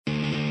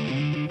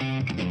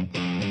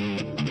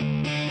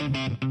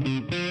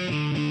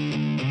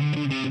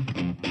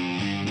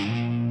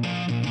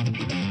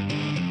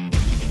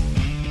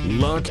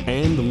lock,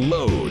 and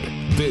load.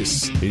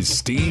 This is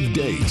Steve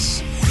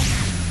Deace.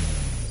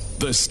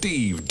 The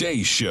Steve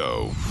Deace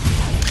Show.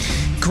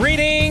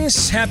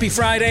 Greetings. Happy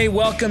Friday.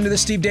 Welcome to the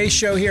Steve Deace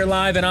Show here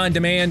live and on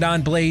demand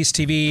on Blaze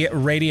TV,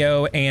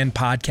 radio, and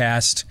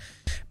podcast.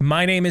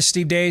 My name is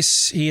Steve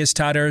Deace. He is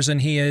Todd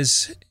Erzen. He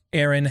is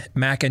Aaron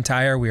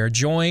McIntyre. We are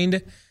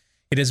joined.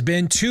 It has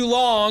been too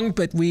long,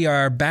 but we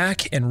are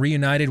back and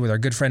reunited with our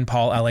good friend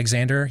Paul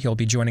Alexander. He'll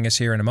be joining us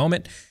here in a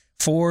moment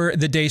for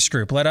the Deace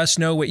Group. Let us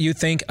know what you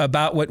think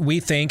about what we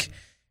think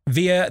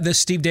via the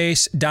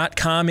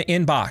stevedeace.com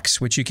inbox,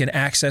 which you can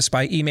access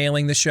by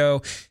emailing the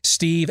show,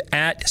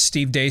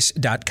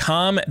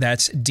 steve@stevedeace.com.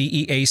 That's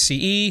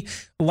DEACE.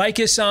 Like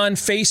us on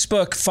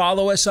Facebook.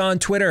 Follow us on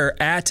Twitter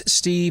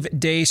 @Steve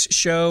Deace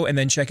Show. And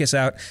then check us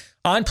out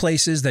on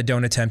places that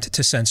don't attempt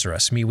to censor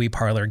us. MeWe,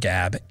 Parler,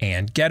 Gab,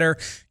 and Getter.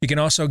 You can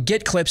also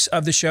get clips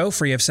of the show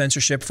free of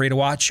censorship, free to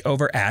watch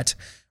over at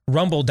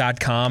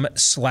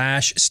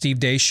rumble.com/Steve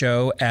Deace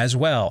Show as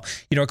well.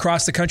 You know,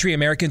 across the country,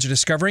 Americans are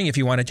discovering if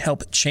you want to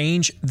help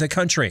change the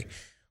country,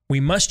 we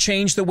must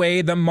change the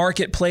way the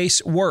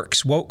marketplace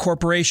works. Woke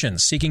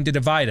corporations seeking to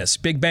divide us,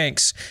 big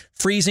banks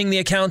freezing the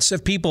accounts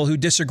of people who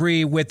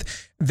disagree with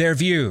their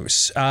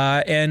views,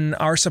 and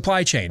our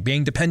supply chain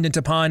being dependent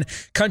upon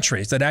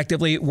countries that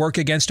actively work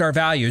against our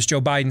values.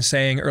 Joe Biden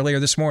saying earlier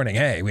this morning,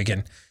 hey, we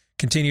can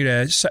continue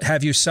to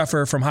have you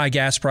suffer from high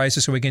gas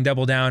prices so we can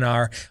double down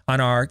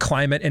on our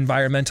climate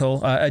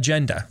environmental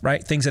agenda,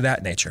 right? Things of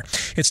that nature.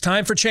 It's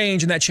time for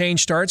change, and that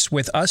change starts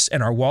with us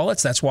and our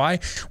wallets. That's why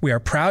we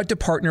are proud to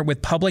partner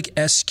with Public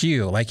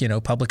SQ, like, you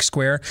know, Public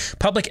Square.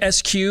 Public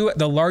SQ,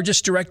 the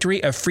largest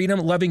directory of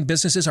freedom-loving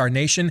businesses our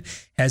nation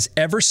has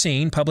ever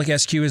seen. Public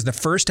SQ is the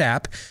first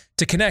app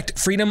to connect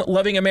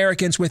freedom-loving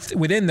Americans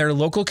within their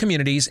local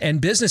communities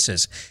and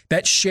businesses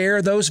that share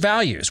those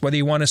values. Whether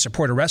you want to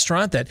support a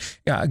restaurant that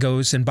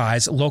goes and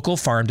buys local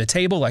farm to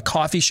table, a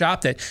coffee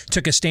shop that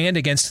took a stand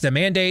against the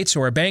mandates,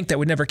 or a bank that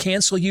would never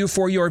cancel you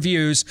for your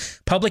views,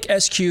 Public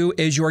SQ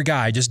is your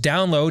guide. Just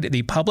download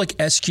the Public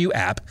SQ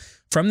app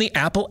from the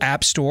Apple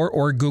App Store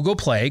or Google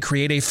Play,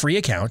 create a free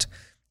account,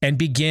 and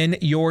begin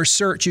your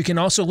search. You can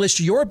also list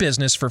your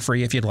business for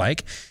free if you'd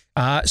like,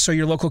 so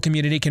your local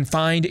community can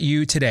find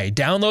you today.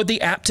 Download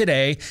the app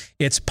today.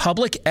 It's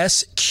Public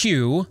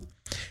SQ.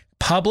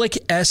 Public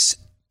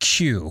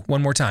SQ.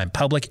 One more time,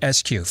 Public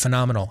SQ.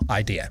 Phenomenal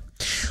idea.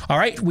 All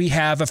right, we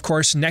have, of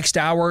course, next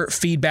hour,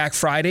 Feedback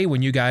Friday,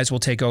 when you guys will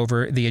take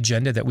over the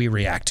agenda that we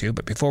react to.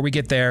 But before we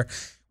get there,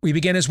 we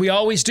begin, as we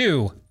always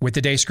do, with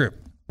the Deace Group.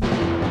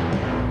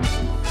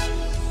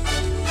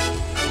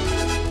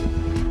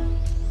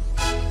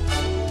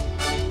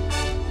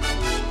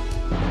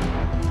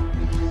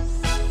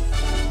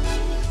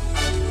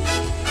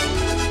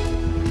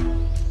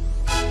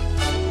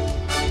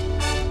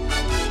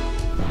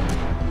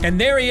 And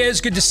there he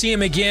is. Good to see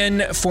him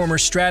again. Former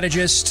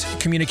strategist,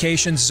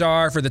 communications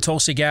czar for the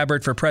Tulsi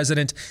Gabbard for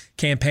President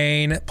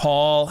campaign,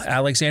 Paul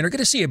Alexander. Good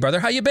to see you,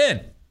 brother. How you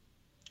been?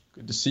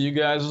 Good to see you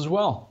guys as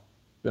well.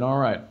 Been all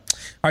right.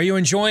 Are you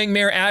enjoying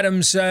Mayor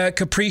Adams'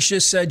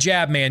 capricious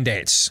jab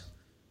mandates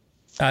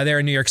there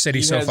in New York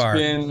City so far?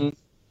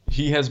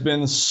 He has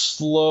been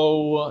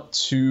slow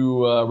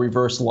to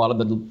reverse a lot of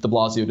the de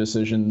Blasio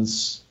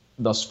decisions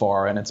thus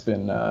far, and it's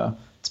been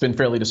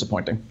fairly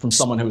disappointing from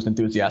someone who's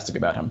enthusiastic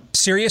about him.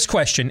 Serious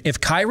question. If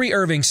Kyrie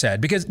Irving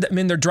said, because, I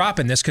mean, they're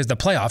dropping this because the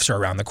playoffs are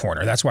around the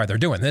corner. That's why they're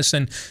doing this.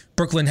 And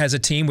Brooklyn has a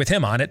team with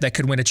him on it that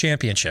could win a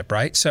championship,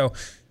 right? So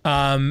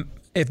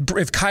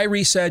if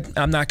Kyrie said,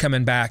 I'm not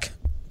coming back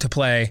to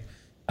play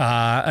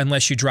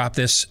unless you drop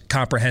this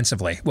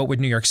comprehensively, what would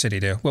New York City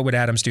do? What would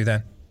Adams do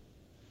then?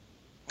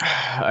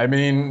 I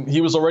mean,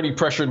 he was already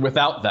pressured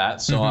without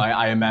that, so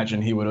I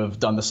imagine he would have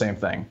done the same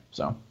thing.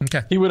 So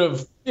he would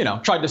have,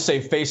 tried to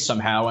save face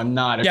somehow and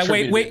not.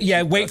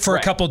 Wait for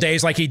a couple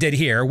days like he did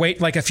here.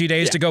 Wait like a few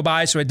days to go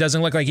by so it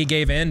doesn't look like he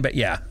gave in. But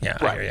I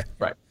hear you.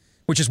 Right.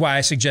 Which is why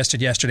I suggested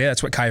yesterday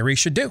that's what Kyrie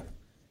should do.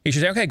 He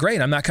should say, okay,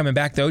 great. I'm not coming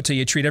back though till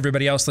you treat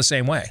everybody else the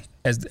same way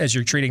as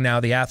you're treating now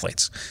the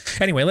athletes.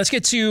 Anyway, let's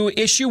get to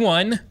issue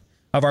 1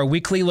 of our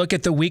weekly look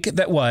at the week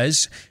that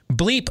was.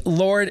 Bleep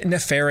Lord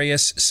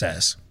Nefarious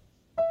says.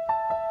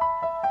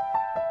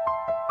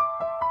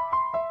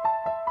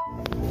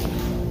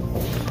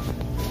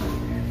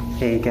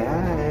 Hey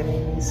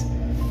guys,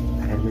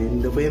 I'm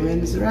in the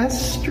women's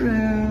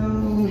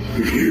restroom.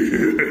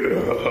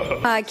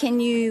 Can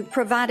you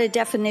provide a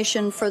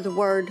definition for the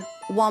word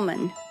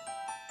woman?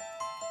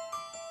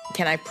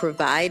 Can I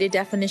provide a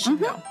definition?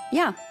 Mm-hmm. No.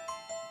 Yeah.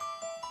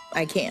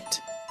 I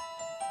can't.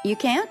 You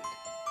can't?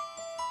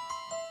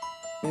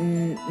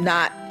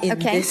 Not in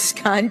this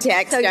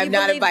context. So I'm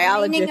not a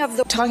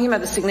biologist. Talking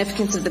about the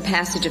significance of the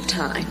passage of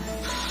time.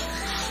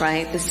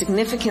 Right? The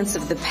significance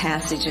of the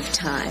passage of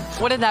time.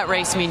 What did that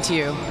race mean to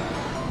you?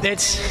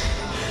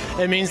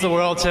 It means the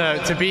world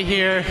to be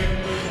here,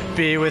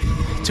 be with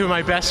 2 of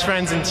my best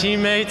friends and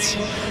teammates,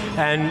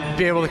 and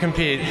be able to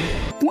compete.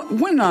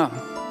 When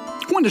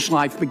does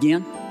life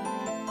begin,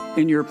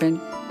 in your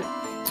opinion?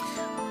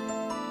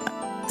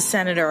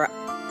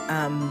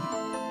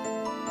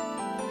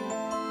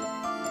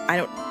 I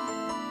don't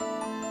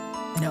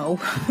know.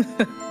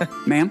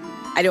 Ma'am?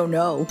 I don't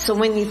know. So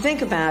when you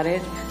think about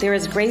it, there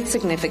is great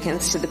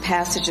significance to the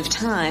passage of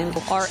time.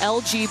 Our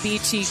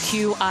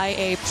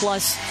LGBTQIA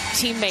plus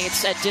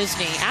teammates at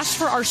Disney asked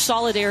for our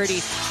solidarity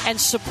and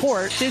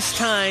support. This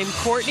time,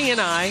 Courtney and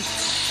I,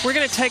 we're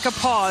going to take a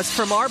pause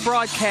from our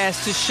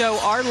broadcast to show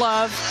our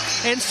love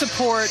and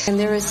support. And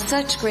there is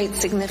such great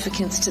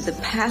significance to the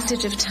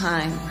passage of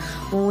time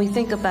when we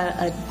think about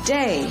a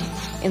day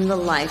in the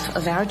life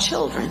of our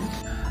children.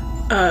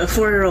 A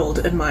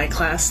 4-year-old in my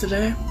class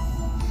today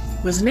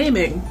was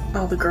naming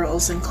all the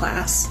girls in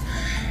class,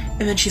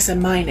 and then she said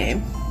my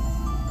name.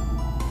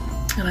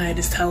 And I had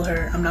to tell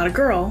her, I'm not a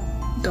girl,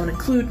 don't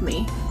include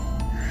me.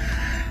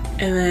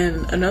 And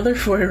then another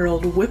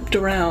 4-year-old whipped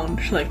around,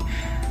 she's like,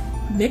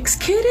 mixed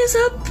kid is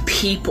a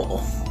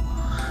people.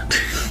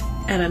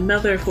 And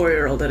another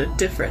 4-year-old at a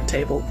different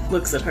table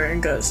looks at her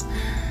and goes,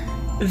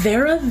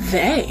 they're a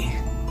they.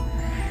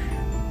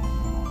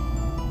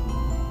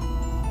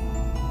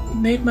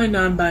 Made my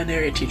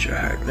non-binary teacher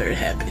heart very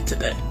happy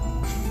today.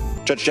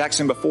 Judge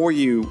Jackson, before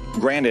you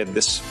granted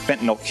this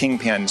fentanyl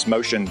kingpin's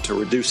motion to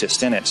reduce his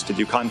sentence, did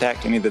you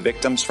contact any of the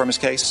victims from his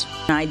case?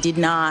 I did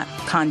not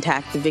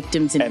contact the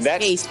victims in his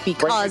case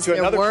because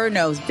there were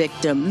no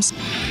victims.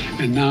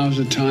 And now is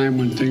a time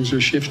when things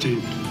are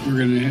shifting.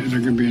 There's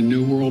going to be a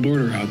new world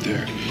order out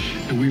there,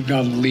 and we've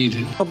got to lead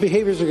it. Well,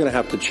 behaviors are going to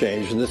have to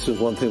change, and this is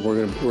one thing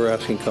we're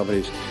asking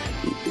companies.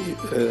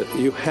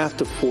 You have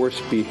to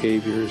force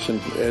behaviors,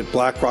 and at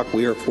BlackRock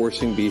we are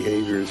forcing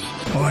behaviors.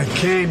 Well, I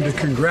came to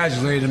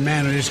congratulate a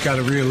man who just got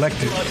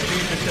reelected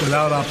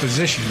without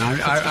opposition.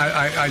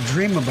 I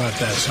dream about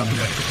that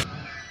someday.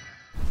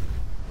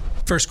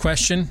 First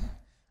question.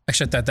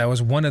 Actually, I thought that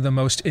was one of the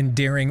most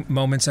endearing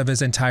moments of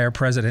his entire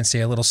presidency,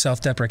 a little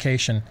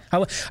self-deprecation.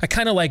 I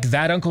kind of like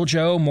that Uncle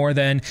Joe more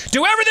than,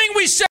 do everything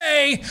we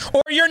say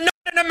or you're not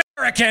an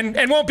American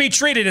and won't be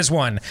treated as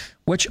one.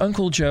 Which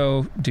Uncle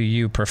Joe do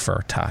you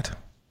prefer, Todd?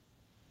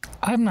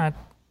 I'm not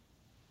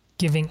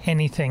giving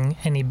anything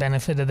any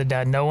benefit of the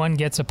doubt. No one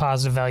gets a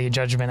positive value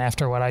judgment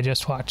after what I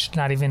just watched.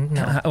 Not even,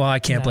 no. Well, I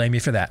can't blame you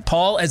for that.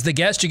 Paul, as the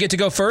guest, you get to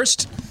go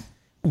first.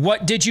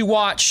 What did you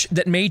watch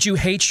that made you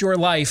hate your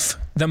life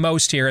the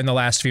most here in the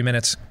last few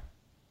minutes?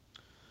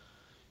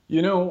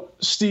 You know,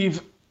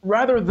 Steve,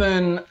 rather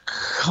than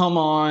come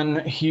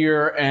on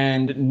here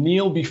and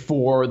kneel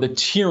before the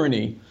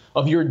tyranny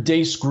of your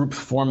Dace Group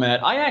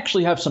format, I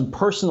actually have some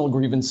personal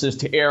grievances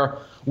to air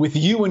with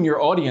you and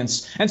your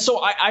audience. And so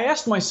I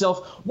asked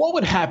myself, what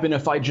would happen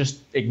if I just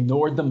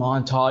ignored the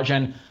montage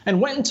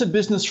and went into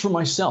business for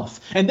myself?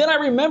 And then I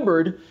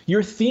remembered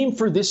your theme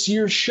for this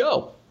year's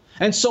show.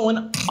 And so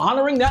in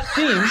honoring that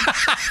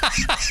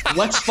theme,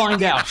 let's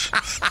find out.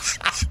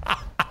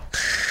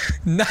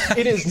 Nice.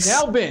 It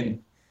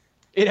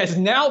has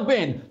now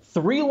been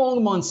 3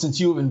 long months since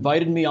you have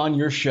invited me on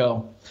your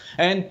show.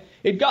 And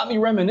it got me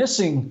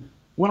reminiscing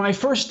when I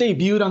first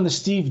debuted on the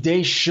Steve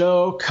Deace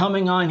Show,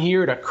 coming on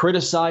here to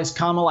criticize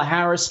Kamala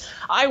Harris.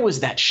 I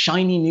was that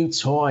shiny new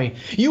toy.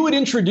 You would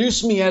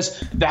introduce me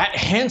as that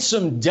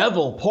handsome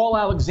devil, Paul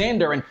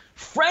Alexander, and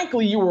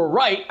frankly, you were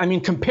right. I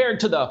mean,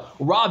 compared to the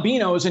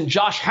Robinos and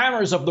Josh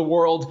Hammers of the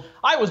world,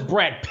 I was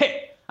Brad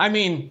Pitt. I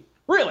mean,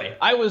 really,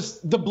 I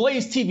was the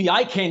Blaze TV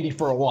eye candy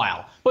for a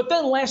while. But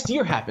then last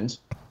year happened.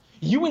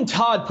 You and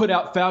Todd put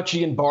out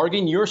Fauci and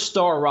Bargain, your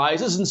star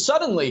rises, and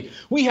suddenly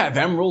we have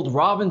Emerald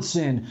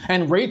Robinson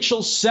and Rachel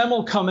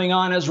Semmel coming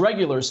on as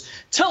regulars.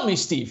 Tell me,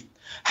 Steve,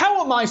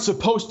 how am I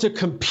supposed to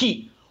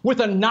compete with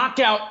a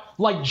knockout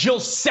like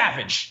Jill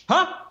Savage,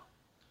 huh?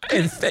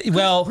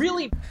 Well,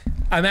 really?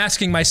 I'm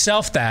asking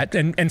myself that,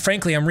 and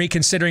frankly, I'm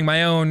reconsidering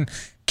my own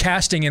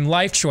casting and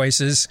life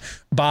choices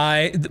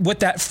by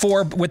what that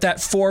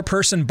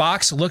four-person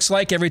box looks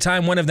like every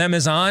time one of them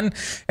is on,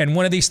 and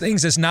one of these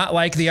things is not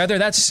like the other.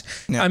 That's,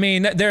 yeah. I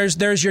mean,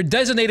 there's your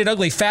designated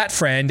ugly fat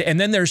friend, and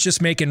then there's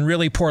just making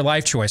really poor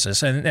life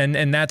choices,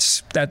 and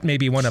that may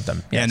be one of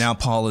them. Yes. Yeah, now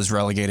Paul is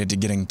relegated to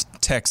getting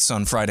texts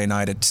on Friday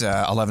night at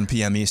 11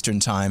 p.m. Eastern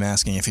time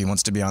asking if he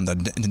wants to be on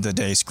the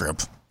Dace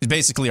Group. It's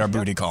basically our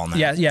booty call now.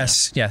 Yeah,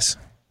 yes.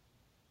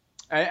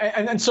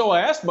 And so I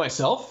asked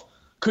myself,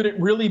 could it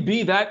really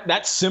be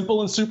that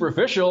simple and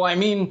superficial? I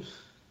mean,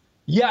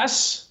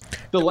 yes.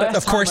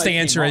 Of course, the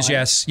answer is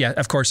yes. Yeah,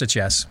 of course it's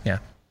yes. Yeah.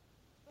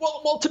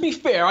 Well, to be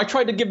fair, I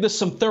tried to give this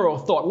some thorough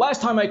thought.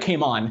 Last time I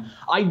came on,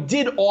 I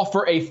did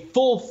offer a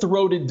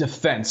full-throated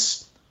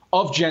defense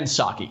of Jen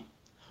Psaki.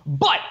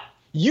 But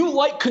you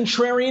like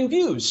contrarian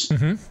views.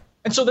 Mm-hmm.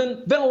 And so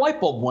then a light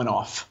bulb went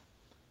off.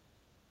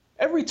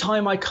 Every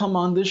time I come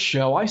on this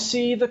show, I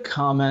see the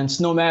comments,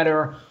 no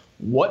matter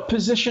what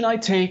position I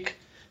take,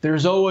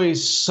 there's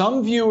always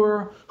some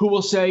viewer who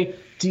will say,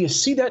 do you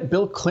see that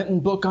Bill Clinton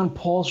book on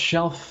Paul's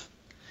shelf?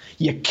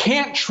 You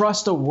can't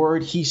trust a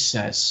word he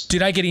says.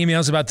 Dude, I get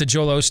emails about the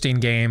Joel Osteen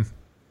game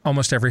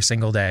almost every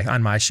single day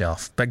on my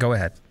shelf, but go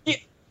ahead. Yeah,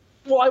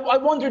 well, I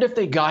wondered if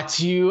they got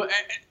to you,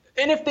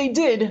 and if they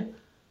did,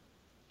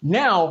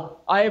 Now,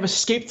 I have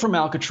escaped from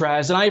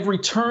Alcatraz and I have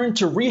returned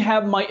to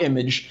rehab my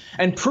image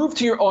and prove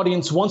to your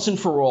audience once and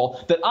for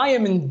all that I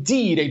am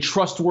indeed a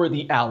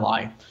trustworthy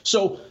ally.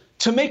 So,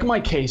 to make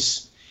my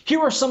case, here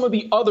are some of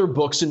the other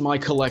books in my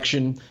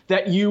collection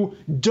that you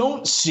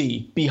don't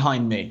see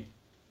behind me.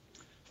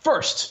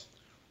 First,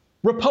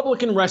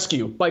 Republican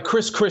Rescue by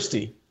Chris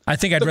Christie. I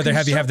think I'd rather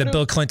have you have the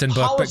Bill Clinton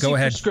book, but go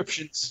ahead.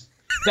 Prescriptions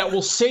that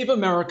will save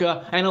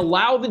America and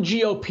allow the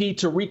GOP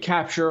to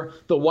recapture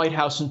the White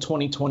House in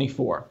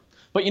 2024.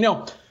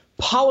 But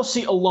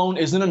policy alone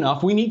isn't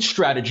enough. We need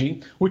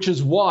strategy, which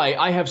is why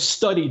I have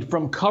studied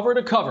from cover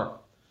to cover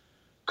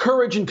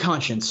Courage and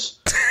Conscience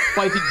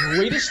by the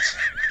greatest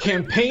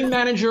campaign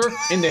manager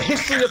in the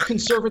history of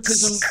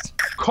conservatism,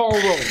 Karl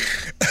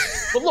Rove.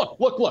 But look.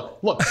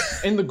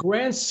 In the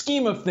grand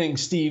scheme of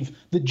things, Steve,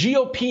 the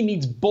GOP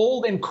needs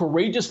bold and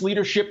courageous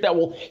leadership that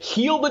will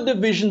heal the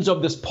divisions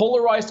of this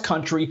polarized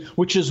country,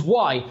 which is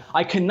why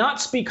I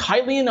cannot speak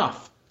highly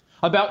enough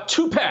about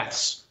Two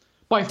Paths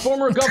by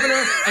former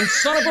governor and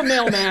son of a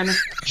mailman,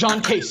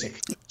 John Kasich.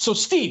 So,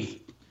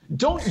 Steve,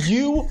 don't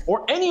you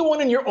or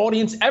anyone in your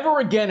audience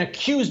ever again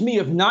accuse me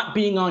of not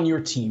being on your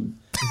team.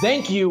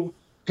 Thank you,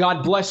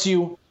 God bless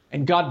you,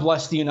 and God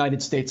bless the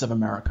United States of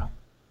America.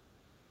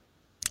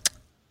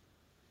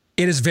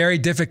 It is very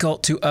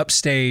difficult to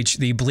upstage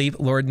the Bleep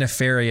Lord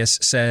Nefarious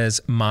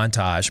says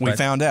montage. We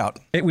found out.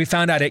 We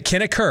found out it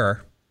can occur,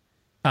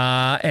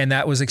 and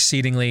that was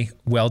exceedingly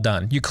well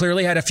done. You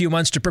clearly had a few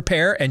months to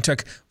prepare and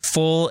took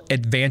full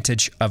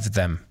advantage of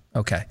them.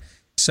 Okay.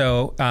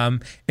 So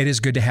it is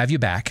good to have you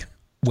back.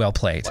 Well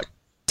played.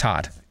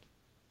 Todd.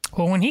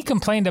 Well, when he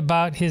complained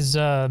about his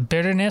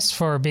bitterness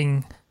for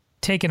being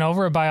taken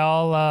over by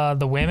all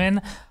the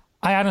women,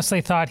 I honestly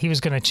thought he was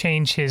going to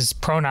change his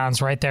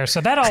pronouns right there.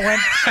 So that all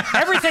went,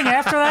 everything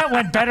after that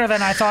went better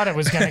than I thought it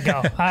was going to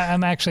go.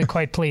 I'm actually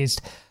quite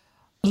pleased.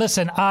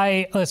 Listen,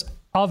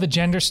 all the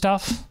gender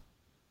stuff,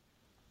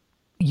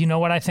 you know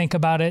what I think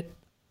about it.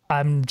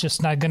 I'm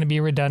just not going to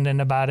be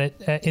redundant about it.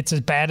 It's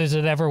as bad as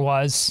it ever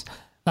was.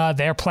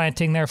 They're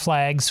planting their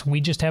flags. We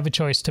just have a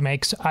choice to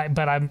make.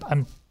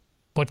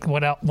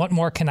 What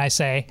more can I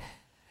say?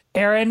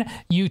 Aaron,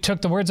 you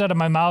took the words out of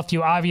my mouth.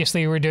 You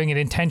obviously were doing it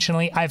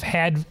intentionally. I've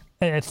had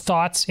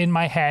thoughts in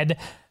my head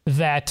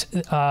that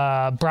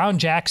Brown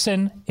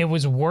Jackson, it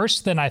was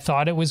worse than I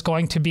thought it was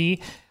going to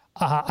be.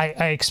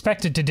 I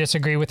expected to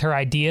disagree with her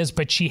ideas,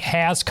 but she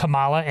has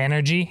Kamala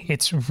energy.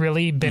 It's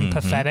really been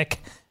pathetic,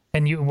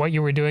 and what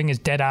you were doing is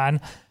dead on.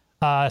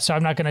 So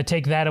I'm not going to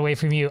take that away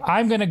from you.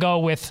 I'm going to go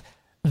with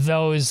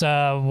those,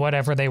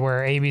 whatever they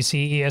were,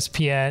 ABC,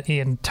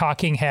 ESPN, and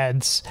talking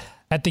heads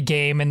at the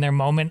game in their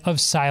moment of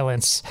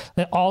silence.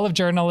 All of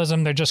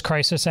journalism, they're just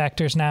crisis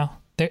actors now.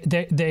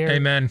 They're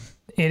Amen.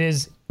 It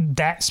is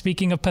that.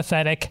 Speaking of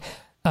pathetic,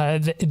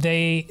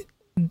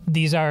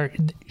 these are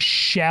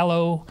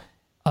shallow,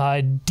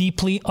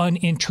 deeply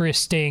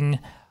uninteresting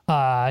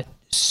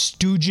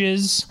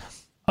stooges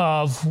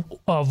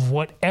of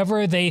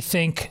whatever they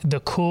think the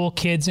cool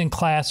kids in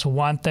class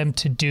want them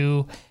to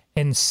do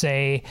and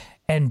say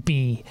and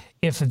be.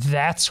 If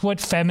that's what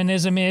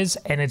feminism is,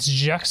 and it's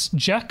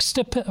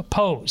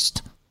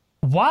juxtaposed,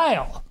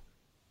 while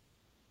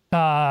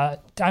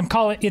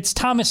it's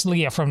Thomas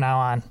Leah from now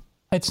on.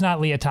 It's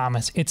not Leah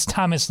Thomas. It's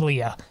Thomas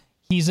Leah.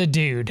 He's a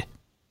dude.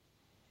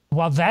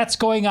 While that's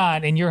going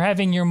on, and you're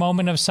having your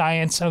moment of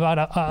science about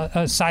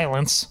a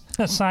silence.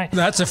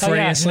 That's a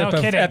Freudian slip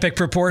of epic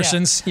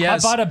proportions. Yeah.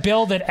 Yes. About a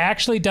bill that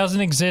actually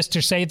doesn't exist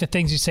or say the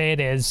things you say it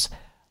is.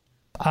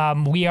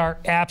 We are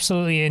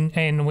absolutely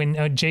in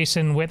when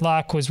Jason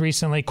Whitlock was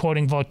recently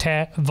quoting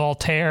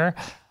Voltaire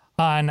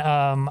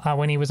on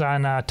when he was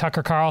on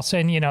Tucker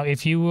Carlson,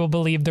 if you will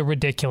believe the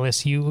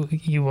ridiculous, you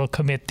will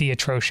commit the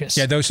atrocious.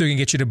 Yeah, those who can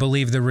get you to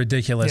believe the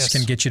ridiculous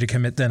can get you to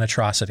commit then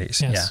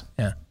atrocities. Yes.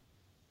 Yeah.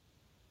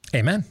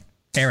 Amen.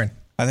 Aaron.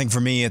 I think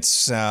for me,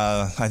 it's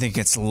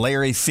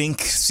Larry Fink,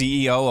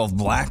 CEO of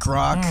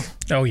BlackRock.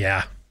 Oh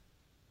yeah.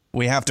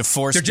 We have to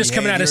force. They're just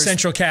coming out of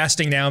central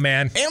casting now,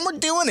 man. And we're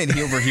doing it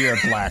over here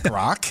at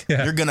BlackRock.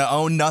 Yeah. You're going to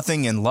own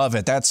nothing and love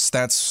it. That's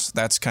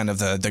kind of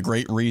the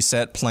Great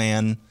Reset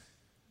plan.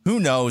 Who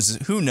knows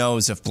if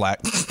I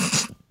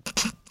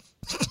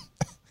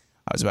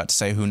was about to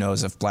say who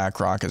knows if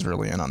BlackRock is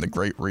really in on the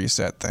Great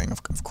Reset thing.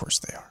 Of course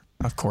they are.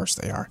 Of course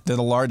they are. They're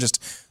the largest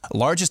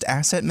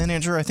asset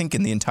manager, I think,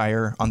 on the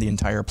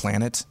entire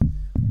planet.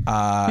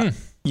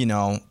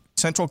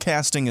 Central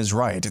casting is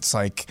right. It's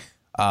like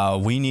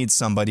we need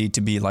somebody to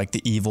be like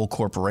the evil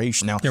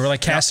corporation. Now, we're like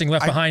casting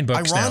Left Behind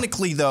books.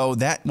 Ironically, though,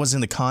 that was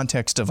in the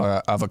context of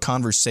a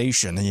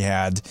conversation he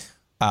had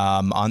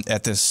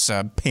at this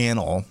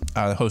panel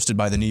hosted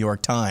by the New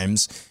York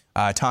Times,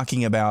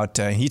 talking about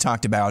he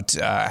talked about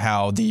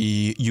how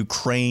the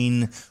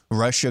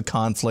Ukraine-Russia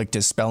conflict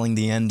is spelling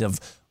the end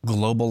of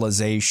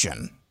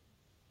globalization.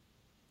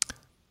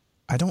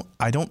 I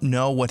don't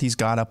know what he's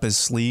got up his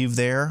sleeve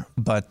there,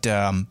 but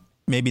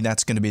maybe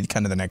that's going to be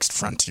kind of the next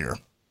frontier.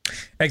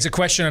 Exit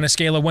question on a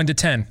scale of 1 to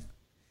 10.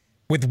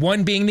 With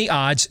 1 being the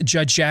odds,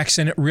 Judge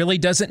Jackson really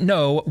doesn't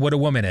know what a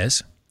woman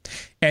is.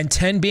 and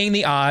 10 being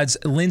the odds,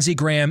 Lindsey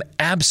Graham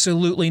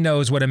absolutely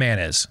knows what a man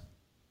is.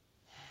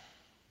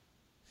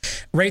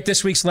 Rate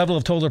this week's level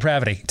of total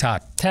depravity,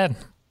 Todd. 10.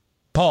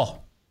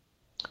 Paul.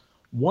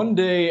 One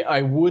day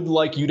I would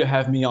like you to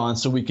have me on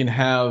so we can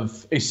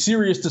have a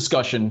serious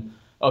discussion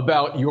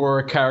about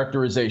your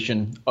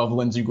characterization of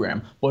Lindsey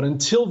Graham. But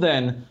until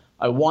then,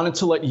 I wanted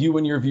to let you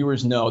and your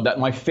viewers know that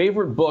my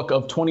favorite book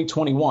of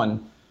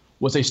 2021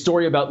 was a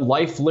story about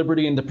life,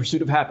 liberty, and the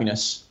pursuit of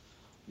happiness,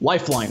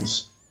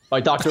 Lifelines by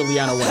Dr.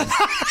 Leanna Wen.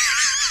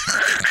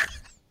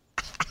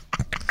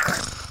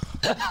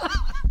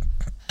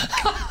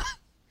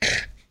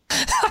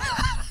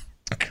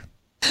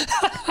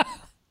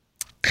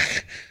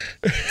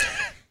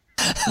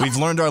 We've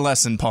learned our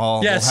lesson,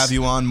 Paul. Yes. We'll have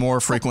you on more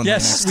frequently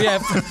Yes, next we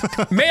time.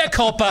 have. Mea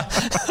culpa.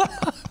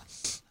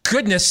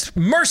 Goodness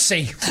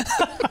mercy.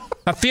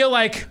 I feel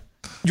like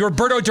you're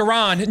Roberto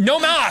Duran. No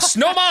mas.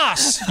 No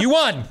mas. You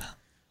won.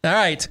 All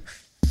right.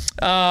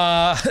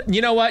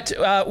 You know what?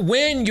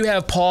 When you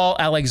have Paul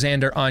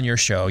Alexander on your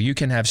show, you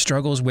can have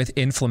struggles with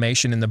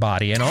inflammation in the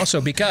body. And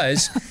also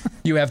because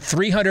you have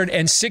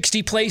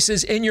 360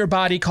 places in your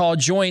body called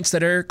joints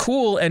that are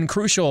cool and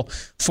crucial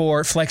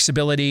for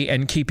flexibility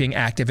and keeping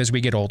active as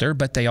we get older.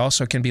 But they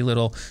also can be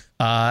little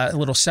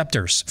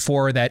scepters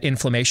for that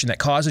inflammation that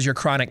causes your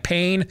chronic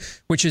pain,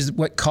 which is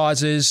what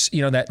causes,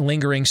 that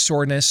lingering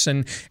soreness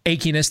and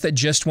achiness that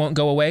just won't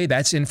go away.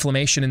 That's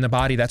inflammation in the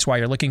body. That's why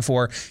you're looking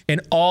for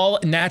an all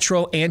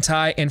natural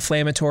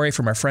anti-inflammatory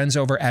from our friends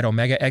over at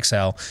Omega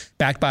XL,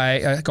 backed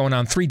by going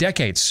on 3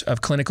 decades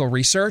of clinical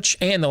research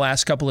and the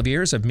last couple of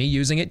years of me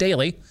using it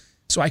daily.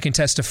 So I can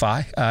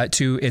testify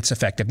to its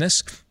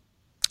effectiveness.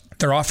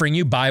 They're offering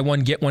you buy one,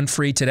 get one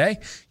free today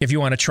if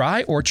you want to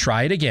try or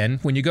try it again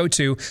when you go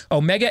to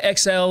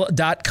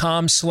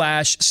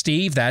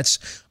omegaxl.com/Steve. That's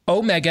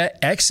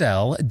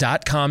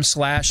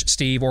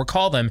omegaxl.com/Steve, or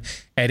call them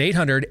at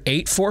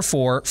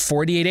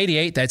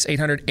 800-844-4888. That's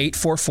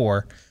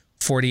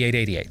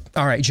 800-844-4888.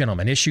 All right,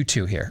 gentlemen, issue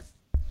 2 here.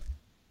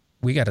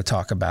 We got to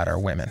talk about our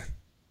women.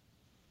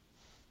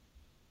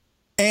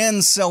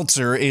 Ann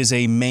Seltzer is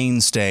a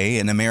mainstay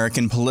in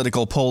American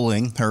political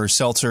polling. Her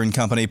Seltzer &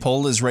 Company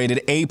poll is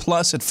rated A+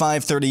 at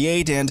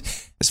 538, and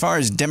as far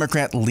as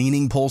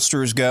Democrat-leaning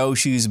pollsters go,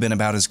 she's been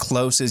about as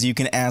close as you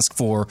can ask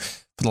for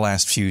the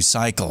last few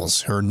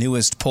cycles. Her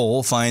newest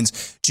poll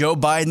finds Joe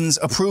Biden's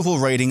approval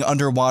rating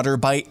underwater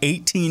by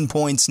 18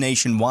 points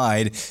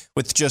nationwide,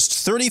 with just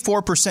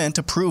 34%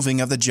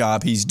 approving of the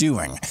job he's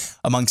doing.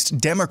 Amongst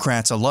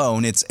Democrats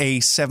alone, it's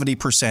a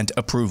 70%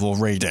 approval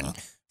rating.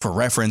 For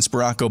reference,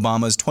 Barack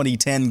Obama's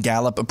 2010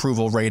 Gallup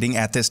approval rating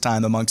at this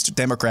time amongst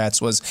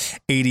Democrats was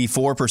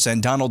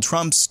 84%. Donald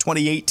Trump's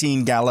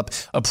 2018 Gallup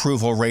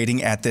approval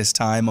rating at this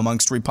time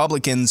amongst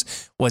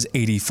Republicans was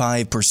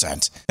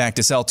 85%. Back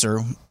to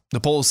Seltzer. The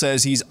poll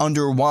says he's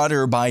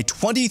underwater by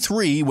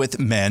 23 with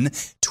men,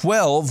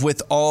 12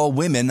 with all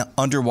women,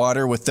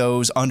 underwater with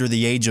those under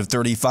the age of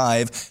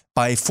 35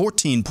 by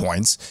 14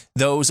 points,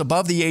 those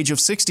above the age of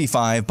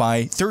 65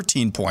 by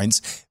 13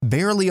 points,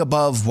 barely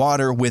above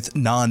water with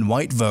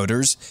non-white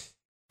voters,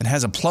 and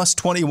has a plus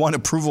 21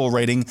 approval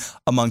rating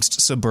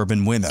amongst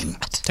suburban women.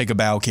 Take a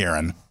bow,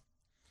 Karen.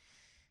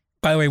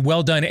 By the way,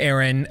 well done,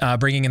 Aaron,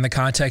 bringing in the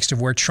context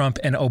of where Trump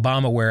and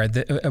Obama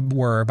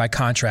were by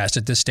contrast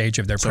at this stage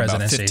of their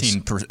presidencies.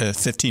 About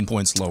 15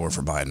 points lower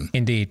for Biden.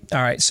 Indeed.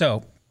 All right.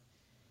 So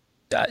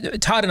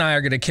Todd and I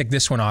are going to kick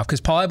this one off because,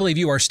 Paul, I believe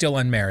you are still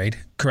unmarried,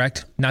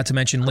 correct? Not to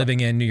mention living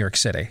in New York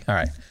City. All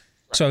right.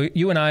 So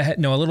you and I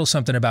know a little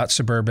something about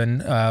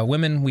suburban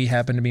women. We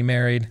happen to be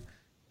married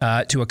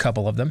to a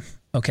couple of them.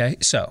 Okay.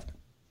 So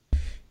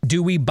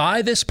do we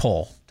buy this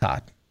poll,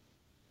 Todd,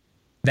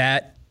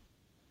 that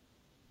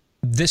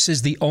this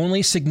is the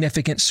only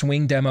significant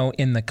swing demo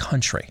in the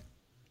country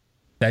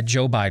that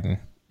Joe Biden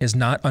is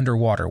not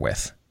underwater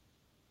with?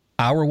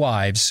 Our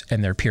wives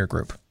and their peer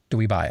group. Do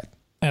we buy it?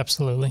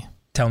 Absolutely.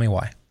 Tell me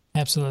why.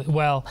 Absolutely.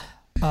 Well,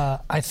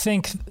 I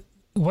think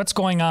what's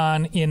going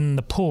on in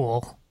the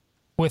pool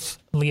with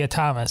Leah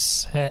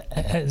Thomas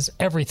has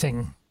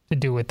everything to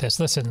do with this.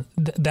 Listen,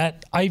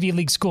 that Ivy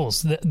League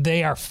schools,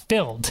 they are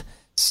filled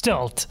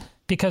still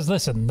because,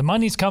 listen, the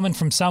money's coming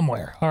from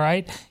somewhere, all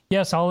right?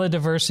 Yes, all the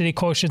diversity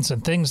quotients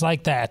and things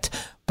like that,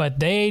 but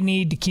they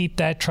need to keep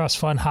that trust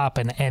fund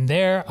hopping, and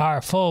they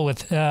are full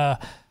with girls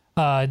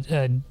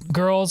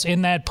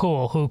in that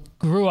pool who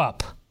grew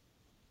up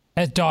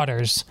as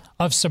daughters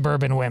of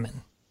suburban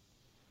women.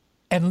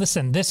 And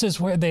listen, this is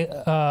where they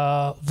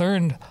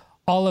learned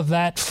all of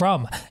that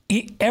from.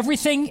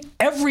 Everything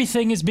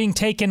is being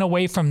taken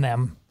away from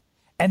them,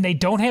 and they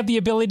don't have the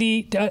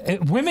ability.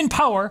 Women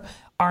power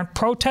aren't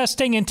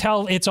protesting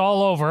until it's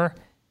all over.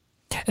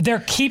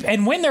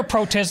 And when they're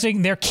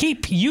protesting, they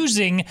keep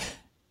using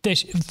the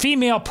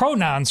female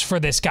pronouns for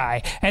this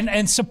guy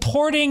and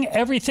supporting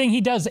everything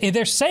he does.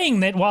 They're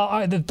saying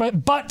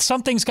that but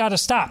something's got to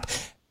stop.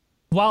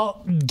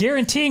 while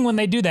guaranteeing when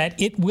they do that,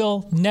 it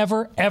will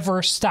never,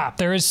 ever stop.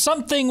 There is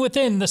something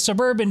within the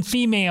suburban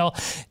female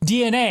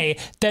DNA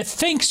that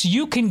thinks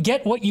you can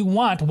get what you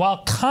want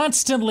while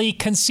constantly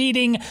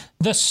conceding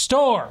the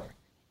store.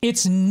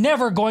 It's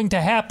never going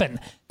to happen.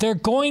 They're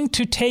going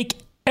to take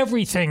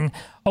everything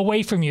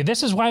away from you.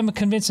 This is why I'm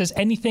convinced as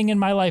anything in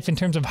my life in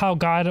terms of how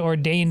God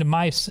ordained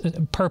my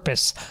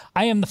purpose.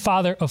 I am the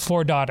father of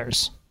 4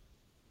 daughters.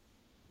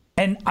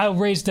 And I'll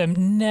raise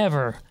them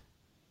never,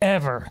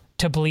 ever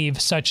to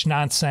believe such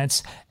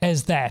nonsense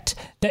as that.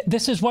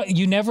 This is what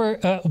you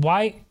never,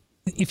 why,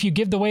 if you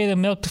give away the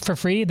milk for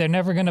free, they're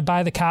never going to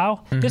buy the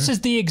cow. Mm-hmm. This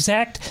is the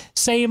exact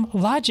same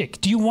logic.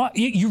 Do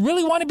you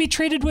really want to be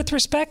treated with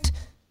respect?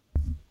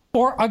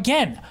 Or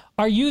again,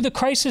 are you the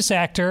crisis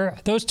actor,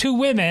 those 2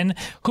 women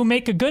who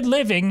make a good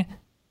living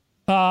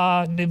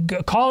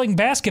calling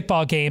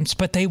basketball games,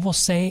 but they will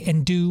say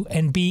and do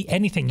and be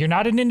anything? You're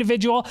not an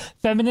individual.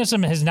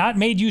 Feminism has not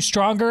made you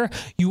stronger.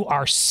 You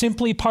are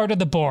simply part of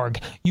the Borg.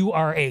 You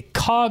are a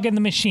cog in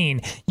the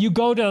machine. You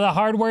go to the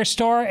hardware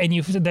store and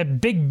you the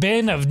big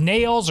bin of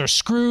nails or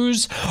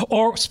screws,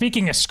 or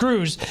speaking of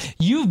screws,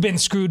 you've been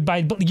screwed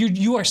by,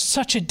 you are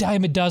such a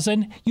dime a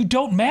dozen. You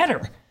don't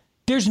matter.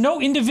 There's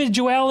no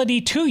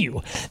individuality to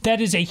you. That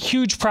is a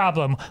huge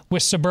problem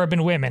with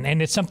suburban women,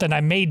 and it's something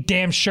I made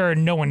damn sure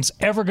no one's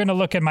ever going to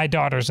look at my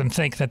daughters and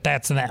think that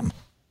that's them.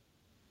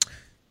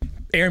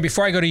 Aaron,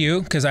 before I go to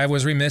you, because I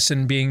was remiss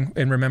in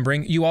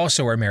remembering, you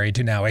also are married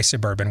to now a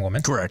suburban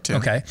woman. Correct. Yeah.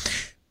 Okay.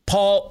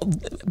 Paul,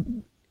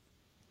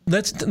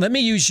 let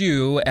me use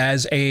you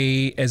as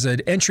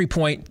an entry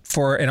point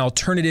for an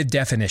alternative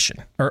definition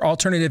or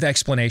alternative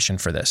explanation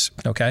for this.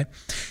 Okay.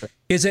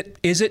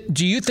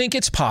 Do you think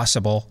it's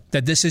possible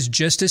that this is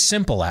just as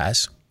simple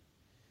as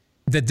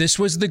that this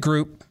was the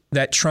group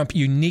that Trump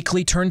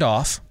uniquely turned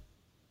off,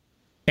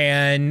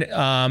 and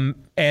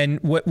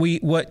what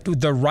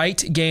the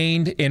right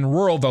gained in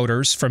rural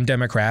voters from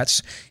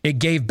Democrats, it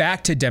gave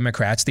back to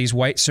Democrats, these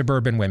white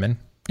suburban women,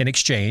 in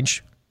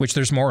exchange, which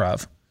there's more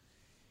of,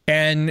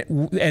 and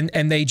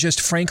they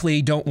just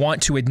frankly don't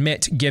want to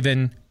admit,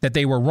 given that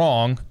they were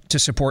wrong, to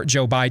support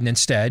Joe Biden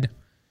instead.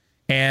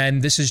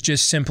 And this is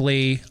just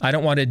simply, I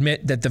don't want to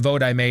admit that the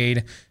vote I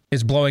made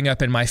is blowing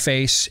up in my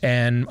face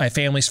and my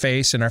family's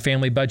face and our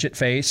family budget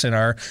face and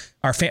our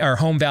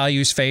home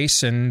values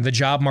face and the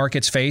job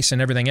market's face and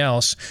everything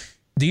else.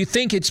 Do you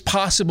think it's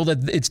possible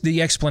that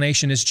the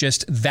explanation is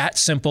just that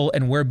simple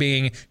and we're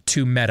being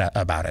too meta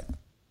about it?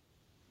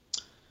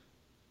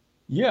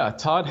 Yeah,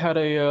 Todd had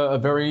a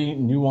very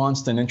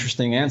nuanced and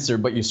interesting answer,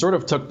 but you sort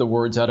of took the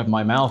words out of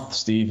my mouth,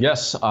 Steve.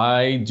 Yes,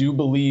 I do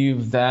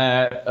believe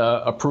that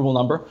approval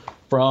number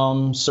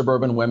from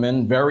suburban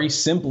women, very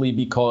simply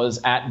because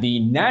at the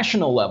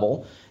national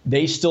level,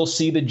 they still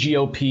see the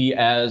GOP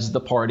as the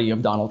party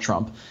of Donald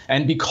Trump.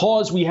 And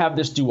because we have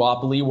this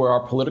duopoly where our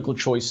political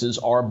choices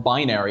are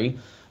binary,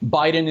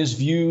 Biden is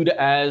viewed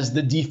as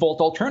the default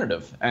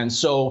alternative. And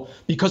so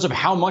because of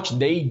how much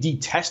they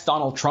detest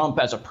Donald Trump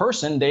as a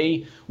person,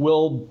 they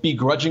will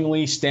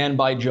begrudgingly stand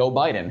by Joe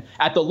Biden.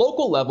 At the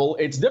local level,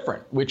 it's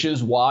different, which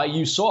is why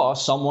you saw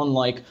someone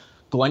like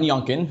Glenn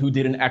Youngkin, who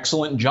did an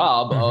excellent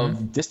job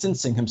of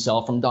distancing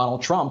himself from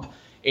Donald Trump,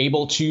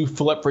 able to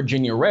flip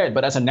Virginia red.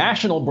 But as a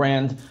national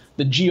brand,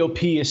 the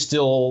GOP is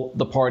still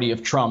the party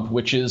of Trump,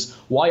 which is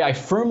why I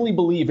firmly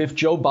believe if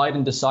Joe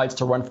Biden decides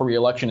to run for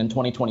re-election in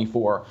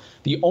 2024,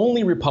 the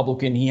only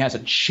Republican he has a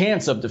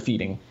chance of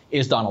defeating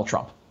is Donald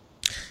Trump.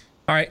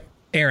 All right,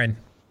 Aaron,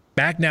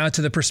 back now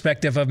to the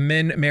perspective of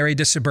men married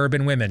to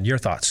suburban women. Your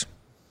thoughts?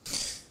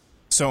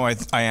 So I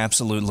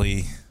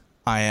absolutely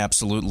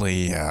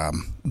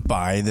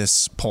buy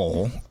this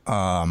poll.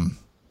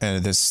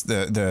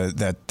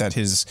 That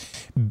his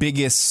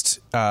biggest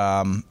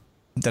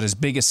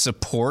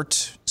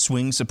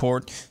swing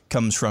support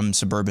comes from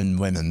suburban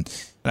women,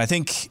 and I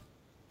think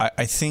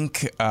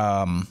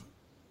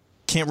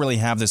can't really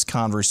have this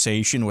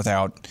conversation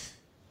without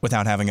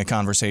having a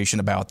conversation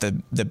about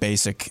the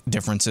basic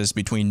differences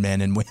between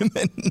men and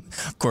women.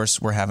 Of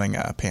course, we're having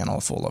a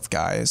panel full of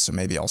guys, so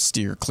maybe I'll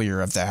steer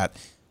clear of that.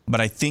 But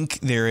I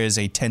think there is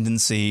a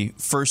tendency,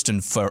 first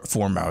and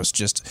foremost,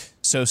 just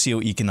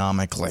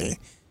socioeconomically,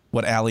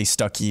 what Ali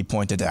Stuckey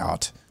pointed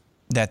out,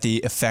 that the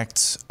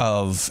effects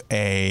of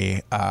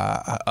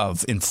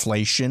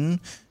inflation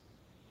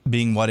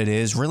being what it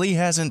is really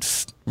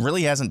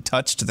hasn't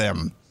touched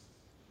them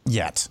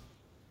yet.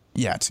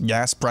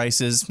 Gas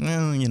prices,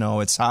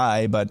 it's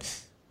high,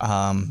 but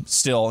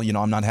still,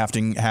 I'm not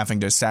having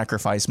to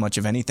sacrifice much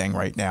of anything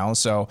right now.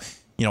 So,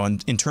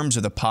 in terms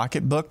of the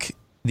pocketbook,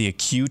 the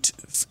acute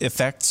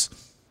effects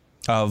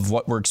of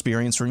what we're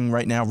experiencing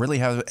right now really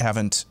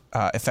haven't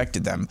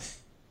affected them.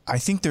 I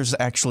think there's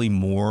actually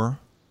more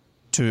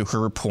to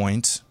her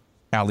point,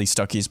 Ali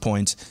Stuckey's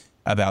point,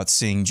 about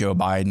seeing Joe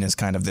Biden as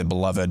kind of the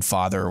beloved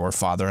father or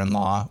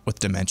father-in-law with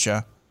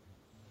dementia.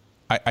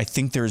 I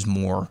think there's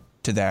more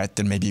to that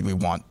than maybe we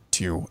want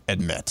to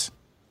admit.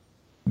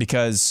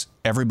 Because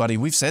everybody,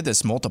 we've said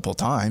this multiple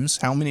times.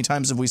 How many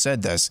times have we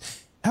said this?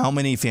 How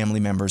many family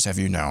members have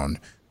you known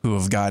who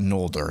have gotten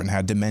older and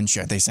had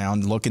dementia. They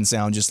look and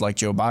sound just like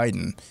Joe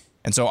Biden.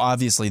 And so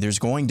obviously there's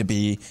going to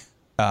be,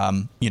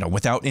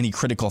 without any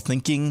critical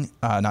thinking,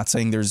 not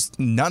saying there's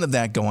none of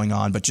that going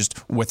on, but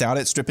just without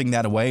it, stripping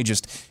that away,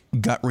 just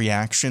gut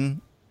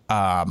reaction,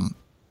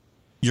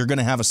 you're going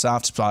to have a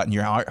soft spot in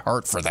your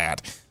heart for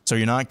that. So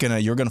you're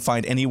going to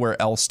find anywhere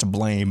else to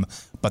blame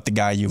but the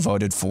guy you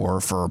voted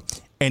for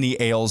any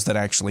ails that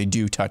actually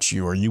do touch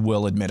you or you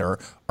will admit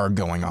are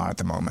going on at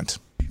the moment.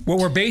 What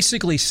we're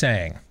basically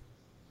saying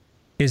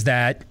is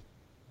that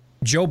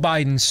Joe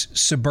Biden's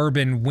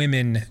suburban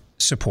women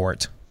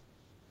support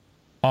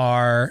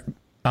are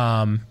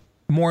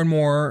more and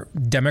more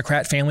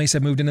Democrat families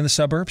have moved into the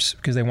suburbs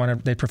because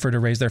they prefer to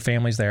raise their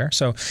families there.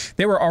 So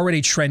they were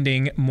already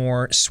trending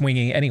more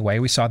swinging anyway.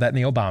 We saw that in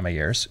the Obama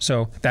years.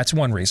 So that's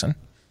one reason.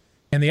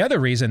 And the other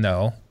reason,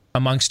 though,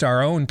 amongst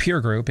our own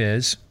peer group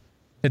is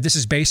that this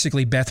is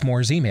basically Beth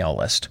Moore's email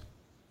list.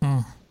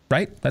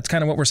 Right? That's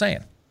kind of what we're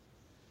saying.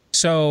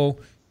 So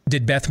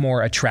did Beth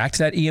Moore attract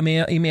that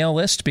email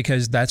list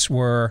because that's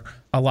where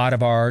a lot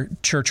of our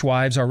church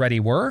wives already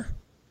were?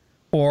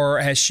 Or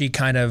has she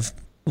kind of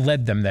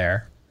led them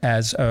there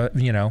as,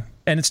 and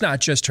it's not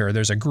just her.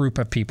 There's a group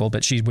of people,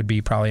 but she would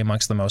be probably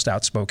amongst the most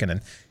outspoken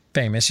and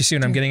famous. You see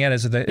what I'm getting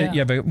at?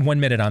 You have 1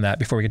 minute on that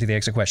before we get to the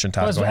exit question,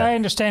 Todd. Go ahead. I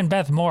understand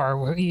Beth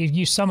Moore.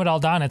 You sum it all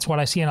down. It's what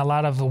I see in a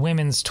lot of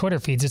women's Twitter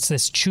feeds. It's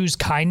this choose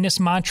kindness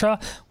mantra,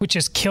 which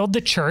has killed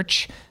the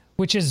church.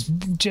 Which is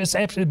just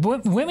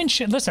women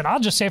should listen. I'll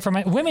just say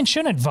women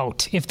shouldn't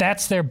vote if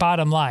that's their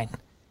bottom line.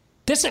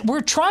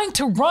 We're trying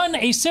to run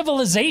a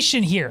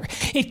civilization here.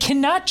 It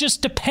cannot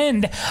just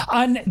depend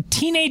on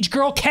teenage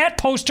girl cat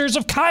posters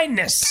of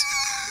kindness.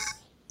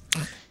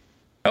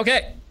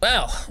 Okay,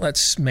 well,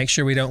 let's make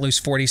sure we don't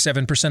lose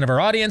 47% of our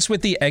audience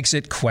with the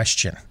exit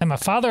question. I'm a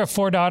father of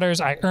 4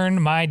 daughters. I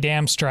earned my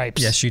damn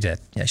stripes. Yes, you did.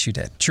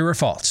 True or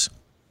false?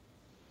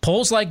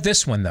 Polls like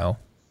this one, though,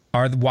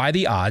 are why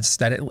the odds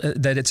that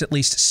it's at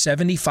least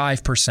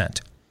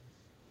 75%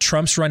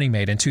 Trump's running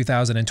mate in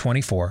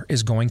 2024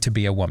 is going to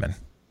be a woman.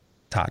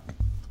 Todd.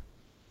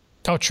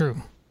 Oh, true.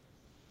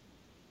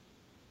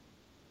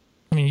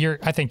 I mean,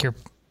 I think you're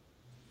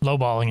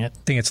lowballing it.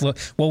 I think it's low.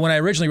 Well, when I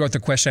originally wrote the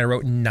question, I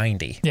wrote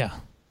 90. Yeah.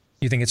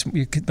 You think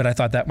but I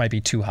thought that might be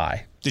too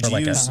high. Did you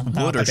use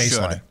would or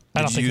should?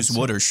 Did you use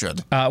would or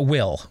should?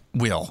 Will.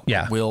 Will.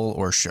 Yeah. Will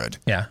or should.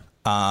 Yeah.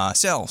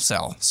 Sell.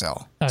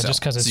 Just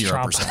because it's 0%.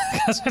 Trump.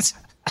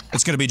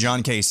 It's going to be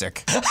John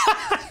Kasich.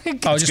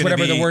 Just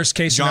whatever the worst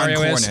case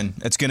scenario is. John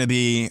Cornyn. It's going to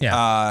be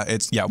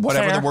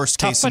whatever fair. the worst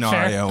case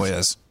scenario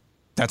is.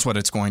 That's what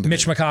it's going to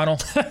Mitch be.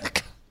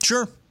 McConnell.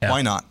 Sure. Yeah.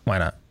 Why not?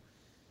 What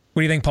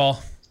do you think,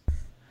 Paul?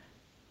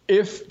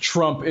 If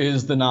Trump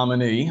is the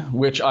nominee,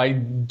 which I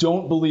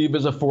don't believe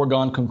is a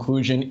foregone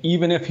conclusion,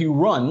 even if he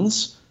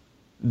runs,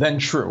 then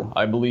true.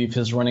 I believe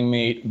his running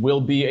mate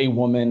will be a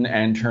woman,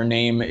 and her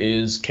name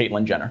is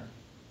Caitlyn Jenner.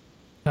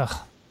 Ugh.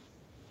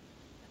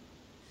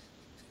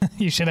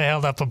 You should have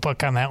held up a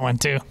book on that one,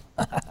 too.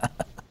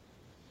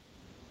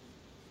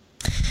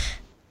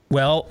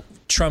 Well,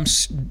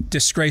 Trump's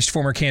disgraced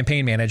former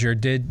campaign manager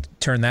did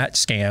turn that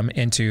scam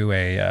into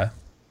a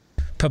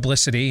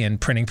publicity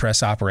and printing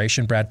press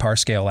operation. Brad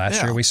Parscale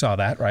last year. We saw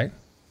that, right?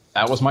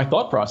 That was my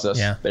thought process.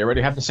 Yeah. They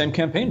already have the same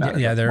campaign manager.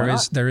 Yeah,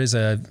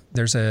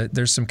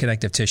 there's some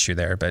connective tissue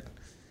there, but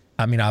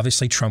I mean,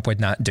 obviously Trump would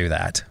not do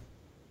that.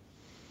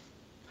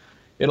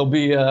 It'll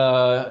be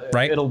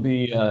right. It'll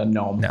be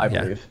no, I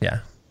believe. Yeah.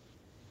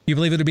 You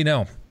believe it'll be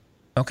no?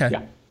 Okay.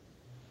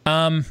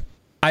 Yeah.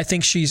 I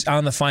think she's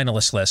on the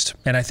finalist list,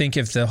 and I think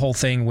if the whole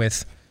thing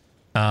with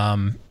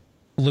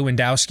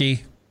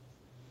Lewandowski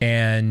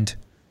and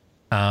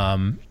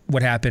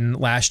what happened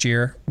last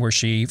year where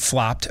she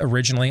flopped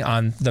originally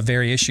on the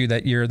very issue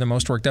that you're the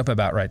most worked up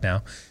about right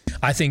now,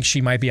 I think she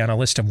might be on a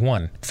list of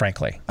one,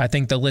 frankly. I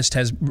think the list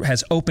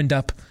has opened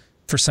up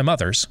for some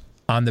others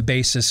on the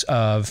basis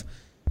of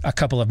a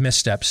couple of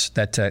missteps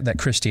that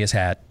Christie has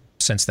had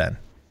since then.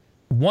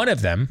 One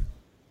of them,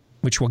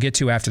 which we'll get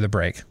to after the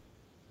break,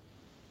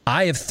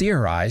 I have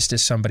theorized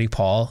is somebody,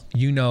 Paul,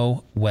 you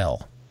know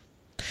well.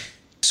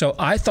 So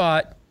I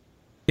thought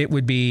it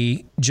would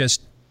be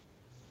just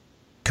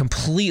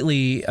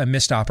completely a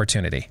missed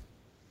opportunity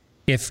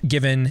if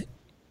given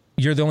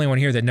you're the only one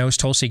here that knows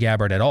Tulsi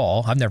Gabbard at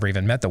all. I've never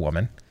even met the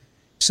woman.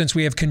 Since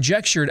we have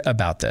conjectured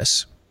about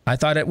this, I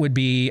thought it would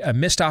be a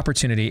missed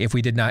opportunity if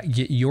we did not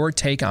get your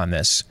take on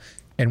this,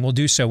 and we'll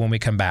do so when we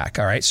come back.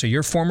 All right, so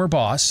your former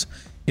boss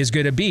is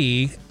going to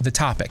be the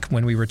topic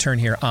when we return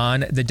here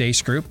on the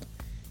Deace Group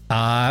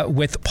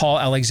with Paul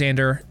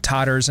Alexander,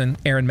 Todders, and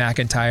Aaron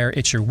McIntyre.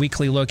 It's your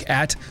weekly look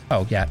at,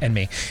 and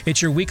me.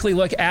 It's your weekly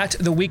look at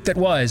the week that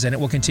was, and it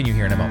will continue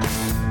here in a moment.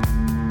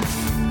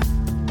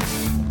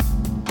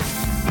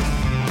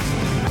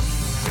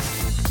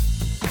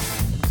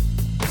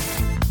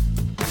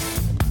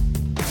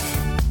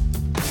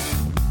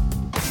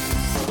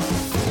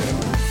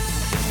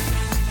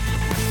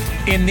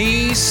 In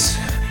these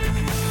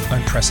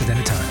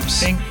unprecedented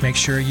times, make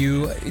sure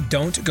you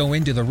don't go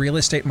into the real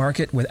estate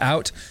market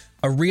without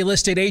a real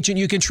estate agent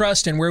you can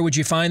trust. And where would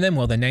you find them?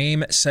 Well, the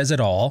name says it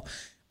all.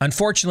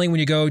 Unfortunately, when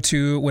you go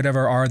to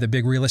whatever are the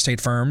big real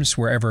estate firms,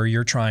 wherever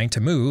you're trying to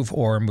move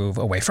or move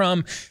away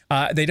from,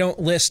 they don't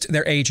list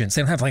their agents.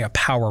 They don't have like a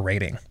power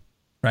rating,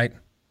 right?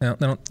 They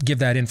don't give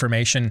that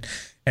information.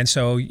 And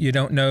so you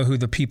don't know who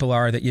the people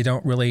are that you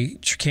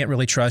can't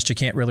really trust, you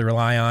can't really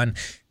rely on.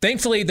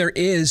 Thankfully, there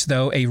is,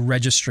 though, a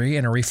registry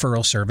and a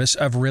referral service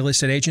of real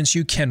estate agents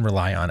you can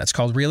rely on. It's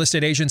called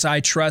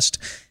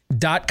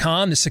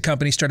realestateagentsitrust.com. This is a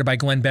company started by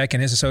Glenn Beck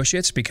and his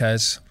associates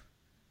because,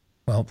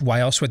 well, why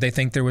else would they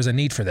think there was a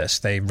need for this?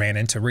 They ran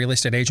into real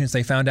estate agents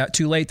they found out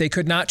too late they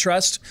could not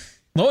trust.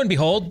 Lo and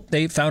behold,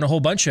 they found a whole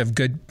bunch of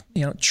good,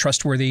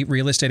 trustworthy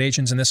real estate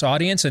agents in this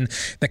audience, and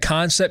the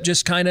concept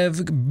just kind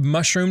of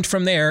mushroomed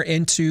from there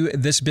into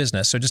this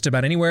business. So just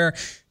about anywhere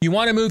you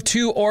want to move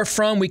to or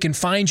from, we can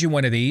find you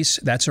one of these.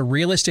 That's a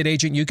real estate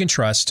agent you can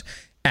trust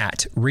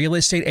at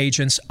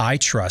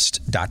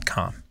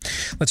realestateagentsitrust.com.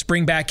 Let's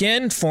bring back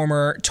in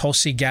former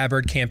Tulsi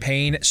Gabbard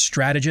campaign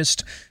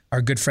strategist,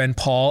 our good friend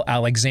Paul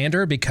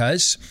Alexander,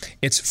 because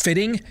it's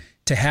fitting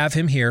to have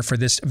him here for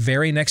this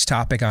very next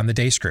topic on the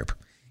Deace Group.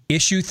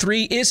 Issue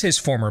 3 is his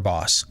former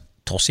boss,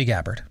 Tulsi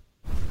Gabbard.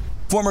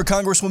 Former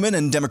Congresswoman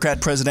and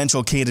Democrat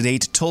presidential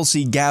candidate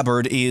Tulsi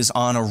Gabbard is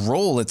on a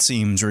roll, it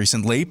seems,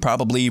 recently.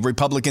 Probably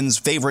Republicans'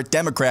 favorite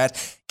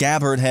Democrat,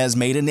 Gabbard has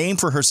made a name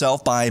for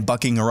herself by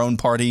bucking her own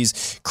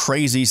party's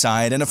crazy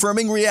side and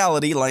affirming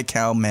reality like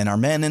how men are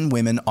men and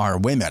women are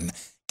women.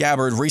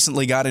 Gabbard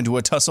recently got into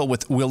a tussle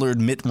with Willard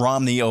Mitt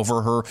Romney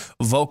over her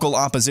vocal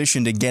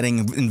opposition to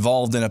getting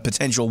involved in a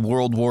potential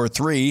World War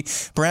III.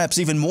 Perhaps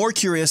even more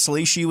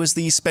curiously, she was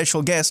the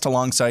special guest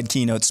alongside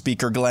keynote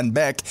speaker Glenn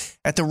Beck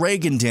at the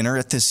Reagan dinner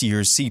at this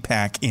year's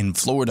CPAC in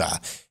Florida.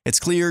 It's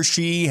clear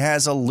she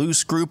has a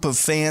loose group of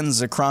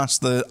fans across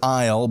the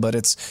aisle, but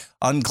it's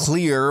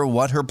unclear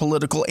what her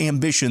political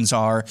ambitions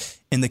are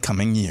in the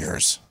coming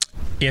years,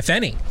 if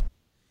any.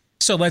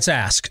 So let's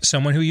ask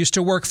someone who used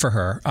to work for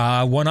her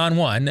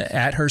one-on-one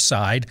at her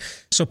side.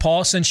 So,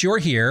 Paul, since you're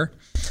here,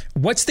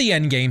 what's the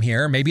end game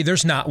here? Maybe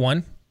there's not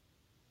one.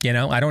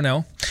 I don't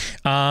know.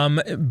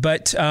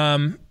 But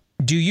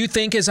do you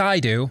think, as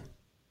I do,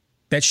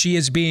 that she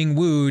is being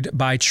wooed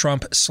by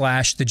Trump / the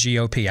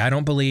GOP? I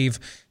don't believe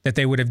that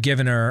they would have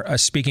given her a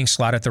speaking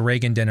slot at the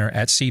Reagan dinner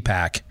at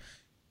CPAC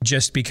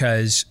just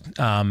because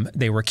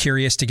they were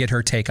curious to get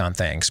her take on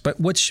things. But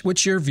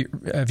what's your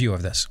view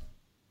of this?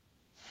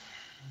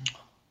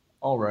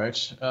 All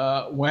right.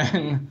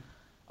 When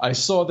I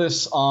saw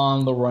this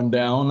on the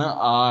rundown,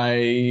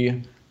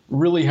 I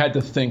really had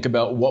to think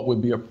about what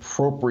would be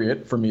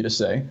appropriate for me to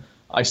say.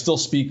 I still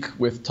speak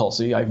with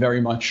Tulsi. I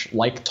very much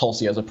like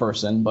Tulsi as a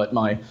person, but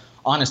my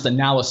honest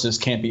analysis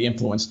can't be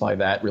influenced by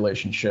that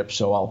relationship.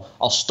 So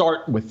I'll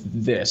start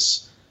with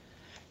this.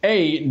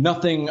 A,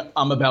 nothing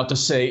I'm about to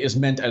say is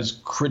meant as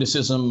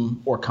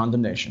criticism or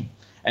condemnation.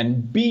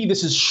 And B,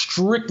 this is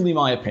strictly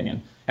my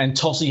opinion. And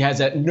Tulsi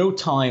has at no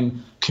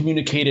time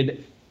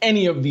communicated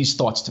any of these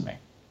thoughts to me.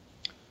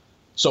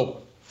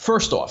 So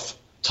first off,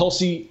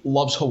 Tulsi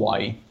loves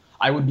Hawaii.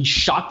 I would be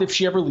shocked if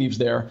she ever leaves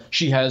there.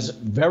 She has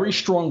very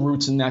strong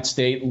roots in that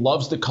state,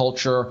 loves the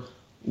culture,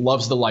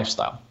 loves the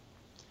lifestyle.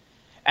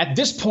 At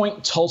this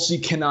point, Tulsi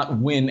cannot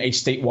win a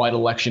statewide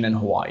election in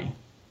Hawaii.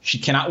 She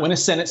cannot win a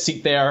Senate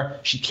seat there.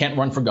 She can't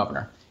run for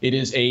governor. It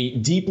is a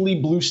deeply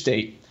blue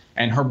state.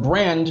 And her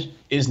brand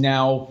is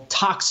now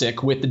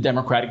toxic with the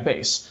Democratic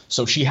base.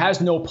 So she has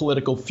no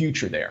political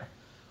future there,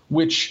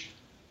 which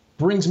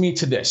brings me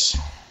to this.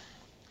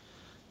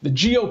 The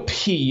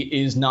GOP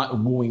is not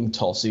wooing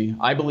Tulsi.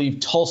 I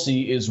believe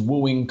Tulsi is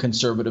wooing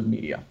conservative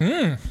media.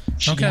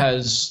 She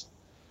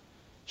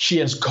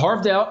has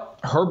carved out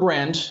her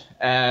brand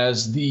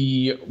as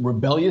the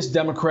rebellious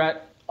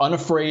Democrat,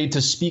 unafraid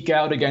to speak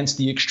out against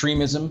the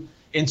extremism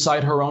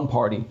inside her own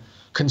party.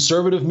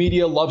 Conservative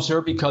media loves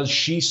her because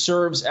she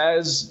serves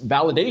as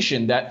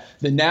validation that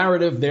the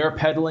narrative they're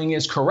peddling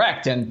is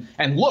correct. And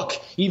look,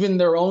 even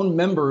their own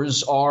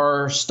members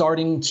are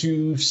starting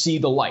to see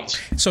the light.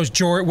 So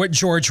what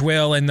George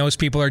Will and those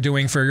people are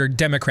doing for your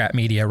Democrat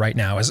media right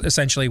now is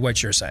essentially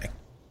what you're saying.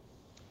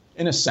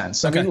 In a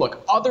sense. Okay. I mean,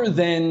 look, other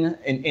than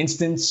an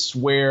instance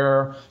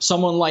where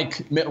someone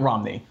like Mitt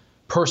Romney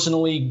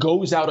personally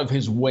goes out of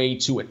his way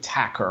to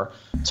attack her,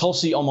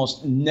 Tulsi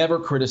almost never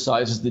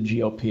criticizes the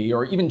GOP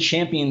or even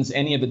champions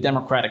any of the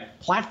Democratic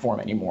platform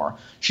anymore.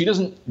 She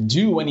doesn't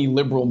do any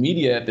liberal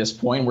media at this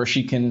point where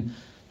she can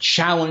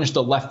challenge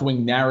the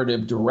left-wing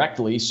narrative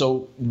directly.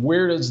 So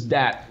where does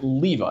that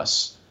leave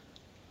us?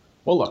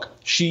 Well, look,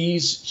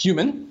 she's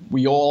human.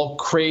 We all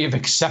crave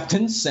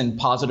acceptance and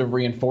positive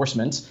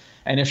reinforcement.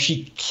 And if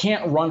she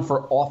can't run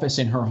for office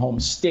in her home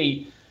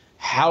state,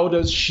 how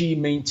does she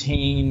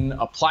maintain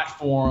a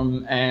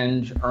platform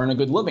and earn a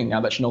good living now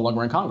that she's no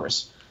longer in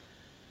Congress?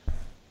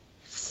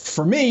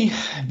 For me,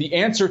 the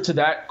answer to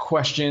that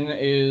question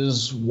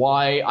is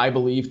why I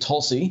believe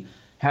Tulsi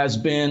has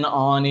been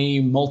on a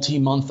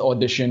multi-month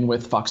audition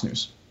with Fox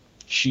News.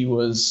 She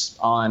was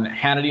on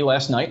Hannity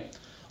last night,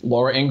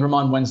 Laura Ingraham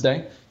on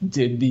Wednesday,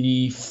 did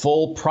the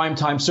full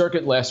primetime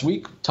circuit last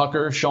week.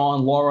 Tucker,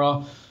 Sean,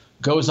 Laura,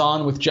 goes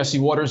on with Jesse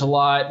Waters a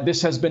lot.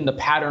 This has been the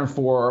pattern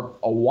for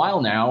a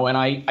while now, and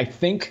I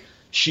think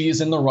she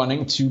is in the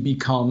running to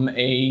become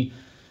a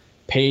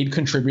paid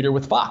contributor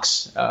with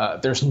Fox.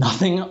 There's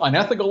nothing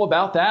unethical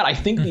about that. I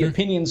think the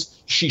opinions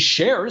she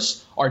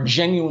shares are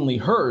genuinely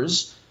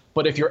hers,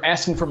 but if you're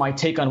asking for my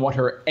take on what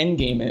her end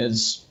game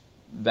is,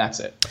 that's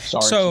it.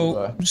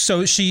 Sorry.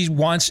 So she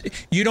wants.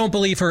 You don't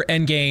believe her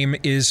end game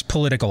is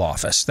political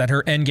office. That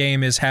her end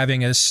game is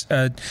having a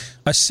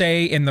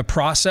say in the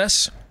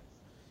process,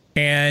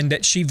 and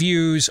that she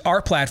views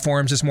our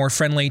platforms as more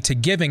friendly to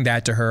giving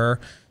that to her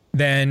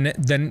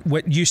than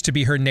what used to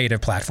be her native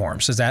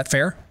platforms. Is that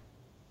fair?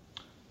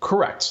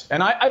 Correct.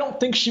 And I don't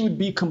think she would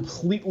be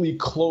completely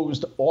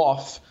closed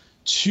off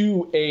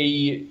to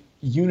a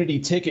unity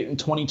ticket in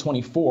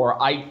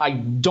 2024. I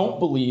don't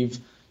believe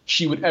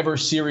she would ever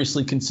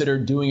seriously consider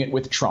doing it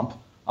with Trump.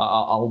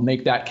 I'll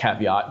make that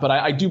caveat. But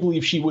I do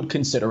believe she would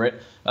consider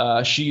it.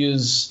 She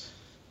is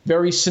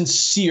very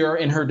sincere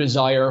in her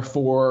desire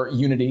for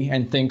unity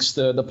and thinks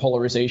the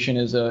polarization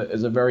is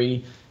a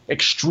very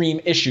extreme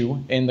issue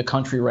in the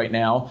country right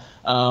now.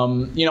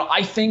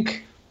 I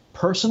think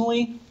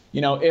personally,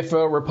 if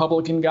a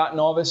Republican got in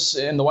office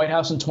in the White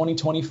House in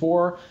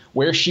 2024,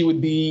 where she would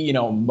be,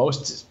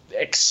 most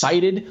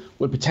excited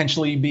would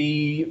potentially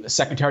be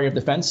Secretary of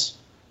Defense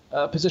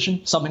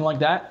position, something like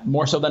that,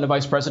 more so than a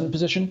vice president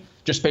position,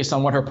 just based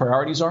on what her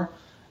priorities are.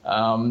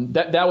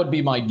 That would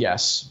be my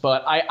guess.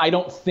 But I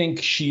don't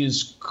think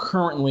she's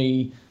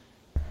currently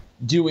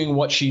doing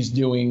what she's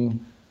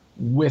doing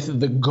with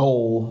the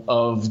goal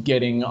of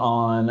getting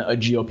on a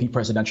GOP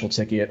presidential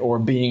ticket or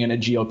being in a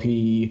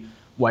GOP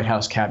White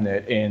House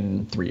cabinet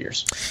in 3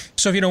 years.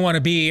 So if you don't want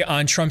to be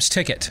on Trump's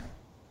ticket,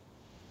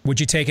 would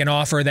you take an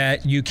offer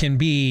that you can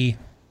be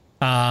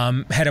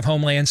head of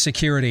Homeland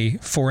Security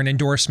for an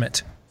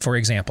endorsement, for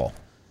example?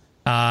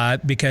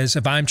 Because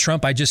if I'm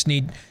Trump, I just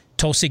need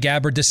Tulsi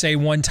Gabbard to say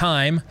one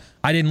time,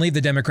 I didn't leave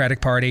the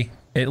Democratic Party.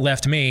 It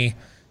left me,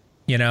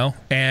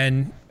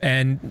 and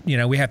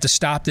we have to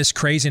stop this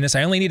craziness.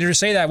 I only needed her to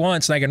say that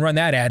once, and I can run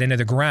that ad into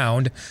the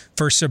ground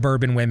for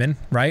suburban women,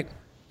 right?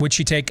 Would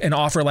she take an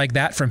offer like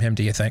that from him,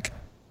 do you think?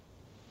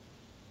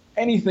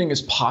 Anything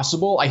is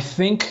possible. I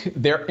think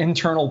their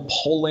internal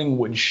polling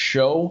would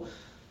show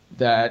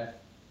that.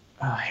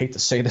 I hate to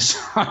say this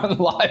on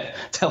live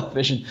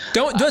television.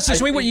 Don't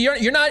listen.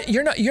 You're not.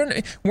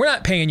 We're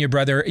not paying you,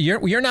 brother.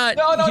 You're not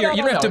here.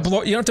 You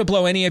don't have to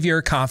blow any of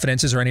your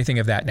confidences or anything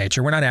of that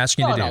nature. We're not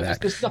asking you to do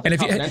that. And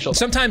if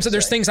sometimes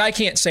there's things I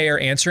can't say or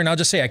answer, and I'll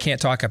just say I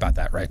can't talk about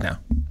that right now.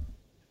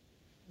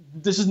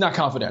 This is not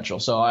confidential,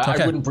 so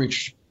I wouldn't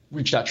breach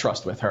that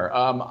trust with her.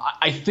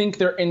 I think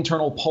their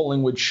internal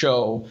polling would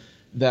show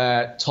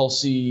that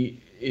Tulsi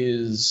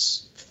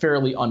is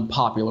fairly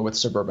unpopular with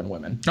suburban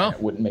women. It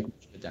wouldn't make much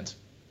of a dent.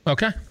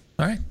 Okay.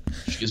 All right.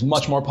 She is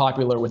much more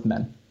popular with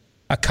men.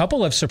 A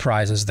couple of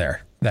surprises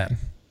there then.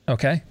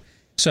 Okay.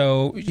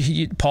 So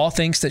Paul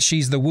thinks that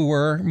she's the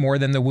wooer more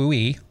than the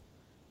wooee,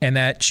 and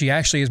that she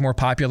actually is more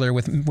popular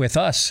with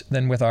us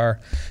than with our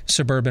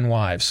suburban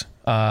wives.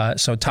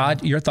 So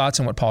Todd, your thoughts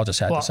on what Paul just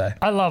had to say?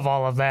 I love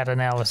all of that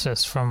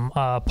analysis from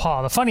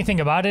Paul. The funny thing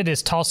about it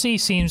is Tulsi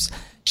seems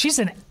she's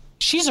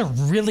a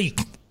really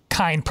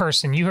kind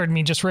person. You heard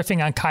me just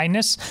riffing on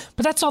kindness,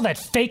 but that's all that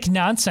fake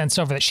nonsense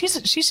over there. She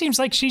seems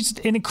like she's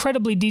an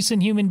incredibly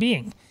decent human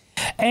being,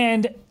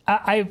 and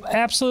I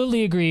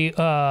absolutely agree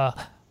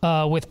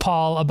with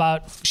Paul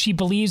about she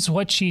believes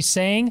what she's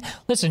saying.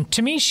 Listen,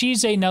 to me,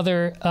 she's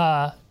another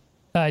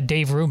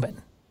Dave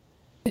Rubin.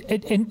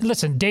 And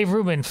listen, Dave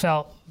Rubin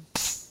fell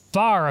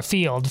far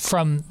afield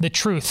from the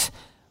truth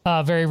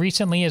very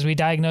recently, as we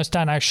diagnosed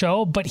on our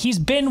show, but he's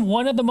been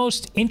one of the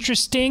most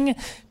interesting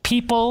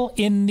people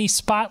in the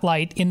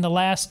spotlight in the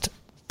last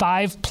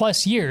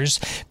 5+ years,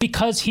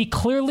 because he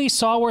clearly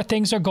saw where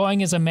things are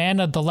going as a man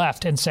of the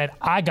left and said,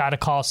 I got to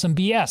call some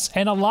BS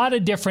in a lot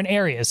of different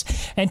areas.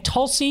 And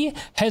Tulsi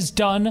has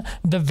done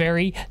the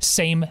very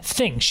same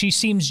thing. She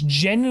seems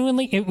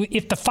genuinely,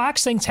 if the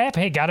Fox things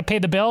happen, hey, got to pay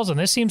the bills, and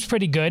this seems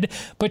pretty good,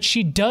 but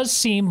she does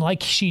seem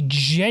like she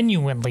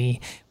genuinely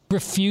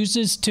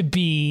refuses to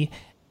be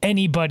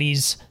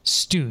anybody's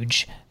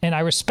stooge. And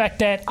I respect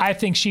that. I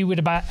think she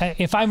would,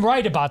 if I'm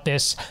right about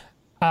this,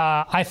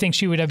 I think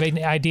she would have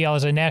been ideal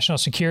as a national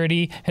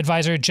security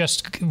advisor,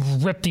 just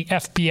rip the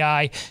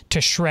FBI to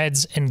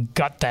shreds and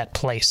gut that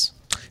place.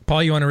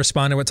 Paul, you want to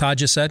respond to what Todd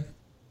just said?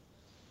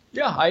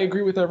 Yeah, I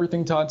agree with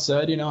everything Todd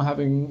said.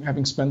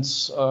 Having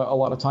spent a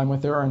lot of time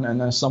with her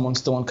and as someone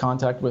still in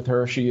contact with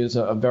her, she is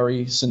a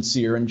very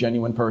sincere and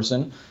genuine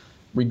person.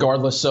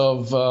 Regardless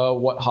of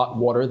what hot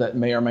water that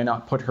may or may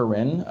not put her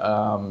in,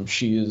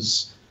 she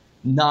is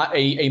not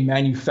a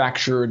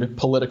manufactured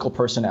political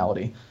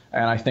personality.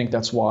 And I think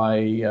that's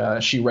why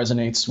she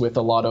resonates with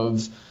a lot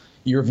of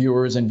your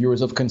viewers and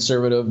viewers of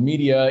conservative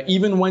media,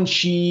 even when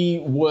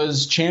she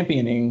was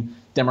championing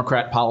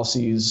Democrat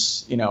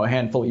policies, a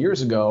handful of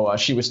years ago.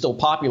 She was still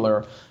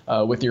popular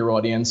with your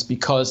audience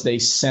because they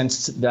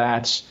sensed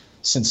that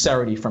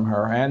sincerity from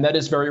her, and that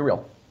is very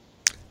real.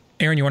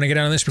 Aaron, you want to get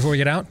on this before we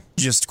get out?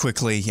 Just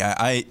quickly,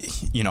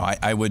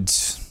 I would.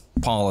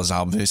 Paul is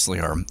obviously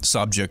our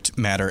subject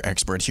matter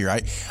expert here.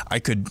 I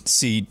could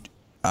see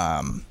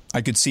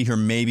her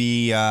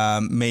maybe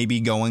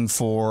going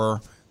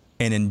for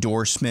an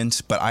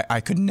endorsement, but I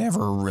could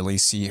never really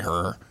see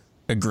her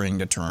agreeing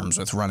to terms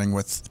with running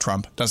with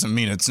Trump. Doesn't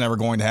mean it's never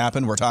going to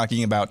happen. We're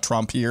talking about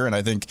Trump here, and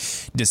I think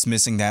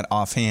dismissing that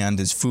offhand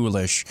is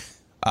foolish.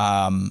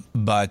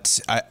 But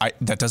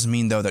that doesn't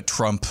mean, though, that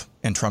Trump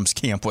and Trump's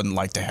camp wouldn't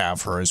like to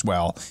have her as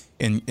well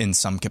in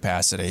some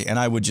capacity. And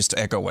I would just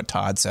echo what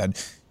Todd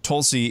said.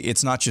 Tulsi,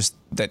 it's not just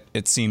that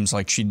it seems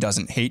like she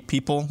doesn't hate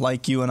people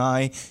like you and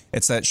I.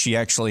 It's that she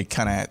actually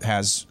kind of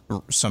has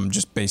some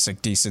just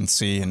basic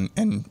decency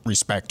and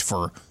respect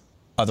for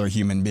other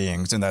human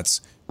beings. And that's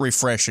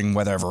refreshing,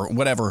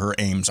 whatever her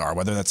aims are,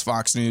 whether that's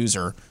Fox News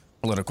or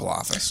political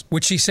office.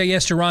 Would she say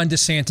yes to Ron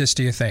DeSantis,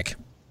 do you think,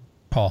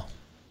 Paul?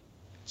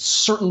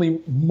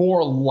 Certainly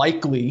more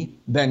likely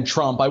than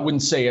Trump. I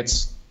wouldn't say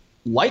it's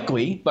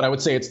likely, but I would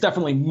say it's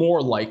definitely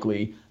more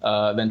likely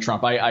than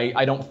Trump.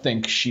 I don't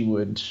think she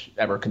would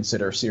ever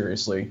consider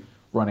seriously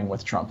running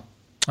with Trump.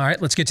 All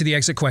right, let's get to the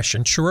exit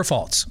question. True or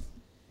false?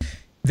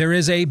 There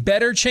is a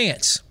better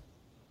chance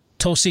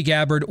Tulsi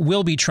Gabbard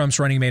will be Trump's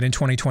running mate in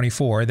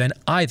 2024 than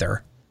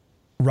either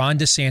Ron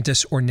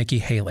DeSantis or Nikki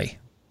Haley.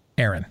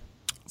 Aaron?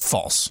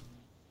 False.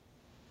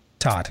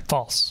 Todd?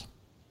 False.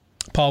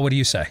 Paul, what do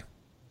you say?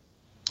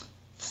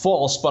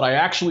 False, but I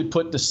actually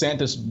put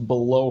DeSantis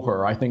below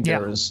her. I think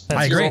there is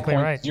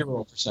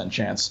 0.0%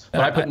 chance.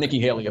 But I put Nikki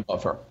Haley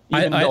above her,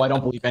 even though I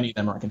don't believe any of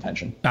them are in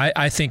contention.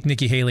 I think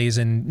Nikki Haley is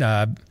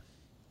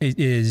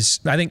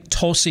I think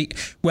Tulsi,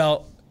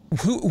 well,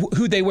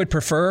 who they would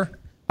prefer,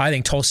 I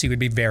think Tulsi would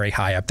be very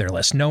high up their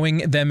list. Knowing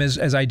them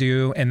as I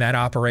do and that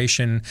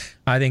operation,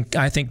 I think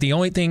the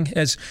only thing,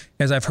 as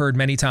I've heard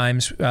many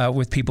times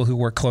with people who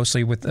work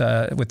closely with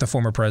the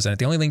former president,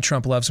 the only thing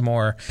Trump loves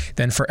more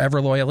than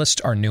forever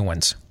loyalists are new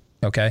ones.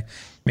 Okay, I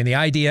mean, the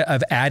idea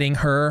of adding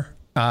her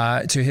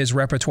to his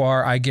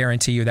repertoire, I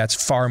guarantee you that's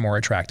far more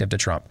attractive to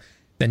Trump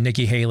than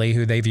Nikki Haley,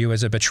 who they view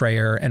as a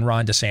betrayer, and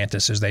Ron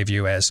DeSantis, as they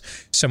view as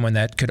someone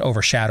that could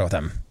overshadow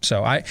them.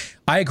 So I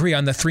agree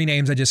on the three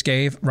names I just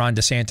gave. Ron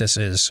DeSantis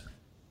is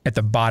at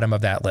the bottom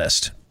of that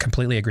list.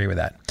 Completely agree with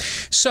that.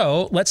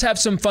 So let's have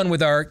some fun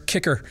with our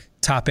kicker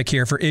topic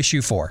here for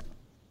issue 4.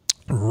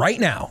 Right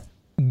now,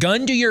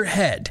 gun to your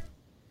head,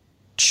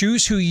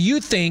 choose who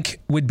you think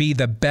would be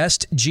the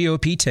best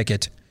GOP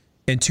ticket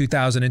in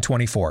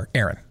 2024.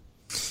 Aaron.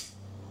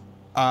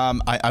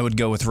 I would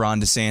go with Ron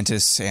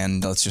DeSantis,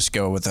 and let's just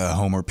go with a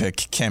homer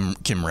pick, Kim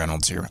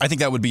Reynolds here. I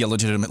think that would be a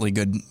legitimately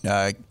good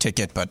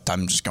ticket, but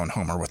I'm just going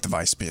homer with the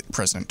vice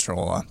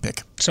presidential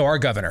pick. So our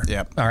governor,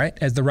 all right,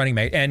 as the running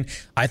mate. And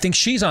I think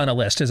she's on a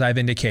list, as I've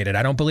indicated.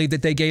 I don't believe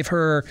that they gave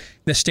her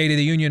the State of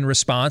the Union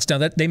response. Now,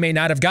 that they may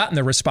not have gotten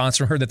the response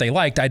from her that they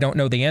liked. I don't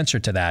know the answer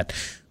to that.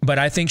 But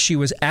I think she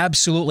was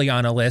absolutely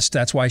on a list.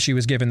 That's why she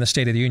was given the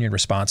State of the Union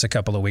response a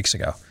couple of weeks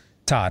ago.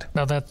 Todd.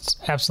 No, that's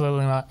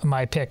absolutely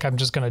my pick. I'm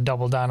just going to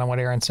double down on what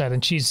Aaron said.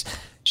 And she's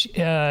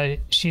I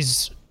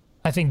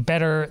think,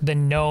 better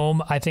than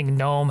Noam. I think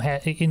Noam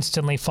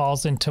instantly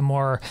falls into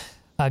more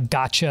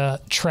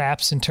gotcha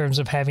traps in terms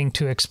of having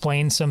to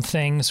explain some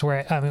things.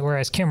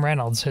 Whereas Kim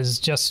Reynolds has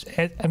just,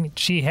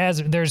 she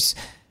has,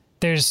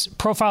 there's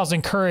profiles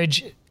in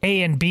courage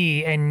A and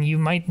B, and you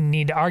might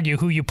need to argue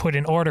who you put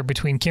in order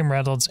between Kim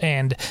Reynolds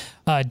and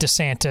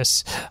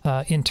DeSantis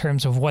in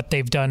terms of what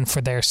they've done for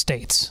their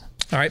states.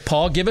 All right,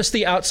 Paul, give us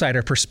the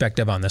outsider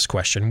perspective on this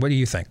question. What do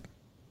you think?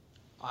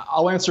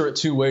 I'll answer it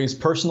two ways.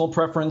 Personal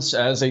preference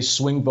as a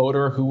swing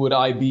voter, who would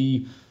I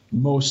be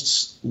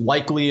most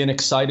likely and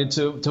excited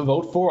to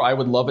vote for? I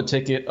would love a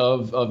ticket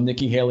of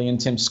Nikki Haley and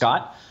Tim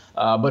Scott.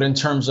 But in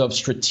terms of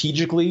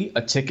strategically,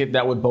 a ticket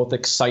that would both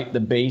excite the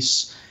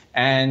base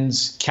and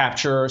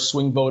capture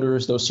swing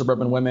voters, those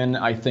suburban women,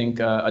 I think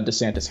a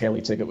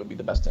DeSantis-Haley ticket would be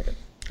the best ticket.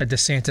 A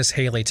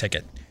DeSantis-Haley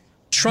ticket.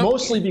 Trump.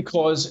 Mostly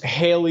because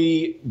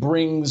Haley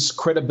brings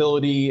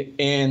credibility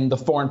in the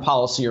foreign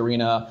policy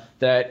arena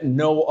that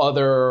no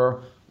other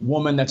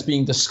woman that's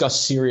being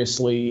discussed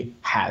seriously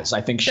has.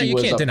 I think she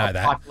was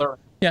popular.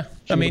 Yeah,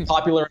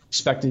 popular,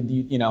 respected,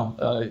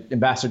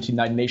 ambassador to the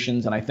United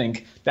Nations, and I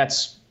think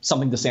that's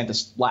something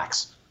DeSantis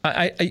lacks.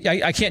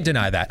 I can't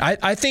deny that.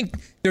 I think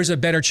there's a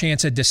better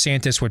chance that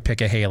DeSantis would pick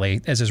a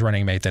Haley as his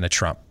running mate than a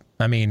Trump.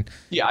 I mean,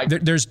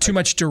 there's too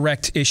much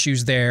direct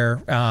issues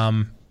there.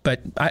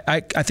 But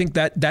I think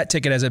that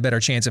ticket has a better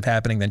chance of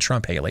happening than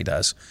Trump-Haley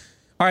does.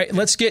 All right,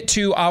 let's get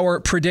to our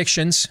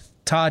predictions.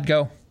 Todd,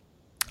 go.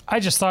 I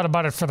just thought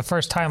about it for the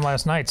first time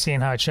last night, seeing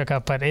how it shook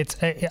up. But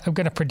I'm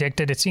going to predict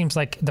it. It seems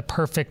like the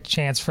perfect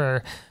chance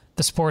for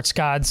the sports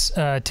gods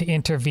to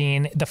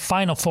intervene. The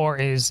Final Four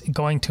is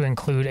going to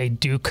include a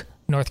Duke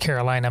North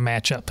Carolina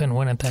matchup, and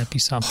wouldn't that be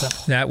something?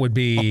 That would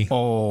be.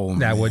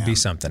 Would be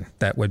something.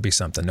 That would be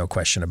something. No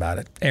question about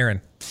it.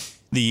 Aaron.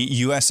 The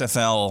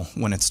USFL,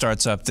 when it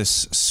starts up this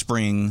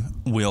spring,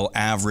 will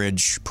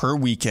average per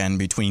weekend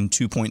between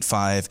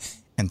 2.5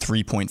 and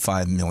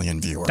 3.5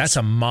 million viewers. That's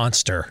a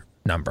monster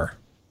number.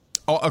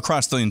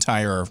 Across the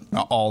entire,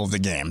 all of the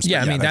games.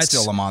 Yeah, I mean, that's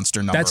still a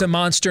monster number. That's a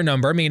monster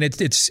number. I mean,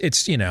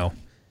 it's you know,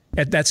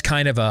 that's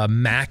kind of a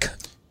MAC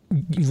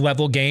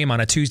level game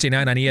on a Tuesday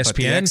night on ESPN. But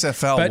the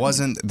XFL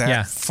wasn't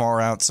that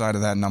far outside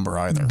of that number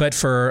either. But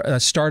for a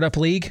startup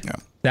league,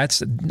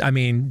 that's, I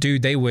mean,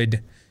 dude, they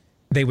would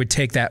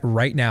take that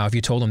right now if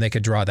you told them they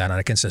could draw that on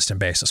a consistent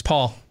basis.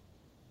 Paul?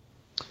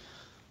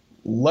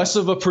 Less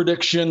of a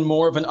prediction,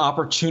 more of an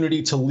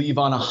opportunity to leave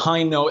on a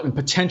high note and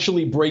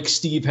potentially break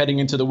Steve heading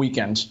into the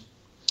weekend.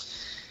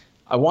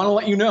 I want to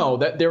let you know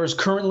that there is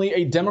currently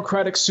a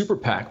Democratic super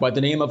PAC by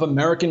the name of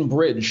American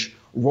Bridge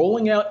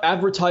rolling out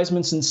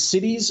advertisements in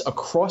cities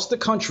across the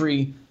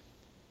country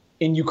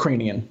in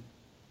Ukrainian.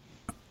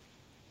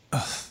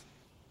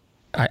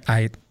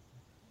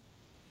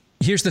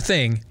 Here's the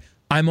thing.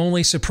 I'm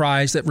only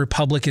surprised that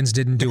Republicans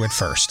didn't do it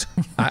first.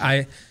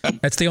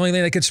 That's the only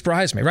thing that could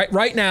surprise me.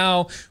 Right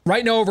now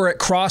over at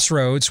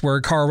Crossroads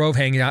where Karl Rove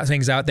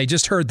hangs out, they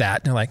just heard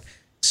that. And they're like,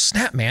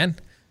 snap, man.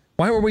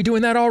 Why were we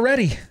doing that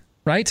already?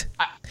 Right?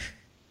 All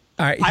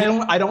right.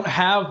 I don't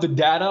have the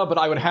data, but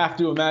I would have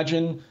to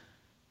imagine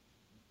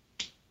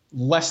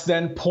less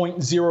than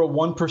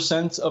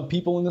 0.01% of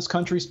people in this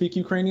country speak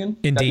Ukrainian.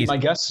 Indeed. That'd be my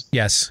guess.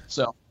 Yes.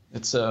 So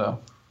it's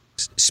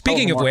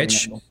Speaking of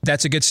which,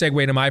 that's a good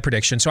segue to my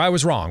prediction. So I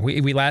was wrong.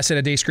 We last had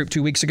a Deace Group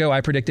 2 weeks ago. I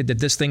predicted that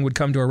this thing would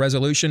come to a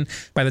resolution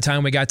by the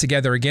time we got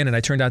together again, and I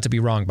turned out to be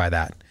wrong by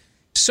that.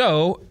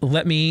 So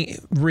let me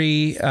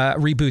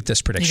reboot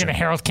this prediction. You're gonna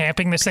Harold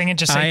Camping this thing and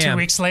just say 2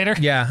 weeks later?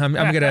 Yeah, I'm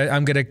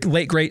gonna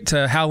late great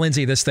Hal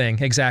Lindsey this thing.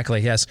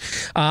 Exactly. Yes.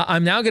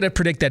 I'm now gonna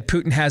predict that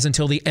Putin has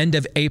until the end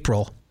of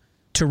April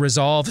to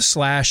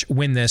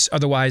resolve/win this.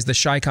 Otherwise, the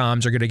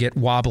Chi-Coms are gonna get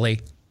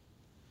wobbly.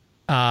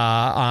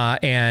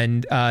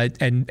 And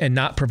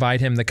not provide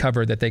him the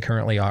cover that they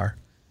currently are.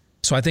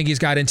 So I think he's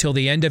got until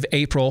the end of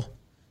April.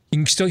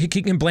 He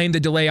can blame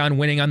the delay on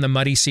winning on the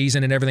muddy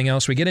season and everything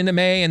else. We get into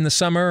May and the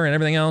summer and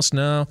everything else.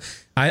 No,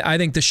 I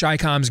think the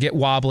Chi-Coms get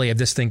wobbly if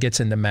this thing gets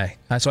into May.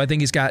 So I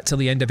think he's got till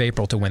the end of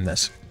April to win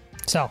this.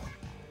 Sell.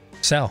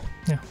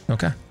 Yeah.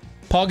 Okay.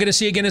 Paul, good to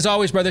see you again as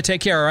always, brother.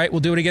 Take care. All right. We'll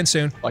do it again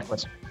soon.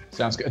 Likewise.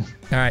 Sounds good.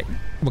 All right.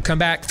 We'll come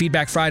back.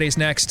 Feedback Fridays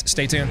next.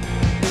 Stay tuned.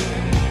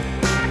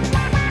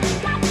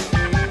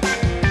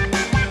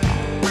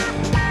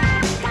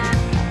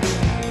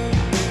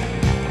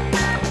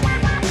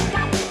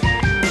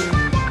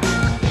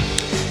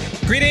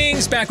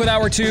 Greetings, back with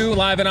Hour 2,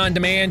 live and on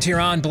demand here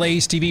on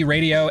Blaze TV,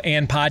 radio,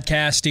 and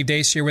podcast. Steve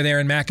Deace here with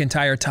Aaron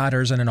McIntyre, Todd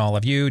Erzin, and all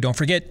of you. Don't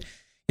forget,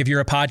 if you're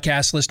a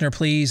podcast listener,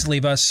 please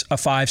leave us a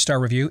 5-star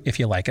review if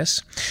you like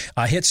us.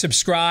 Hit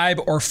subscribe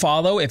or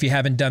follow if you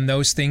haven't done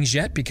those things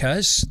yet,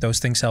 because those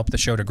things help the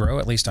show to grow.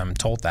 At least I'm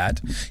told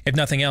that. If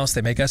nothing else,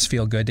 they make us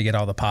feel good to get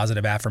all the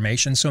positive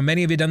affirmations. So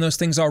many of you have done those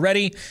things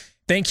already.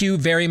 Thank you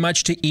very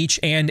much to each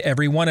and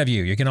every one of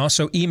you. You can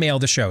also email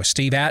the show,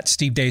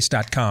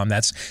 steve@stevedeace.com.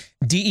 That's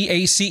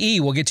DEACE.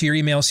 We'll get to your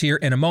emails here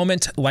in a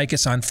moment. Like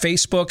us on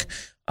Facebook,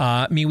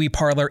 MeWe,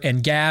 Parler,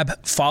 and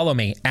Gab. Follow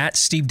me at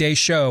Steve Deace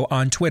Show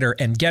on Twitter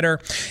and Getter.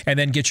 And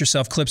then get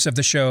yourself clips of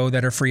the show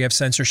that are free of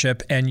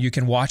censorship and you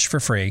can watch for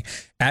free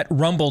at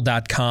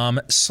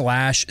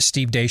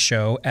rumble.com/Steve Deace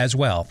Show as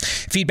well.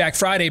 Feedback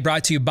Friday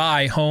brought to you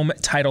by Home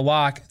Title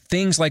Lock.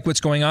 Things like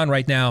what's going on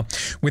right now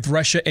with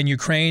Russia and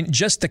Ukraine,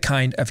 just the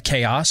kind of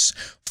chaos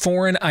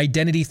foreign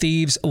identity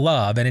thieves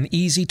love. And an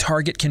easy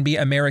target can be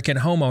American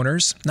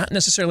homeowners, not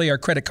necessarily our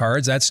credit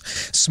cards. That's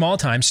small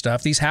time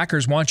stuff. These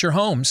hackers want your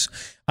homes.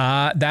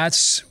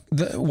 That's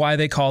why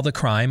they call the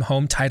crime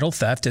home title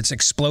theft. It's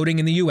exploding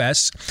in the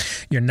U.S.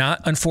 You're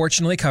not,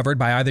 unfortunately, covered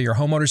by either your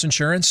homeowner's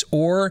insurance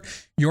or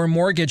your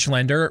mortgage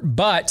lender,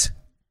 but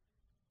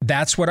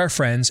that's what our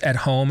friends at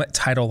Home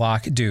Title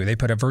Lock do. They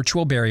put a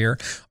virtual barrier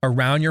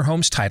around your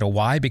home's title.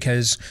 Why?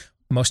 Because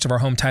most of our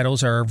home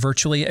titles are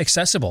virtually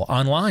accessible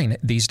online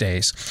these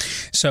days.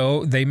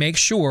 So they make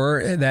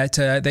sure that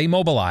they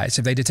mobilize.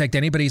 If they detect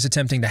anybody's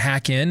attempting to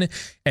hack in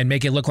and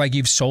make it look like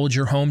you've sold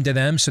your home to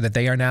them so that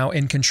they are now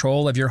in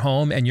control of your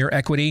home and your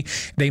equity,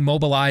 they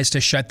mobilize to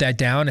shut that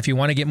down. If you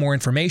want to get more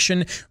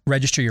information,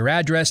 register your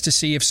address to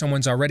see if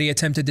someone's already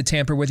attempted to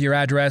tamper with your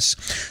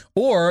address,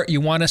 or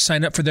you want to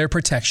sign up for their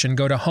protection,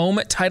 go to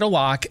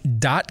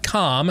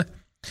HomeTitleLock.com.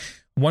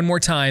 One more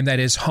time, that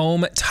is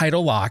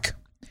HomeTitleLock.com.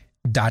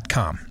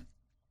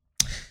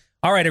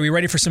 All right, are we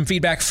ready for some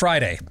Feedback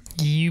Friday?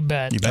 You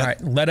bet. All right,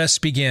 let us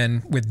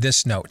begin with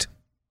this note.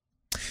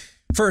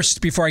 First,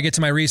 before I get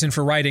to my reason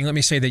for writing, let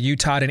me say that to you,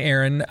 Todd and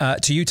Aaron,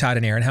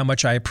 how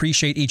much I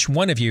appreciate each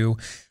one of you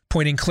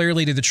pointing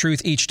clearly to the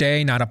truth each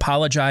day, not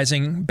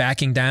apologizing,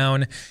 backing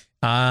down,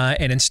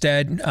 and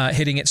instead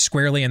hitting it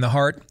squarely in the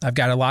heart. I've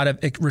got a lot of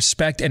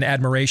respect and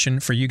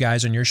admiration for you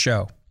guys on your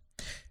show.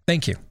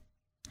 Thank you.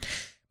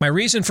 My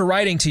reason for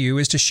writing to you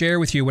is to share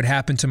with you what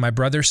happened to my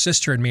brother,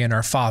 sister, and me and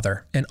our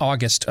father in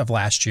August of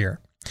last year.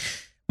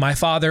 My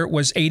father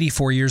was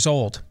 84 years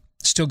old,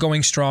 still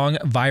going strong,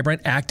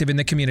 vibrant, active in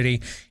the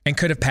community, and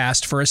could have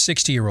passed for a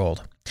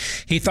 60-year-old.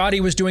 He thought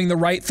he was doing the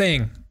right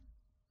thing.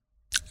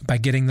 by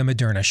getting the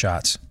Moderna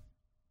shots.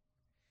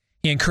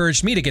 He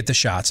encouraged me to get the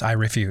shots. I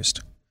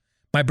refused.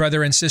 My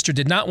brother and sister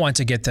did not want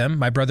to get them.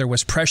 My brother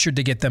was pressured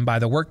to get them by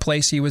the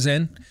workplace he was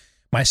in.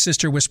 My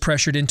sister was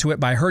pressured into it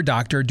by her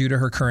doctor due to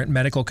her current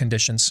medical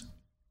conditions.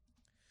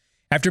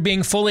 After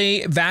being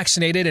fully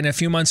vaccinated and a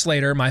few months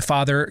later, my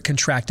father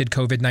contracted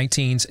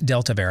COVID-19's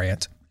Delta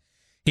variant.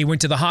 He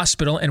went to the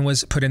hospital and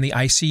was put in the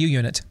ICU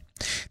unit.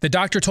 The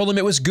doctor told him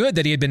it was good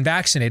that he had been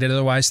vaccinated,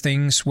 otherwise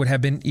things would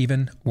have been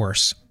even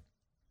worse.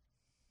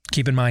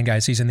 Keep in mind,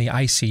 guys, he's in the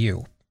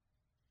ICU.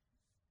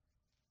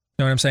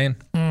 Know what I'm saying?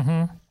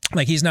 Mm-hmm.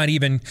 Like, he's not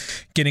even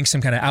getting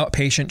some kind of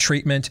outpatient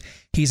treatment.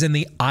 He's in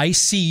the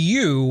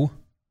ICU,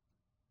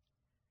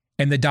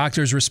 and the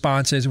doctor's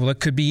response is, well, it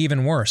could be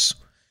even worse.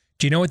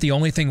 Do you know what the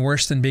only thing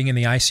worse than being in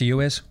the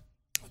ICU is?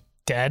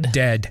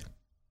 Dead.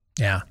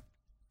 Yeah.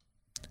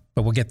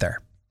 But we'll get there.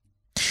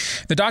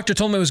 The doctor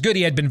told him it was good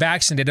he had been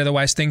vaccinated,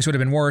 otherwise things would have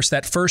been worse.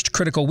 That first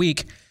critical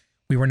week,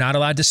 we were not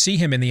allowed to see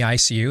him in the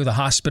ICU. The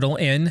hospital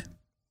in,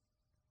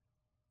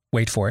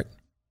 wait for it.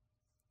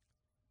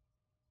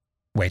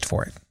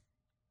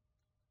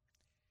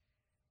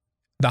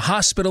 The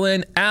hospital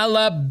in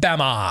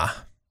Alabama.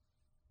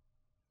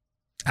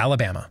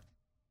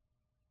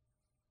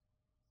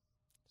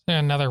 Is there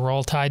another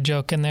Roll Tide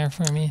joke in there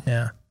for me?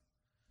 Yeah.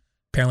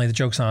 Apparently the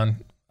joke's on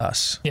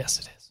us. Yes,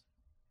 it is.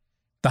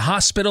 The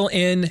hospital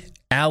in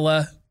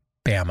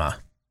Alabama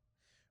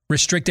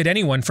restricted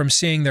anyone from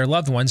seeing their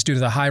loved ones due to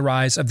the high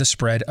rise of the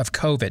spread of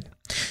COVID.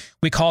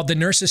 We called the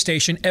nurse's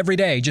station every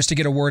day just to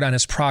get a word on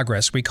his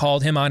progress. We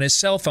called him on his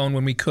cell phone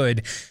when we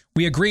could.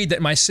 We agreed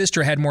that my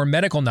sister had more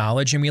medical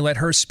knowledge, and we let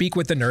her speak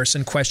with the nurse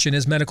and question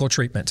his medical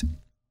treatment.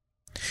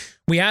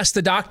 We asked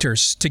the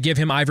doctors to give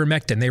him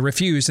ivermectin. They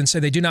refused and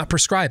said they do not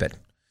prescribe it,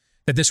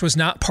 that this was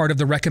not part of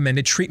the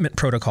recommended treatment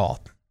protocol.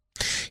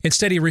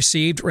 Instead, he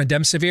received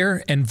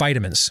remdesivir and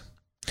vitamins.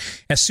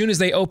 As soon as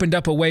they opened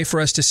up a way for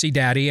us to see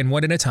Daddy, and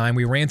one at a time,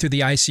 we ran through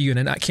the ICU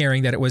unit, not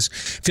caring that it was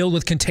filled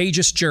with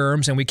contagious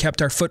germs, and we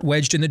kept our foot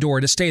wedged in the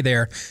door to stay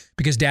there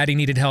because Daddy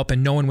needed help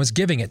and no one was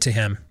giving it to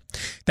him.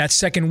 That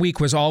second week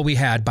was all we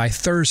had. By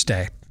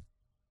Thursday,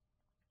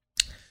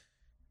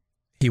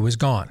 he was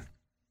gone.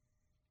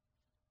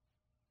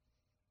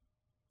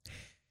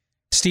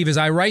 Steve, as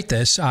I write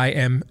this, I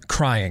am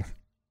crying.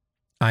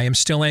 I am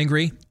still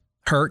angry,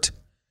 hurt,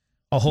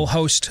 a whole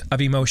host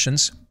of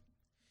emotions.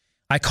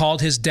 I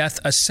called his death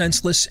a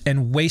senseless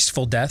and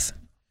wasteful death.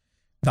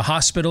 The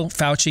hospital,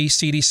 Fauci,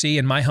 CDC,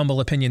 in my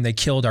humble opinion, they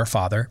killed our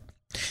father.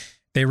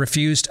 They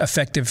refused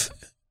effective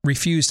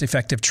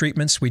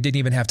treatments. We didn't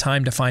even have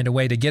time to find a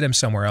way to get him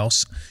somewhere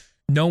else.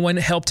 No one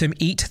helped him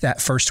eat that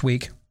first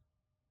week.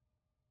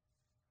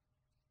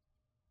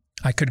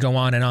 I could go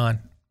on and on.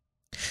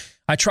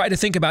 I try to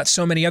think about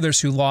so many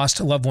others who lost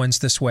loved ones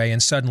this way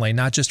and suddenly,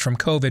 not just from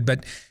COVID,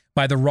 but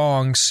by the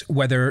wrongs,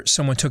 whether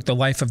someone took the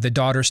life of the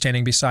daughter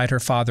standing beside her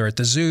father at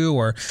the zoo,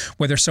 or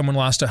whether someone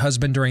lost a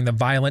husband during the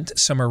violent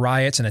summer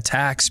riots and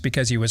attacks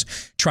because he was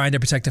trying to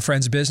protect a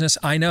friend's business.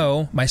 I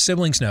know, my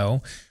siblings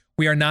know,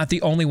 we are not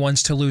the only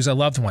ones to lose a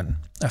loved one,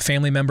 a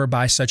family member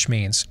by such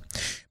means.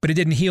 But it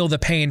didn't heal the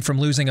pain from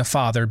losing a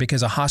father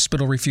because a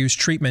hospital refused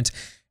treatment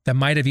that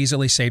might have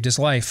easily saved his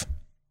life.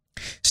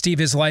 Steve,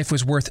 his life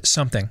was worth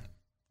something.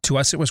 To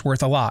us, it was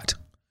worth a lot.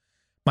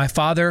 My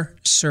father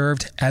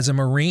served as a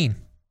Marine.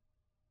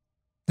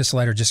 This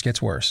letter just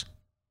gets worse.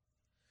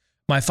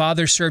 My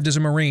father served as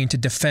a Marine to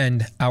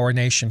defend our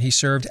nation. He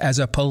served as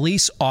a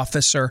police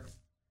officer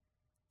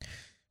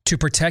to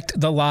protect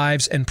the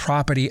lives and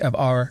property of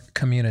our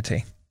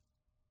community.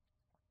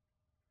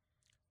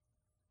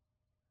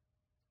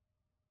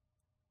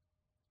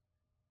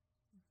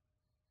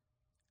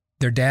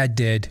 Their dad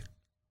did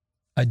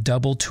a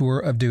double tour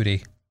of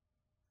duty,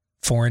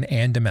 foreign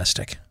and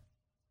domestic,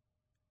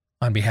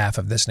 on behalf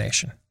of this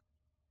nation.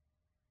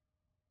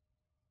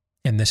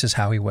 And this is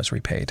how he was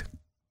repaid.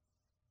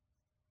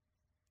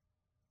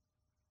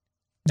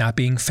 Not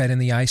being fed in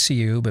the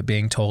ICU, but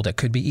being told it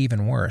could be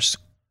even worse,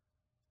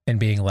 and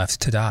being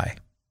left to die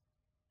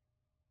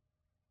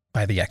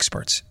by the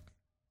experts.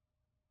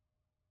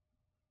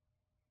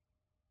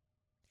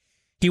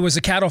 He was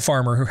a cattle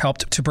farmer who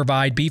helped to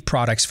provide beef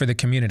products for the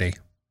community.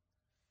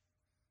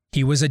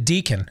 He was a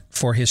deacon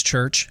for his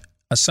church,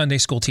 a Sunday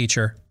school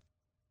teacher.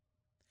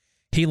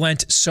 He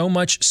lent so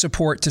much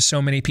support to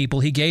so many people.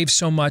 He gave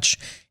so much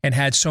and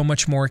had so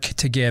much more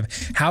to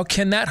give. How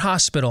can that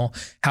hospital,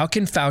 how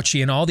can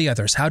Fauci and all the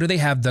others, how do they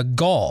have the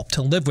gall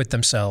to live with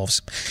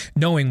themselves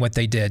knowing what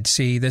they did?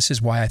 See, this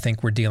is why I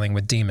think we're dealing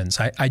with demons.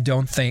 I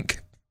don't think...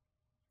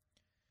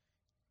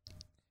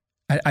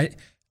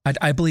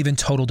 I believe in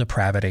total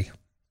depravity,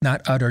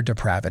 not utter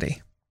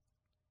depravity.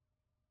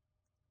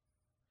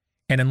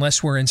 And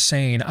unless we're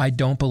insane, I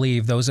don't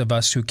believe those of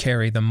us who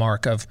carry the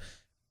mark of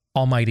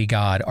Almighty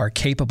God are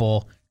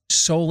capable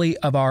solely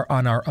of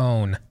on our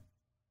own.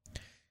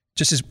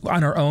 Just as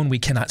on our own we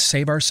cannot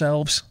save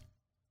ourselves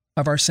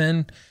of our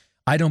sin,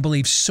 I don't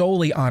believe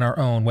solely on our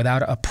own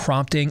without a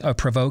prompting, a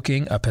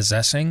provoking, a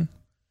possessing.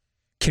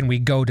 can we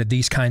go to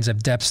these kinds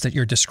of depths that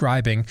you're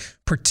describing,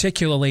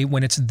 particularly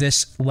when it's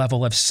this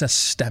level of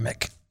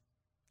systemic.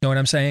 You know what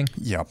I'm saying?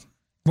 Yep.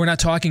 We're not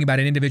talking about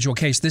an individual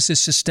case. This is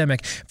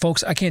systemic.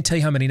 Folks, I can't tell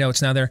you how many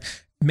notes. Now, they're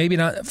maybe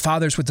not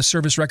fathers with the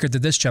service record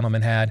that this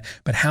gentleman had,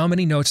 but how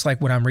many notes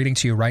like what I'm reading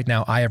to you right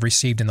now I have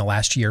received in the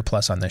last year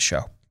plus on this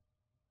show.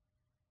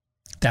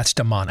 That's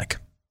demonic.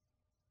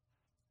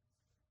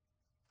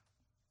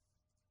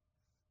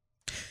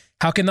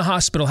 How can the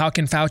hospital, how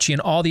can Fauci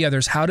and all the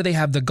others, how do they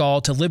have the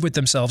gall to live with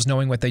themselves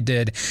knowing what they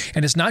did?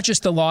 And it's not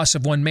just the loss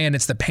of one man,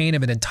 it's the pain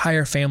of an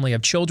entire family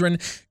of children,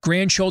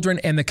 grandchildren,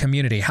 and the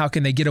community. How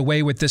can they get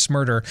away with this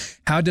murder?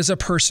 How does a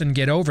person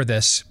get over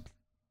this?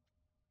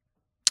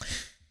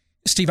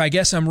 Steve, I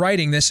guess I'm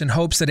writing this in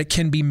hopes that it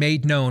can be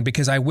made known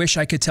because I wish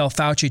I could tell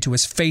Fauci to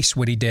his face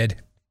what he did.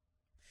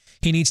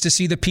 He needs to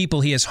see the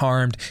people he has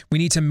harmed. We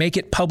need to make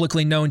it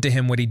publicly known to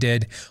him what he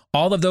did.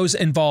 All of those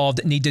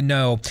involved need to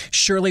know.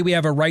 Surely we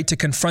have a right to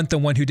confront the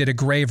one who did a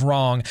grave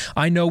wrong.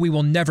 I know we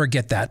will never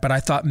get that, but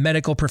I thought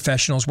medical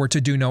professionals were to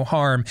do no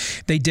harm.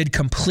 They did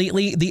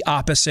completely the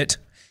opposite.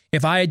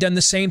 If I had done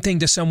the same thing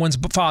to someone's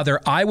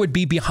father, I would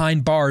be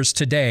behind bars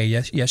today.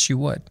 Yes, you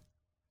would.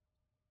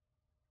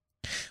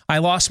 I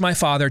lost my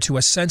father to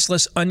a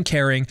senseless,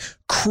 uncaring,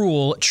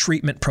 cruel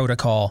treatment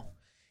protocol.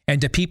 And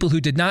to people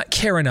who did not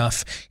care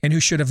enough and who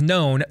should have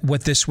known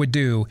what this would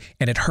do,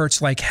 and it hurts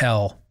like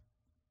hell.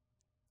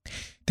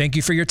 Thank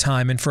you for your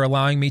time and for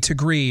allowing me to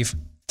grieve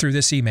through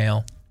this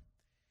email.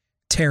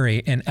 Terry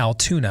in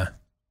Altoona,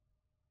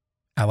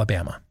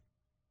 Alabama.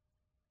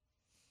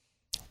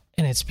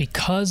 And it's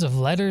because of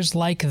letters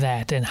like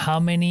that and how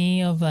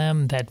many of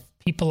them that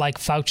people like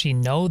Fauci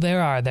know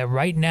there are, that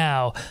right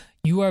now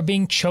you are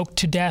being choked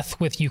to death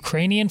with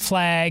Ukrainian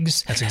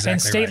flags. That's exactly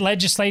and state right.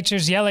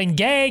 legislatures yelling,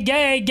 gay,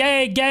 gay,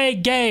 gay, gay,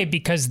 gay,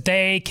 because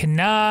they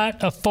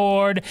cannot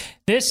afford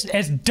this.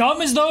 As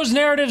dumb as those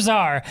narratives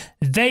are,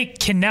 they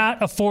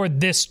cannot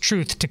afford this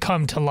truth to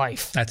come to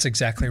life. That's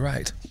exactly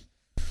right.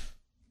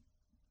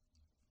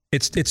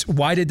 It's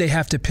why did they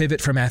have to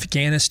pivot from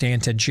Afghanistan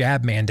to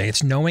jab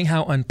mandates, knowing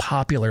how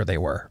unpopular they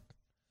were?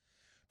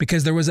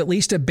 Because there was at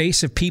least a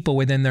base of people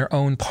within their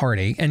own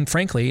party, and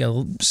frankly,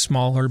 a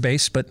smaller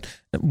base, but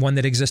one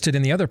that existed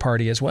in the other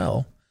party as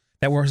well,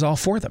 that was all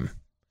for them.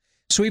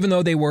 So even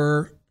though they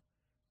were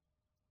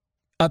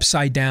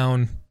upside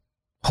down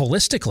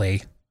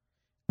holistically,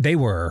 they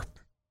were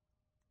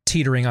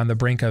teetering on the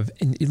brink of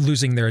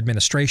losing their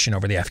administration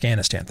over the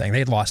Afghanistan thing. They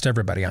had lost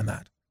everybody on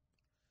that.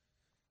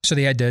 So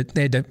they had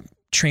to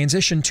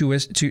transition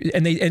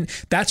and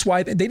that's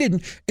why they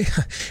didn't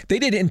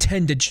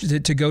intend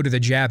to go to the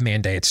jab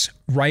mandates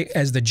right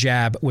as the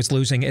jab was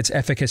losing its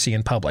efficacy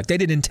in public. They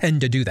didn't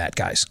intend to do that,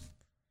 guys.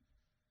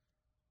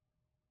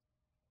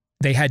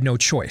 They had no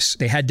choice.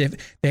 They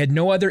had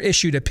no other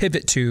issue to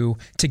pivot to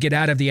get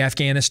out of the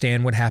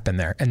Afghanistan, what happened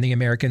there, and the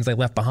Americans they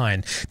left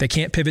behind. They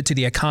can't pivot to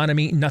the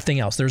economy, nothing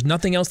else. There's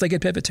nothing else they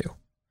could pivot to.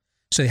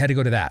 So they had to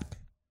go to that.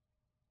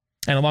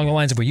 And along the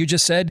lines of what you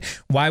just said,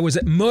 why was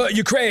it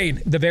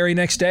Ukraine the very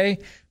next day?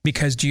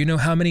 Because do you know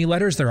how many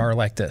letters there are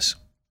like this?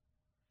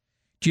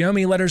 Do you know how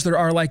many letters there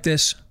are like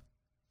this?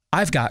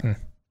 I've gotten.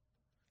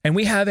 And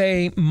we have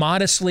a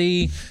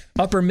modestly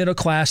upper middle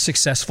class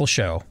successful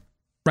show,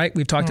 right?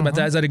 We've talked about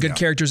that. Is that a good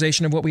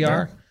characterization of what we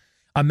are?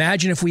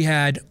 Imagine if we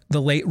had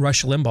the late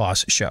Rush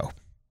Limbaugh's show.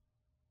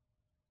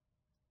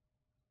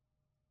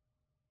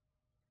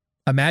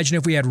 Imagine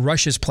if we had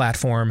Rush's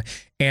platform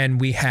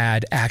and we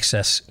had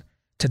access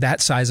to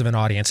that size of an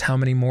audience. How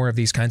many more of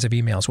these kinds of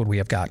emails would we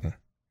have gotten?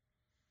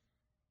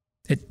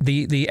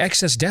 The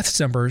excess death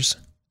numbers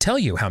tell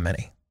you how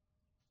many.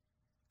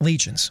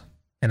 Legions.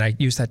 And I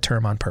use that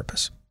term on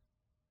purpose.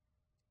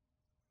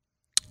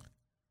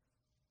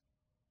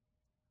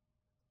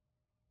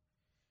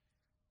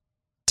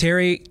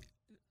 Terry,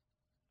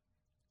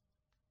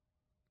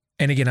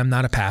 and again, I'm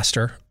not a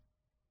pastor.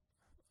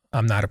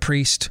 I'm not a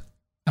priest.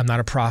 I'm not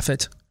a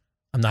prophet.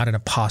 I'm not an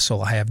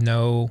apostle. I have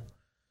no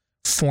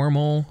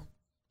formal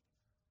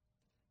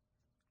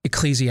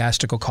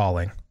ecclesiastical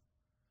calling.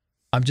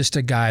 I'm just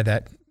a guy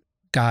that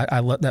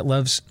that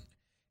loves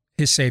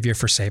his Savior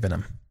for saving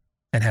him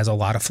and has a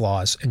lot of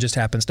flaws and just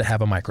happens to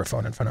have a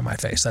microphone in front of my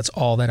face. That's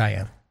all that I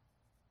am.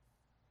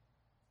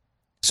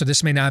 So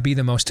this may not be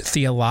the most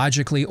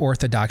theologically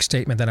orthodox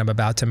statement that I'm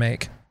about to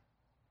make.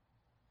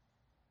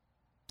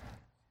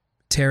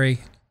 Terry,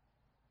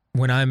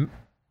 when I'm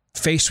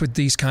faced with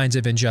these kinds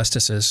of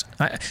injustices,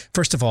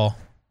 first of all,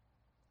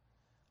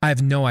 I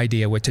have no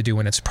idea what to do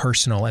when it's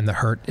personal and the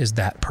hurt is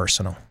that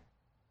personal.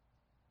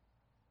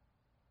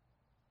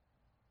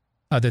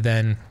 Other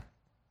than,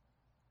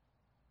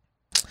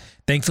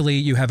 thankfully,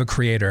 you have a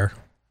creator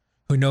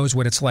who knows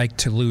what it's like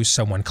to lose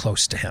someone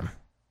close to him.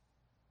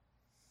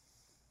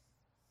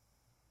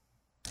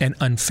 And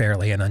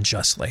unfairly and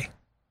unjustly.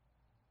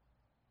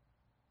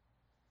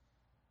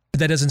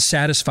 But that doesn't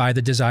satisfy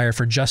the desire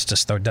for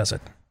justice, though, does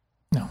it?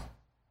 No.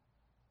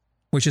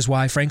 Which is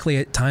why, frankly,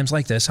 at times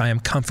like this, I am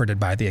comforted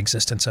by the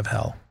existence of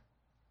hell.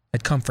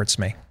 It comforts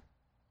me.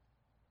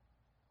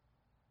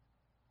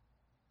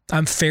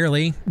 I'm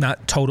fairly,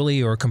 not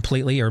totally or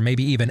completely or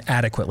maybe even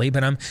adequately,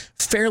 but I'm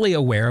fairly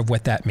aware of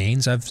what that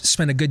means. I've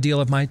spent a good deal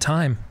of my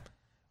time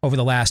over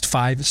the last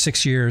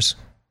 5-6 years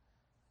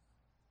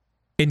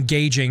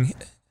engaging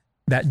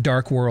that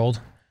dark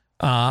world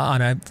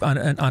on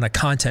a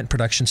content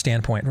production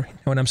standpoint. You know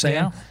what I'm saying?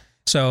 Yeah.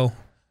 So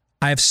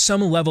I have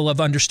some level of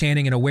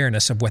understanding and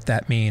awareness of what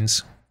that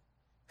means,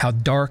 how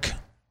dark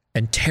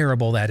and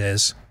terrible that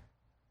is.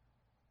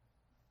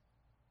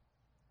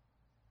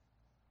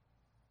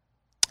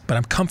 But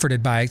I'm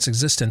comforted by its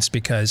existence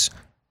because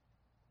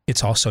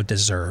it's also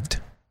deserved.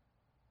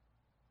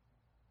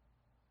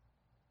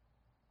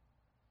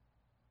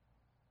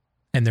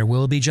 And there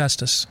will be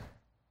justice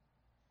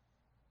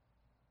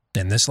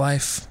in this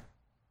life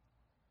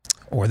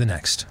or the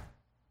next.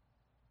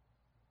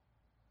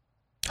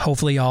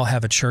 Hopefully y'all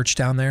have a church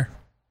down there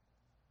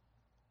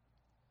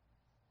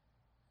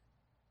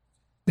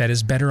that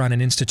is better on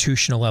an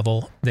institutional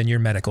level than your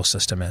medical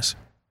system is.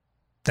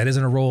 That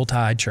isn't a Roll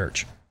Tide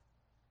church.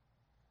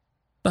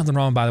 Nothing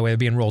wrong, by the way, with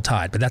being Roll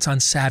Tide, but that's on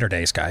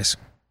Saturdays, guys,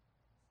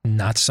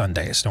 not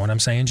Sundays. Know what I'm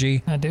saying,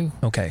 G? I do.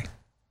 Okay.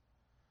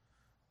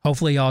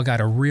 Hopefully y'all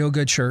got a real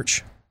good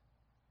church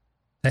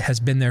that has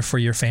been there for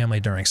your family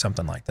during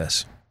something like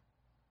this.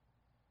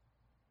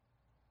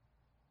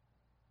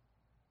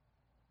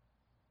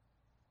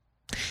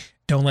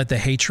 Don't let the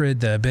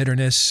hatred, the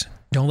bitterness,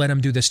 don't let them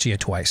do this to you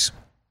twice.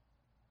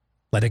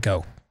 Let it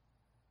go.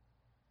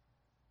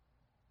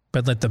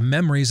 But let the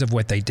memories of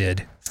what they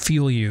did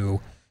fuel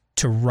you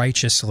to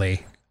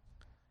righteously,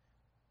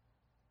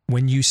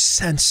 when you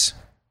sense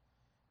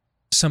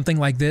something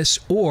like this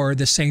or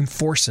the same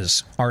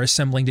forces are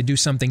assembling to do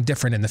something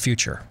different in the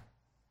future.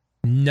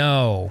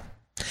 No,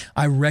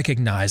 I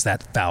recognize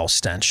that foul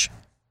stench.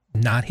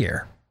 Not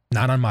here.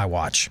 Not on my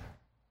watch.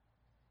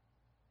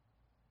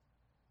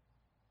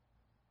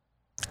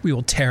 We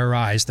will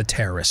terrorize the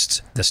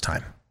terrorists this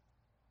time.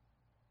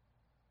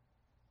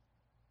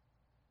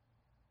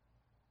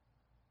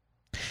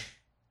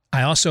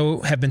 I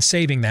also have been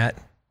saving that.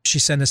 She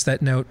sent us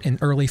that note in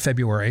early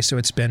February, so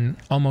it's been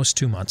almost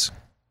 2 months.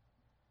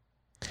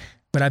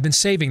 But I've been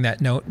saving that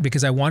note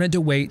because I wanted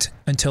to wait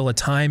until a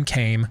time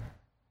came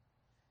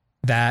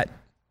that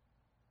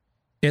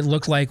it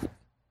looked like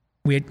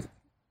we had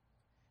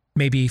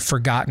maybe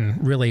forgotten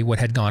really what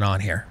had gone on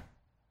here.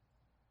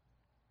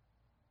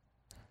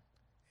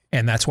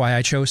 And that's why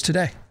I chose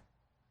today.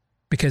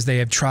 Because they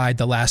have tried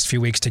the last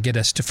few weeks to get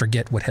us to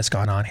forget what has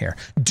gone on here.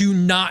 Do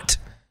not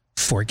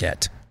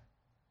forget.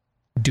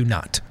 Do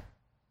not.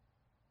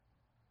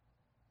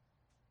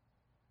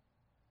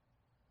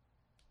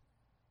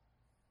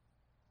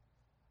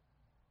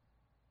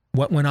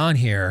 What went on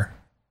here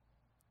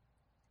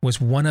was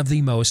one of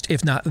the most,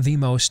 if not the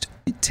most,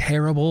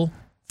 terrible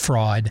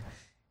fraud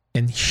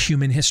in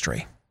human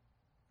history.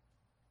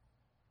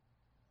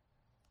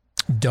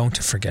 Don't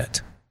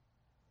forget.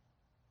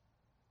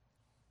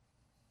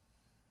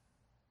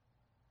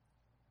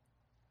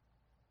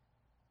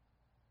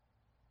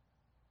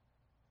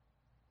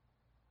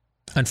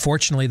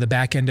 Unfortunately, the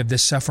back end of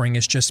this suffering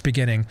is just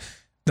beginning.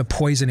 The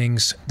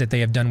poisonings that they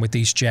have done with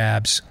these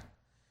jabs.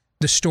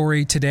 The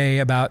story today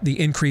about the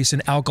increase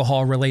in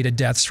alcohol-related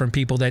deaths from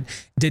people that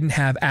didn't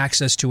have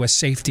access to a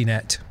safety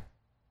net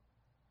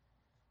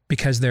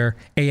because their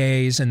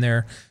AAs and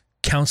their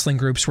counseling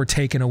groups were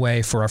taken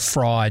away for a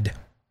fraud.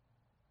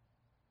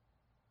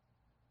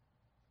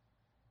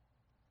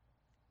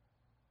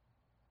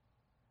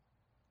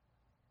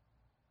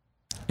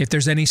 If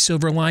there's any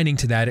silver lining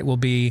to that, it will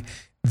be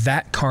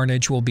that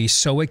carnage will be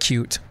so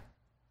acute,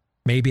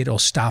 maybe it'll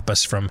stop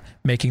us from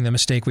making the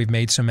mistake we've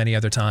made so many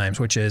other times,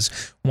 which is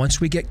once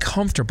we get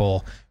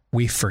comfortable,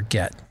 we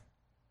forget.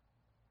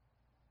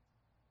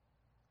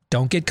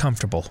 Don't get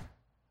comfortable.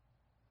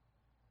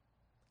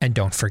 And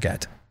don't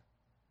forget.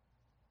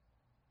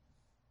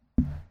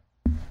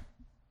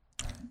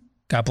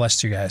 God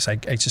bless you guys. I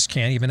just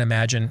can't even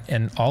imagine.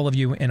 And all of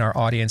you in our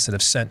audience that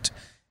have sent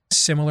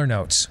similar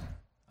notes,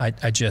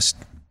 I just...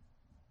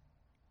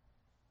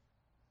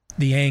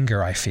 the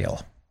anger I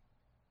feel.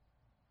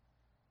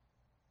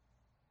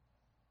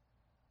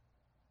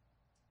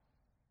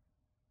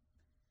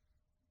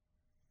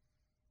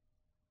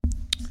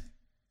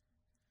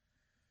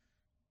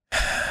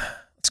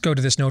 Let's go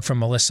to this note from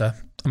Melissa.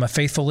 I'm a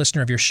faithful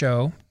listener of your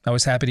show. I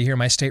was happy to hear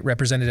my state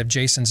representative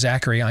Jason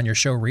Zachary on your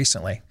show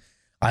recently.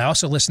 I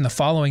also listened the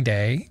following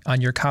day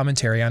on your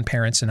commentary on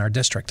parents in our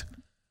district.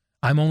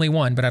 I'm only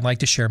one, but I'd like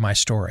to share my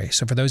story.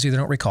 So for those of you that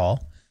don't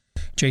recall,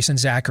 Jason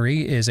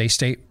Zachary is a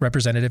state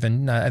representative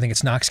in, I think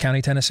it's Knox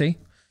County, Tennessee.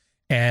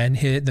 And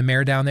the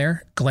mayor down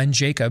there, Glenn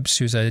Jacobs,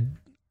 who's a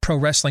pro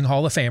wrestling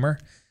Hall of Famer,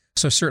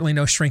 so certainly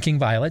no shrinking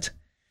violet.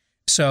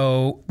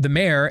 So the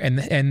mayor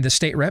and the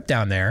state rep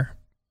down there,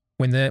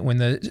 when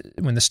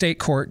the state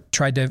court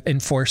tried to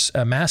enforce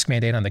a mask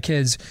mandate on the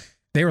kids,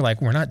 they were like,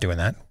 we're not doing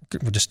that.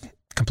 We're just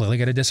completely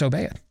going to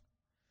disobey it.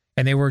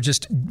 And they were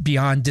just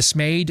beyond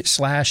dismayed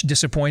 /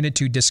 disappointed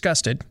to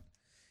disgusted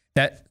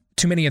that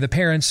too many of the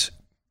parents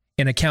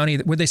in a county,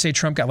 would they say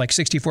Trump got like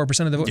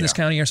 64% of the vote in this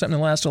county or something in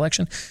the last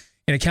election?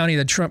 in a county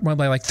that Trump won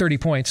by like 30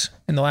 points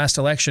in the last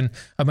election.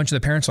 A bunch of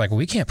the parents were like, well,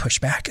 we can't push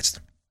back.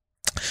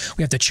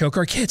 We have to choke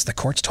our kids. The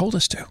courts told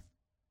us to.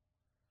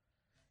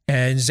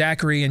 And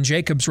Zachary and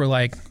Jacobs were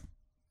like,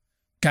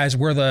 guys,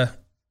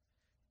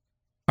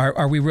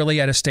 are we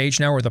really at a stage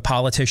now where the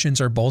politicians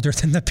are bolder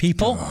than the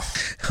people? Oh.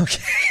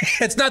 Okay.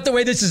 It's not the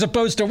way this is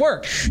supposed to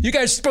work. You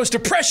guys are supposed to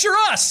pressure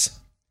us.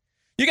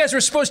 You guys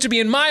were supposed to be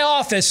in my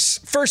office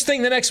first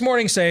thing the next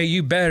morning, say,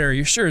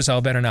 you sure as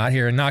hell better not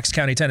here in Knox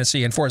County,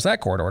 Tennessee, enforce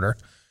that court order.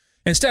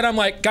 Instead, I'm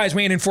like, guys,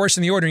 we ain't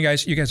enforcing the order. You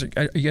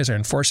guys are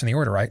enforcing the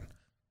order, right?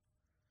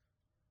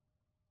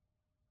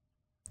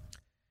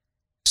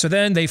 So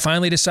then they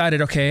finally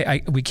decided,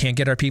 okay, we can't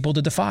get our people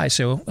to defy,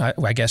 so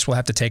I guess we'll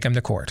have to take them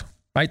to court.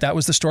 Right? That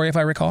was the story, if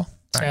I recall.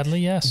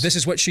 Sadly, yes. This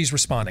is what she's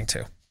responding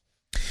to.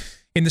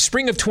 In the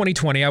spring of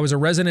 2020, I was a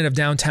resident of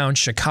downtown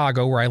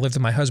Chicago, where I lived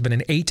with my husband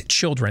and 8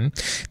 children.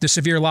 The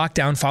severe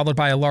lockdown, followed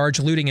by a large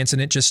looting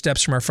incident just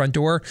steps from our front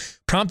door,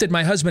 prompted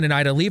my husband and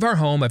I to leave our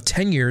home of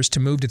 10 years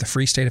to move to the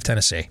free state of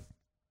Tennessee.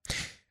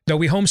 Though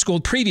we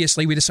homeschooled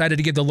previously, we decided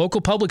to give the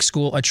local public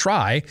school a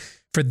try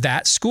for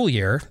that school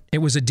year. It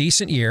was a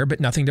decent year, but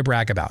nothing to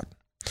brag about.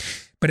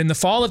 But in the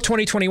fall of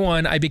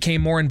 2021, I became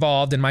more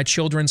involved in my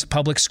children's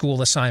public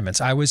school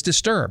assignments. I was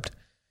disturbed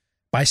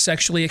by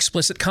sexually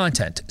explicit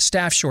content,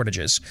 staff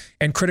shortages,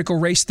 and critical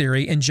race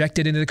theory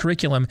injected into the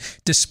curriculum,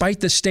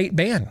 despite the state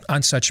ban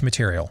on such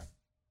material.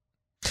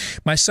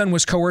 My son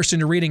was coerced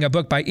into reading a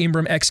book by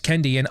Ibram X.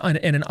 Kendi in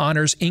an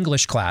honors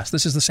English class.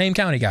 This is the same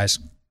county, guys.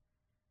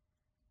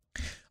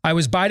 I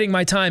was biding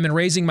my time and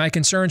raising my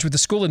concerns with the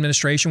school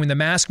administration when the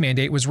mask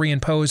mandate was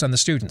reimposed on the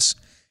students.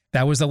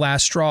 That was the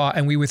last straw,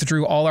 and we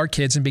withdrew all our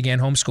kids and began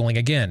homeschooling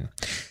again.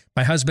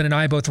 My husband and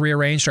I both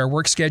rearranged our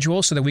work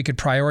schedule so that we could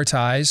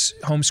prioritize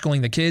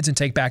homeschooling the kids and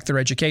take back their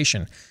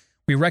education.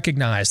 We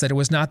recognized that it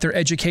was not their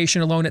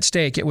education alone at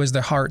stake. It was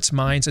the hearts,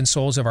 minds, and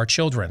souls of our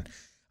children.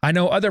 I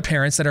know other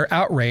parents that are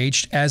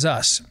outraged as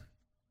us,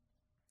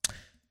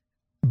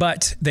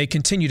 but they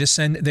continue to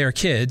send their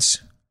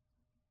kids.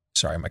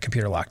 Sorry, my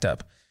computer locked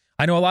up.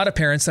 I know a lot of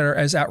parents that are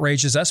as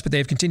outraged as us, but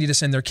they've continued to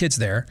send their kids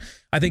there.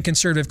 I think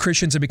conservative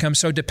Christians have become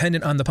so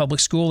dependent on the public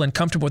school and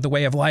comfortable with the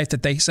way of life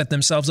that they set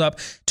themselves up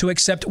to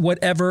accept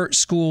whatever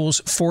schools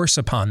force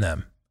upon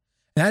them.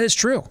 That is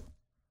true.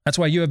 That's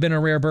why you have been a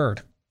rare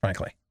bird,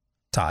 frankly,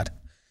 Todd.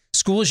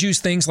 Schools use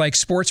things like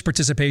sports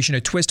participation to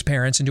twist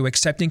parents into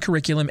accepting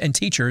curriculum and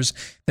teachers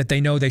that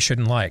they know they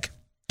shouldn't like.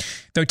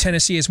 Though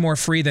Tennessee is more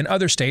free than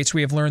other states,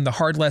 we have learned the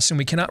hard lesson: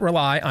 we cannot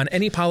rely on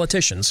any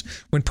politicians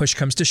when push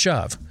comes to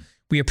shove.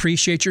 We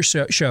appreciate your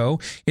show.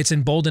 It's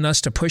emboldened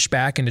us to push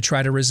back and to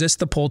try to resist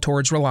the pull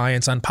towards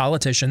reliance on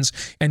politicians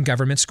and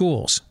government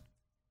schools.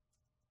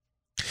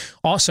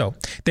 Also,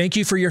 thank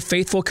you for your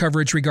faithful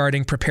coverage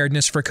regarding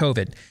preparedness for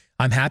COVID.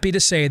 I'm happy to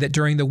say that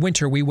during the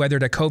winter, we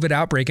weathered a COVID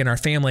outbreak in our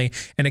family,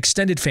 an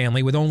extended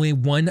family, with only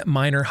one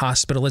minor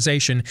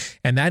hospitalization,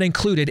 and that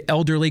included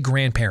elderly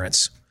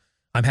grandparents.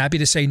 I'm happy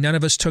to say none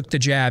of us took the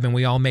jab and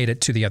we all made it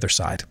to the other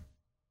side.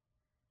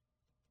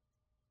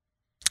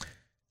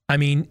 I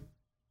mean,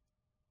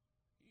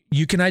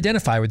 you can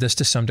identify with this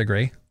to some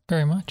degree.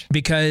 Very much.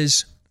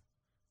 Because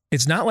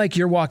it's not like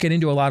you're walking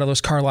into a lot of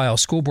those Carlisle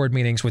school board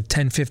meetings with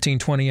 10, 15,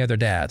 20 other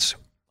dads.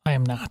 I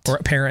am not. Or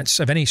parents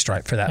of any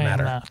stripe, for that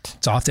matter. I am not.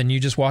 It's often you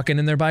just walking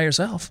in there by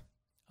yourself.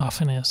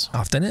 Often is.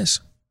 Often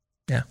is.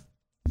 Yeah.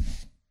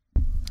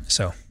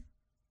 So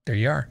there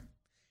you are.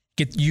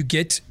 You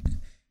get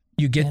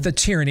the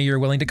tyranny you're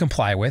willing to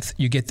comply with.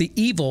 You get the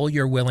evil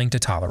you're willing to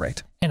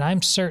tolerate. And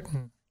I'm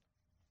certain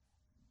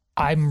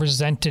I'm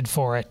resented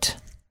for it.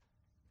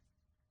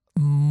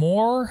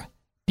 More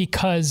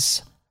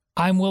because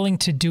I'm willing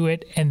to do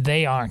it and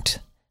they aren't,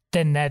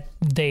 than that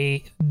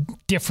they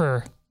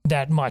differ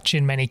that much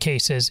in many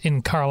cases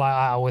in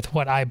Carlisle with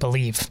what I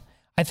believe.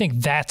 I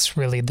think that's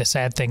really the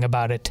sad thing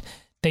about it.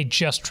 They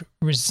just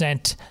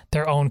resent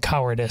their own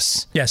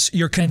cowardice. Yes,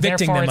 you're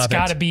convicting them of it. Therefore, it's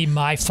got to be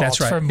my fault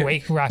for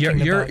rocking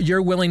the boat.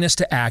 Your willingness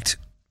to act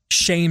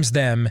shames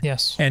them,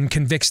 yes, and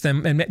convicts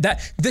them. And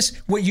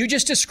what you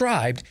just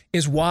described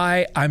is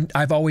why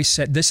I've always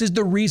said this is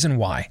the reason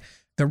why.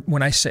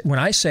 When I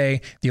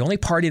say the only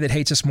party that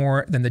hates us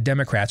more than the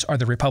Democrats are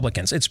the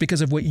Republicans, it's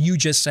because of what you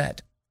just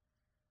said.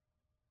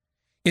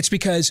 It's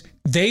because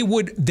they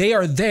would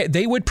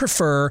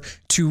prefer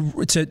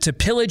to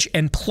pillage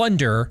and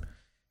plunder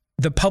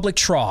the public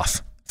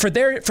trough for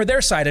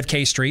their side of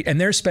K Street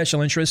and their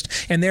special interest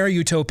and their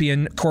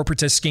utopian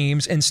corporatist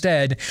schemes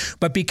instead.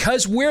 But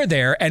because we're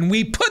there and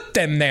we put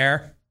them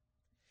there,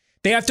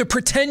 they have to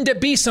pretend to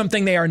be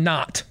something they are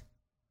not.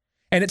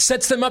 And it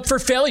sets them up for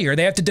failure.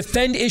 They have to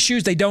defend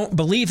issues they don't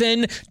believe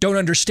in, don't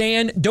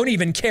understand, don't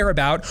even care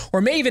about,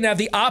 or may even have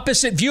the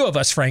opposite view of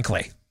us,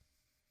 frankly.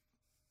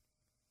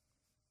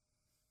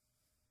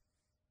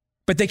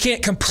 But they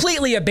can't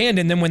completely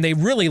abandon them when they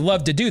really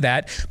love to do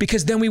that,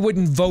 because then we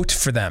wouldn't vote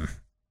for them.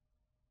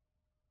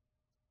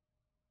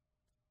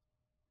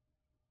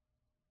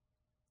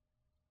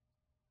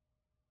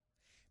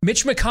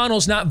 Mitch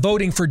McConnell's not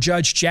voting for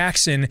Judge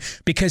Jackson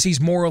because he's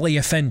morally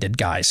offended,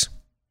 guys.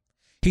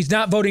 He's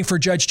not voting for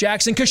Judge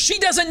Jackson because she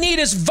doesn't need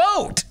his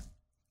vote.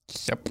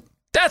 Yep.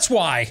 That's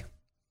why.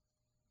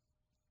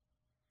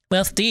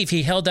 Well, Steve,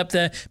 he held up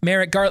the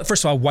Merrick Garland.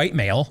 First of all, white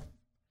male.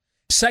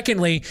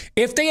 Secondly,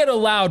 if they had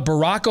allowed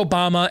Barack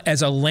Obama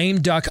as a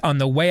lame duck on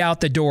the way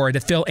out the door to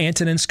fill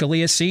Antonin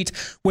Scalia's seat,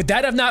 would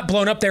that have not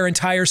blown up their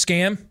entire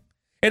scam?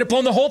 It'd have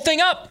blown the whole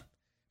thing up.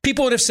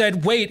 People would have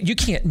said, wait, you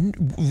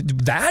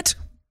can't, that?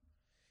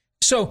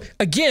 So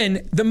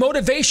again, the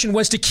motivation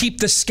was to keep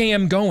the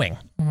scam going,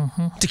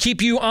 to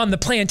keep you on the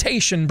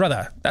plantation,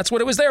 brother. That's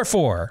what it was there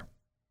for.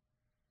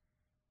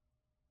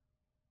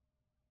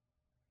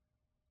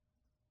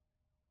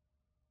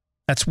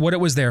 That's what it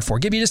was there for.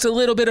 Give you just a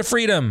little bit of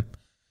freedom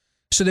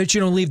so that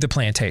you don't leave the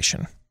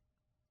plantation.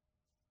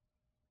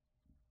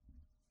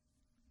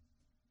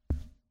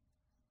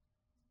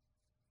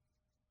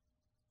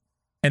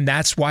 And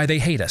that's why they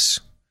hate us.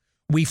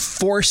 We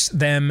force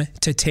them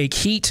to take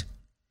heat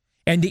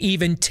and to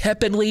even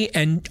tepidly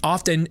and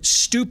often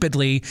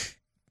stupidly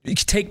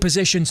take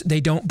positions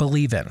they don't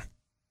believe in.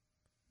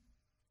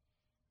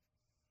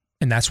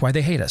 And that's why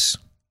they hate us.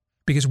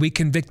 Because we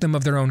convict them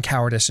of their own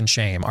cowardice and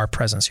shame. Our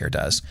presence here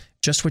does.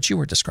 Just what you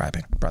were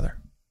describing, brother.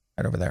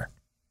 Right over there.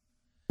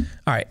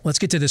 All right, let's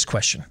get to this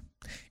question.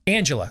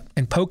 Angela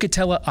in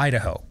Pocatello,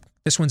 Idaho.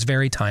 This one's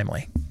very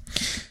timely.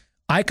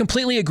 I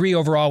completely agree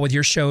overall with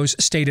your show's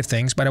state of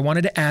things, but I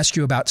wanted to ask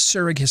you about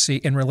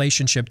surrogacy in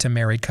relationship to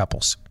married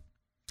couples.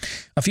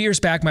 A few years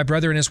back, my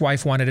brother and his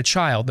wife wanted a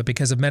child, but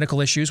because of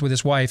medical issues with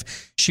his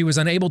wife, she was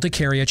unable to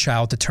carry a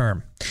child to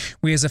term.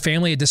 We as a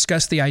family had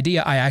discussed the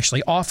idea I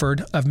actually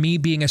offered of me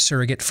being a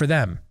surrogate for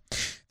them.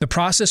 The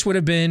process would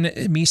have been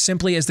me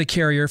simply as the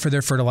carrier for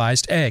their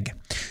fertilized egg.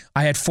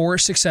 I had 4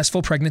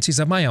 successful pregnancies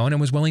of my own and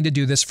was willing to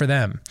do this for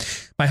them.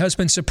 My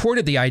husband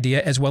supported the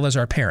idea as well as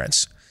our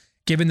parents.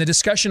 Given the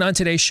discussion on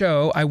today's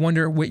show, I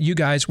wonder what you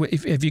guys,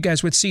 if you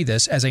guys would see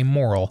this as a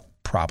moral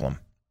problem.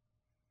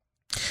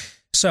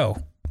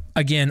 So,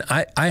 again,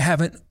 I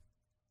haven't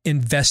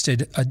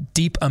invested a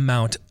deep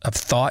amount of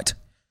thought,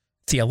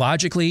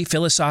 theologically,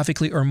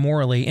 philosophically, or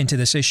morally into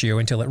this issue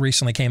until it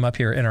recently came up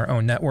here in our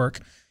own network.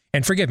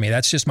 And forgive me,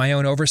 that's just my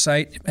own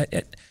oversight.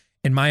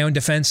 In my own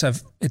defense,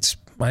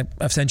 my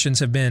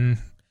attentions have been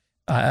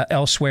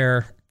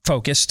elsewhere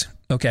focused.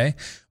 Okay.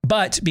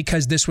 But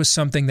because this was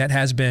something that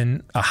has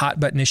been a hot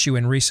button issue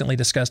and recently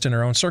discussed in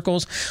our own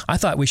circles, I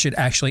thought we should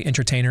actually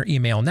entertain her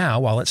email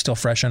now while it's still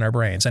fresh in our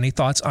brains. Any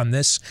thoughts on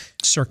this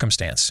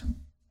circumstance?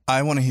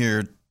 I want to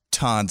hear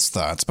Todd's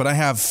thoughts, but I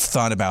have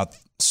thought about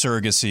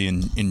surrogacy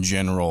in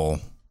general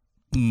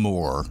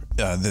more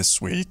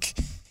this week.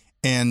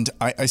 And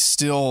I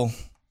still,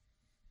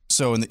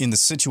 so in the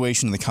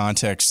situation, in the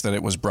context that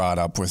it was brought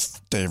up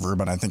with Dave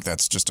Rubin, I think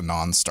that's just a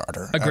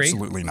non-starter. Agreed.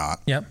 Absolutely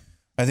not. Yep.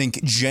 I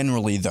think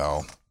generally,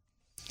 though,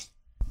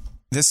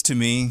 this to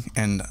me,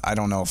 and I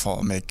don't know if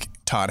I'll make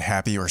Todd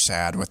happy or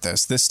sad with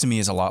this to me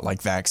is a lot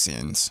like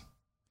vaccines.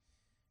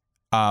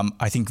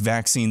 I think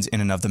vaccines in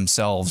and of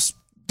themselves,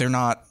 they're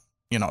not,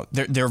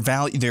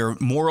 they're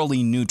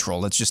morally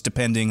neutral. It's just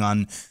depending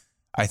on,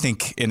 I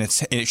think, and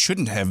it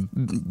shouldn't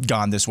have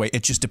gone this way.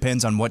 It just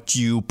depends on what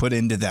you put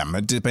into them.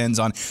 It depends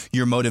on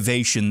your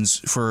motivations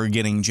for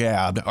getting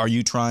jabbed. Are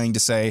you trying to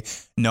say,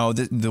 no,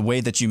 the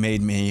way that you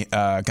made me,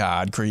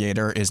 God,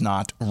 creator, is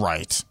not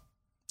right,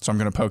 so I'm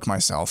going to poke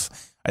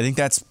myself? I think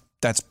that's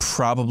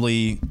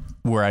probably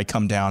where I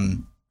come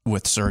down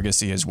with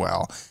surrogacy as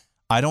well.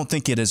 I don't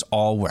think it is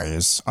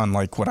always,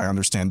 unlike what I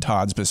understand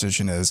Todd's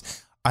position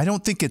is, I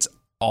don't think it's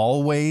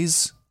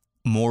always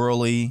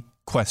morally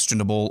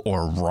questionable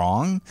or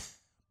wrong,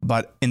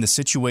 but in the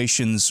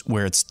situations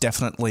where it's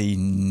definitely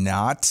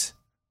not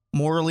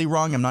morally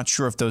wrong, I'm not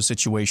sure if those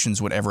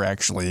situations would ever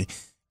actually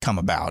come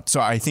about.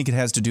 So I think it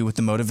has to do with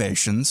the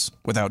motivations,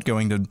 without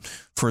going to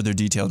further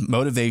detail.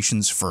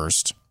 Motivations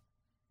first,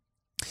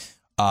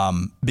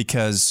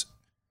 because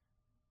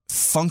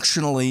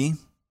functionally,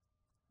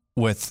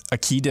 with a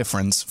key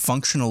difference,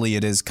 functionally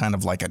it is kind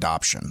of like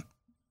adoption,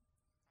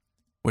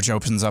 which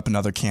opens up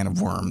another can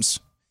of worms.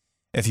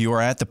 If you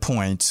are at the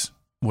point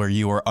where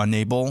you are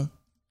unable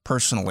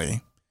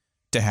personally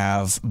to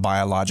have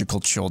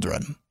biological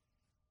children,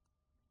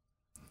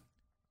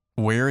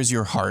 where is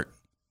your heart?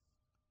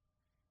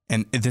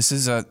 And this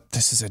is a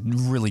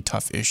really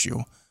tough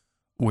issue.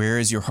 Where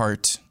is your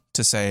heart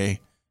to say,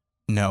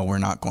 no, we're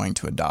not going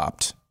to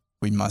adopt.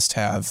 We must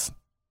have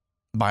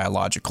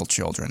biological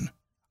children.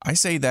 I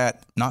say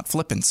that not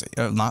flippantly.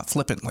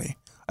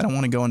 I don't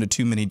want to go into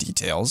too many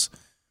details,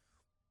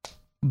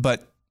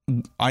 but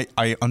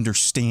I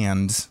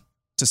understand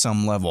to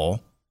some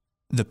level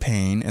the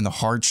pain and the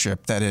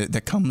hardship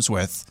that comes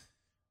with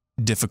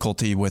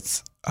difficulty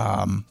with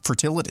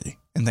fertility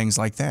and things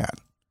like that.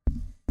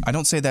 I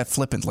don't say that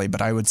flippantly,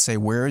 but I would say,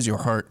 where is your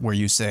heart where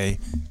you say,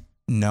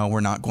 no,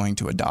 we're not going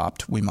to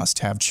adopt. We must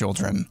have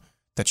children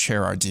that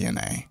share our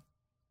DNA.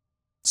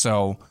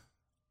 So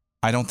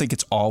I don't think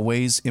it's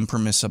always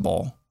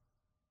impermissible,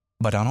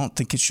 but I don't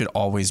think it should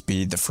always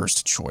be the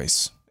first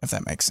choice, if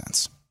that makes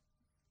sense.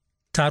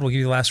 Todd, we'll give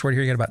you the last word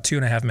here. You got about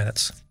 2.5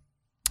 minutes.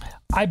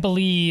 I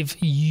believe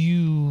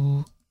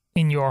you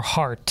in your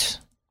heart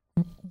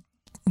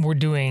were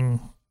doing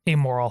a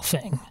moral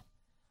thing.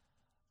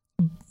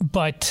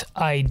 But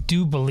I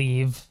do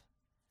believe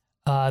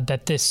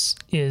that this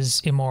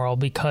is immoral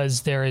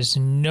because there is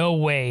no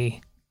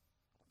way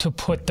to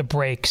put the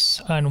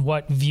brakes on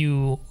what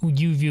you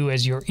view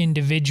as your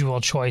individual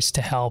choice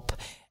to help,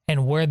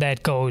 and where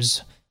that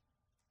goes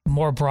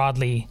more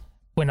broadly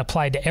when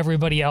applied to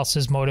everybody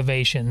else's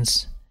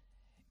motivations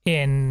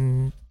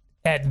in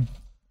a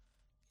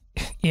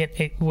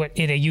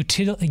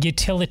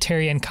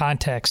utilitarian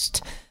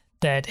context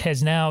that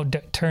has now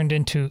turned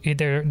into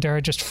there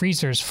are just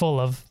freezers full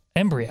of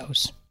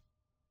embryos.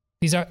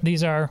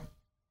 These are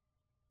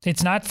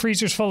it's not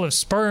freezers full of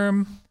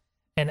sperm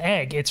and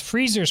egg. It's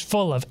freezers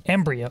full of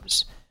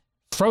embryos,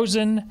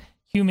 frozen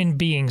human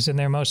beings in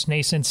their most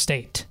nascent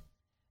state.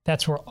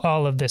 That's where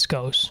all of this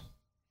goes.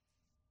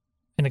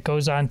 And it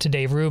goes on to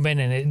Dave Rubin,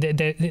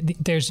 and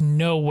there's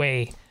no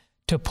way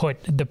to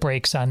put the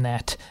brakes on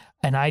that.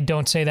 And I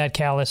don't say that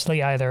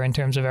callously either in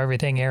terms of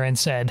everything Aaron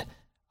said.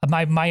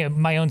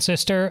 My own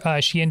sister,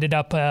 she ended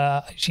up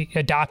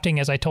adopting,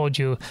 as I told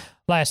you,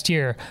 last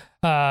year,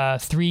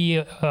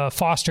 3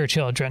 foster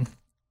children,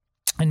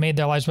 and made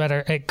their lives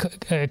better.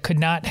 It could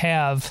not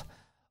have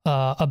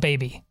a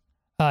baby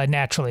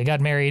naturally.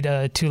 Got married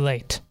too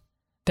late.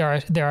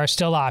 There are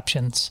still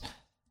options,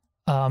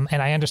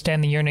 and I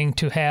understand the yearning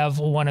to have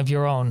one of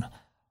your own.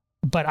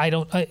 But I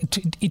don't.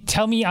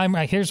 Tell me I'm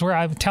right.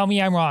 Tell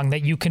me I'm wrong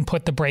that you can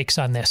put the brakes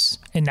on this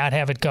and not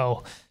have it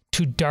go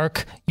to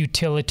dark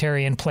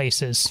utilitarian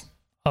places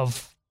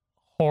of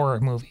horror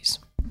movies.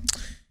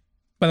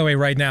 By the way,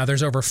 right now,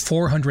 there's over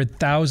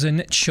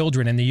 400,000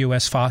 children in the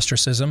U.S. foster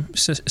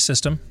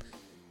system.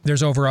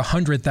 There's over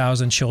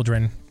 100,000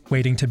 children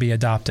waiting to be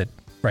adopted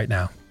right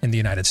now in the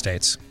United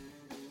States.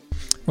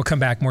 We'll come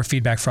back. More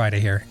Feedback Friday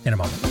here in a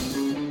moment.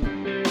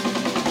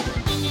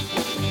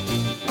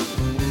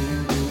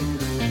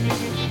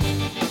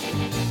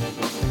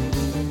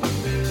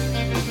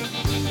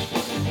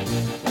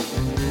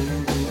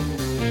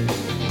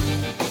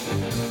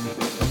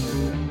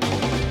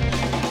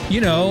 You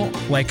know,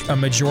 like a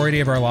majority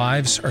of our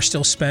lives are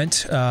still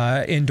spent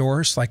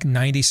indoors, like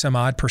 90 some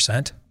odd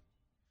 %.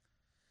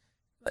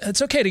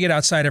 It's okay to get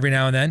outside every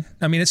now and then.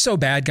 I mean, it's so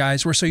bad,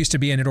 guys. We're so used to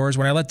being indoors.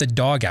 When I let the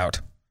dog out,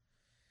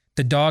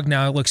 the dog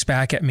now looks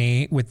back at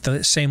me with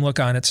the same look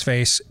on its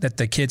face that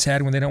the kids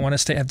had when they don't want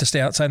to have to stay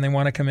outside and they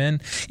want to come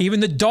in. Even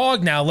the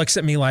dog now looks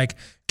at me like,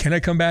 can I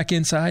come back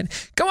inside?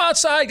 Go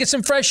outside, get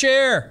some fresh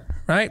air,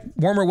 right?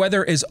 Warmer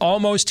weather is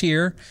almost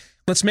here.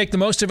 Let's make the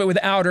most of it with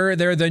Outer.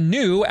 They're the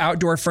new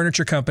outdoor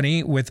furniture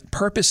company with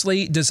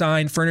purposely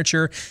designed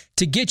furniture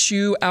to get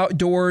you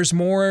outdoors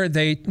more.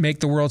 They make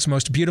the world's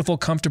most beautiful,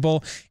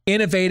 comfortable,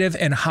 innovative,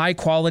 and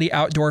high-quality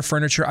outdoor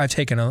furniture. I've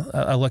taken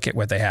a look at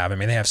what they have. I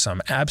mean, they have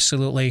some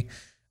absolutely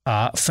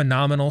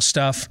phenomenal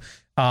stuff.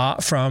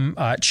 From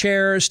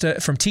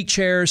teak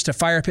chairs to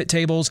fire pit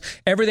tables.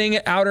 Everything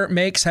Outer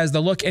makes has the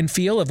look and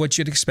feel of what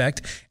you'd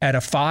expect at a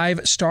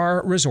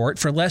 5-star resort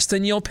for less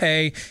than you'll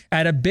pay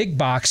at a big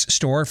box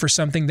store for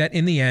something that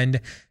in the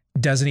end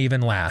doesn't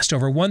even last.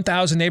 Over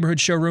 1,000 neighborhood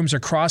showrooms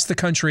across the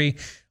country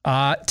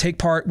take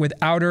part with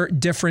Outer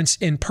Difference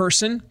in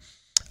person.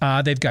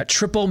 They've got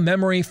triple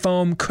memory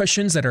foam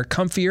cushions that are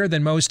comfier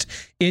than most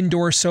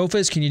indoor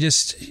sofas. Can you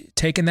just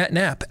take in that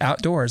nap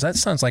outdoors? That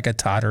sounds like a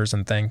Todders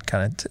and thing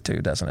kind of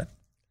too, doesn't it?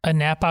 A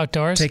nap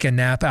outdoors? Take a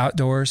nap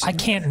outdoors. I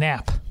can't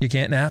nap. You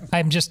can't nap?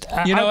 I'm just...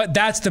 you know what?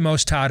 That's the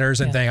most Todders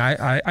and thing.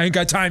 I ain't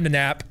got time to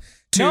nap.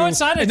 No, it's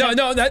not.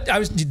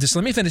 Just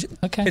let me finish.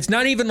 Okay. It's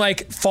not even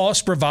like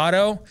false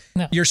bravado.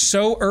 No. You're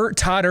so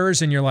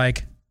Todders and you're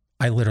like,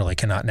 I literally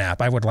cannot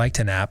nap. I would like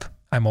to nap.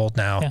 I'm old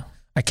now. Yeah.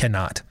 I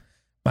cannot.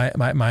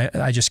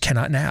 I just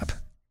cannot nap.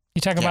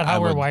 You talk about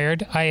how we're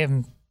wired. I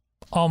am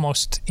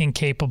almost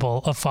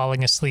incapable of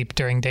falling asleep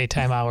during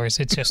daytime hours.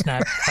 It's just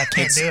not, I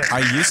can't do it. I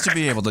used to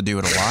be able to do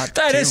it a lot.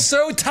 That is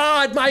so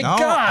Todd, my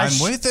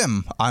gosh.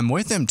 I'm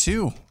with him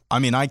too. I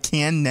mean, I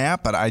can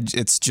nap, but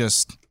it's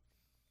just.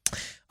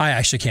 I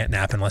actually can't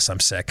nap unless I'm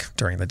sick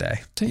during the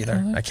day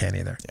either. I can't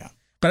either. Yeah.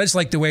 But I just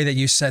like the way that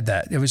you said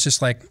that. It was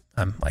just like,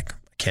 I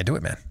can't do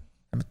it, man.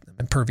 I'm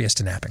impervious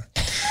to napping.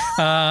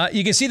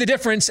 You can see the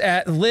difference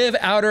at Live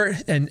Outer.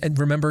 And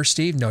remember,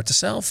 Steve, note to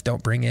self,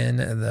 don't bring in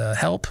the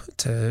help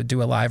to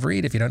do a live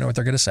read if you don't know what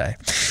they're going to say.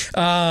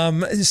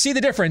 See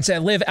the difference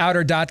at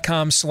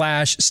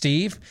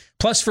liveouter.com/Steve.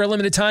 Plus, for a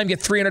limited time, get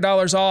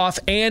 $300 off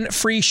and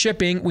free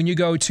shipping when you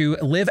go to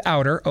Live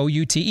Outer,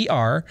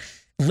 OUTER,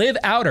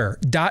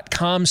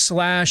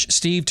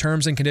 liveouter.com/Steve.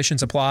 Terms and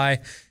conditions apply.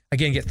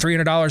 Again, get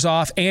 $300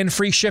 off and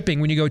free shipping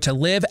when you go to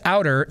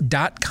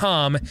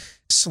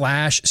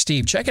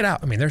liveouter.com/Steve. Check it out.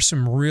 I mean, there's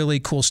some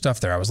really cool stuff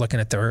there. I was looking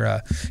at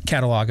their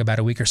catalog about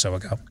a week or so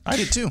ago. I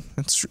did too.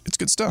 It's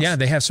good stuff. Yeah,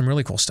 they have some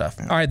really cool stuff.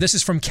 Yeah. All right, this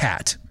is from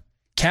Kat.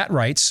 Kat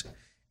writes,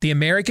 the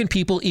American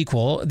people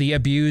equal the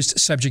abused,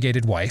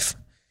 subjugated wife.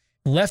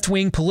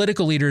 Left-wing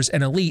political leaders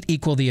and elite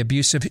equal the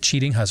abusive,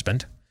 cheating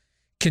husband.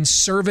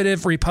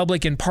 Conservative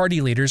Republican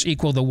Party leaders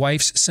equal the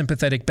wife's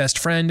sympathetic best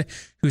friend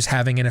who's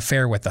having an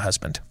affair with the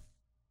husband.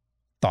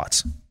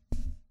 Thoughts?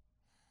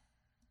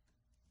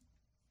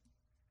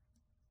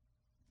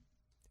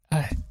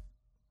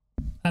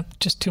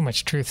 Just too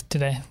much truth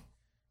today.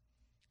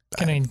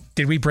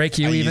 Did we break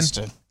you even?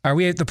 Are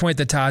we at the point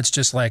that Todd's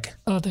just like,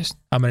 I'm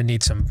going to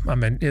need some,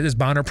 is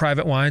Bonner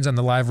Private Wines on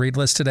the live read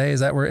list today? Is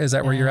that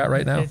where you're at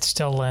right now? It's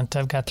still Lent.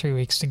 I've got 3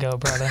 weeks to go,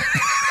 brother.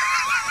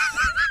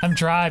 I'm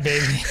dry,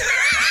 baby.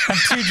 I'm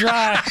too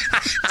dry.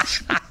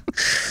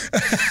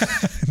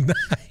 Nice.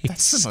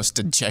 That's the most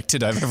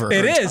dejected I've ever heard.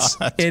 It is.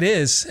 It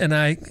is. And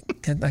I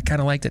kind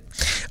of liked it.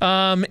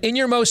 In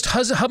your most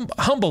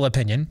humble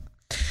opinion,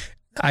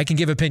 I can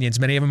give opinions.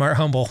 Many of them are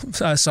humble,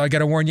 so I got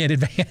to warn you in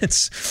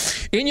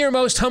advance. In your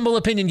most humble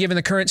opinion, given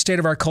the current state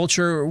of our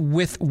culture,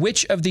 with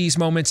which of these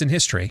moments in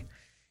history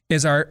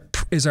is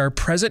our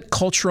present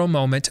cultural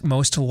moment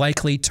most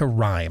likely to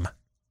rhyme?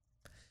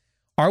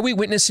 Are we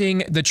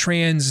witnessing the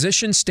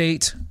transition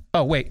state?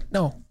 Oh, wait,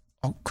 no.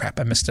 Oh, crap,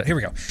 I missed it. Here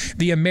we go.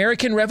 The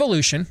American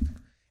Revolution,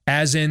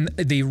 as in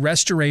the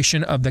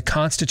restoration of the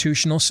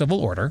constitutional civil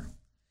order.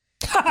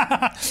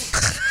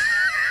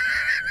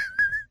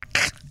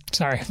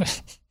 Sorry.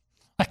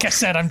 Like I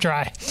said, I'm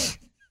dry.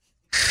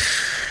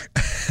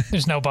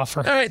 There's no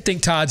buffer. All right,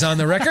 think Todd's on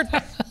the record.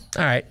 All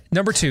right,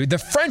 number 2, the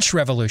French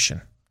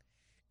Revolution.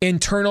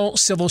 Internal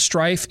civil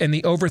strife and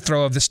the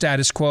overthrow of the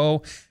status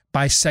quo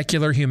by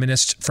secular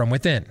humanists from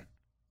within.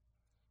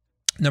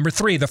 Number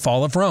 3, the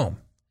fall of Rome.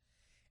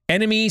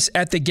 Enemies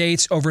at the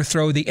gates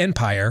overthrow the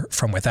empire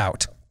from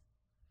without.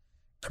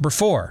 Number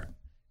 4,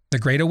 the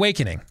Great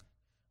Awakening.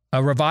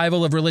 A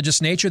revival of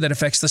religious nature that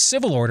affects the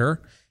civil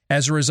order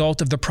as a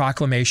result of the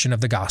proclamation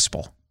of the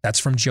gospel. That's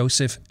from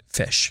Joseph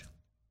Fish.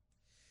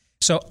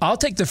 So I'll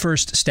take the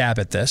first stab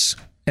at this,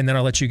 and then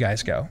I'll let you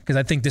guys go, because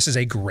I think this is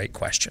a great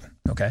question,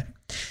 okay?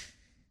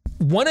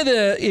 One of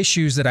the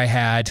issues that I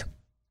had,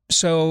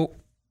 so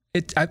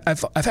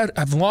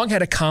I've long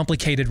had a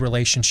complicated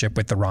relationship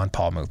with the Ron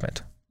Paul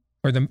movement,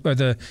 and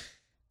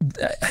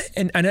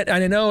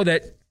I know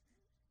that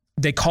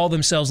they call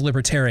themselves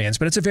libertarians,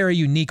 but it's a very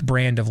unique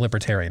brand of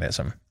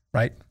libertarianism,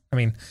 right? I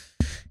mean,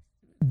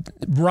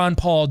 Ron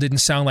Paul didn't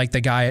sound like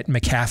the guy at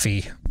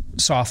McAfee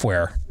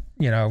Software,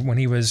 when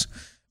he was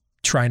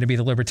trying to be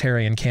the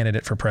libertarian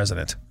candidate for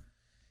president.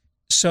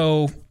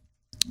 So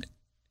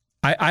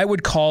I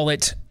would call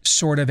it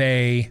sort of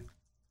a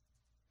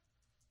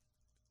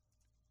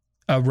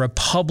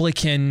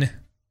Republican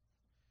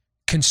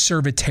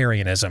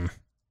conservatarianism.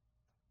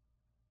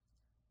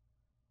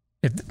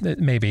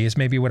 Is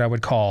maybe what I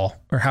would call,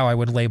 or how I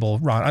would label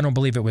Ron. I don't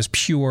believe it was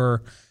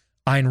pure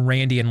Ayn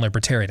Randian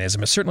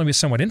libertarianism. It certainly was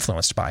somewhat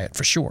influenced by it,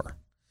 for sure.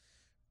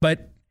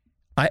 But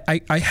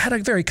I had a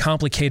very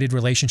complicated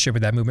relationship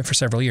with that movement for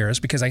several years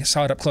because I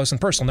saw it up close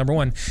and personal. Number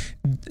 1,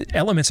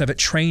 elements of it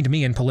trained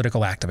me in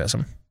political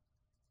activism.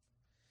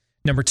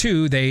 Number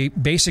 2, they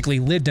basically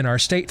lived in our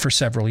state for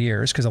several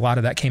years because a lot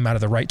of that came out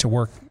of the Right to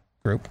Work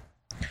group.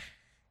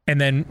 And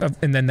then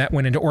that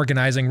went into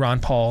organizing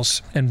Rand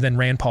Paul's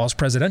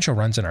presidential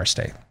runs in our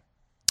state.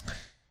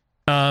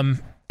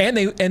 And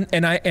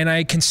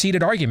I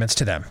conceded arguments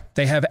to them.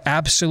 They have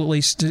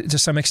absolutely, to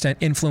some extent,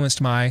 influenced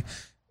my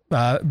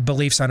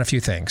beliefs on a few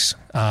things.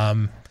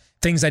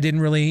 Things I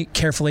didn't really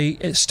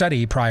carefully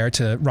study prior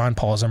to Ron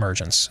Paul's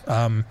emergence.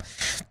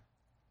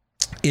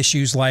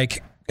 Issues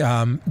like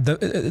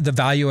the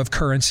value of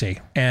currency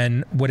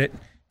and what it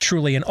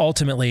truly and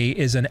ultimately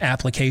is an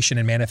application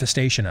and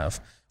manifestation of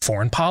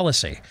foreign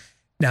policy.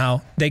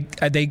 Now,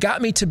 they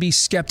got me to be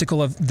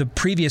skeptical of the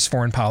previous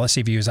foreign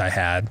policy views I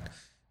had,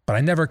 but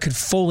I never could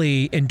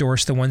fully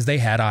endorse the ones they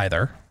had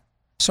either.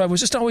 So it was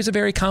just always a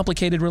very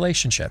complicated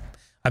relationship.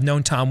 I've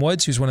known Tom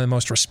Woods, who's one of the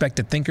most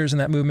respected thinkers in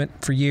that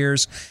movement for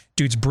years.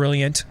 Dude's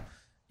brilliant,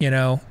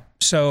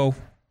 So,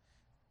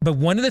 but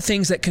one of the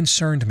things that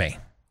concerned me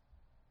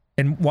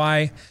and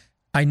why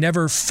I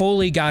never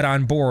fully got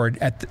on board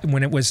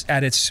when it was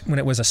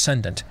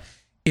ascendant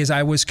is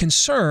I was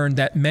concerned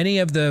that many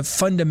of the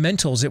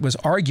fundamentals it was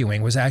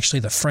arguing was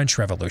actually the French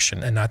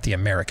Revolution and not the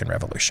American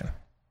Revolution.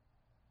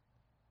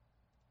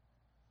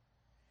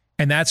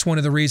 And that's one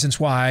of the reasons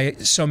why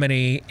so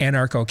many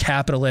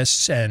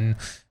anarcho-capitalists and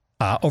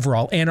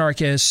overall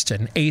anarchists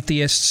and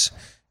atheists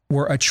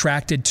were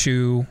attracted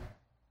to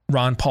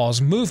Ron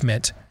Paul's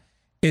movement,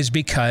 is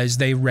because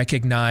they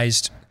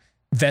recognized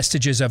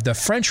vestiges of the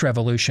French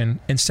Revolution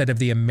instead of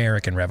the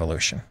American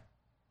Revolution.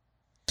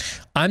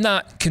 I'm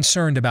not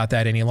concerned about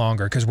that any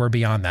longer because we're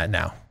beyond that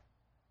now.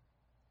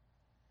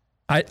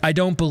 I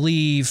don't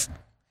believe,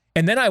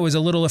 and then I was a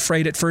little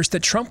afraid at first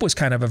that Trump was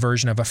kind of a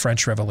version of a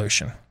French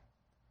Revolution.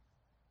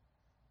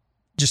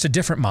 Just a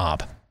different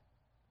mob.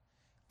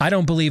 I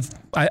don't believe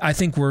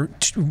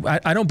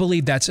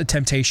that's a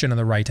temptation on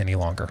the right any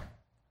longer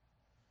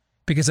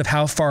because of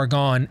how far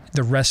gone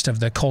the rest of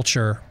the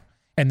culture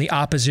and the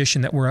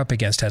opposition that we're up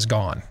against has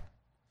gone.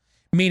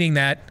 Meaning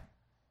that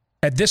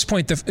at this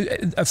point,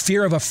 a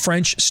fear of a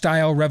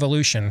French-style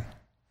revolution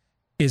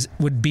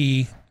would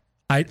be,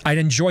 I'd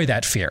enjoy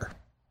that fear.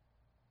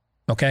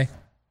 Okay?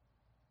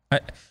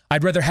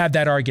 I'd rather have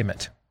that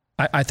argument.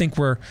 I think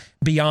we're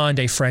beyond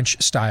a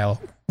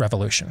French-style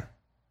revolution.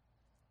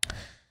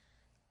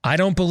 I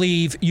don't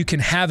believe you can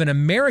have an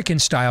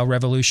American-style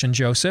revolution,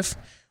 Joseph,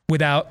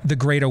 without the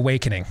Great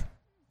Awakening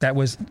that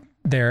was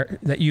there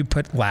that you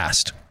put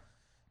last.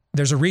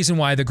 There's a reason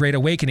why the Great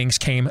Awakenings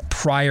came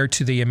prior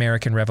to the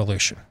American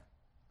Revolution.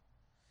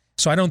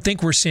 So I don't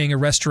think we're seeing a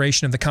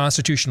restoration of the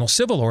constitutional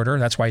civil order.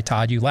 That's why,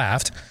 Todd, you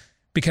laughed,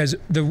 because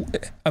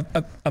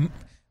a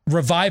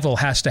revival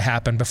has to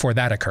happen before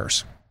that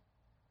occurs.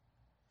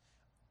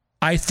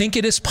 I think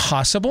it is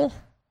possible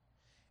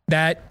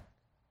that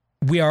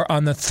we are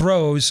on the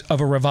throes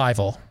of a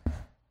revival,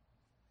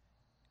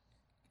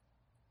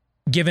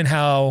 given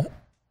how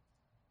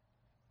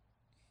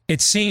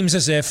it seems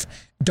as if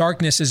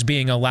darkness is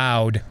being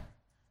allowed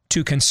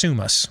to consume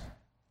us.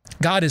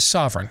 God is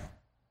sovereign.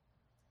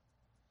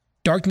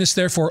 Darkness,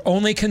 therefore,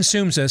 only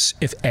consumes us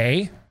if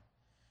A,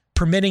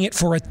 permitting it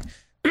for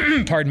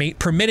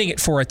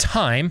a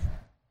time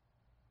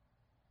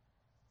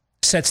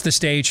sets the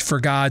stage for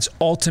God's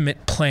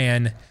ultimate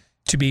plan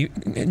to be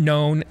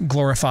known,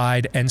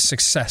 glorified, and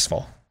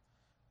successful.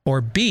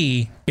 Or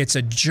B, it's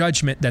a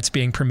judgment that's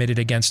being permitted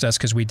against us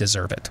because we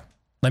deserve it.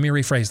 Let me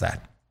rephrase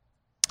that.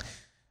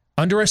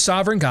 Under a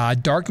sovereign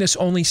God, darkness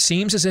only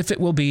seems as if it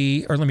will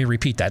be, or let me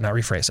repeat that, not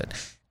rephrase it.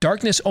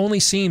 Darkness only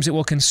seems it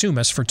will consume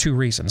us for two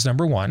reasons.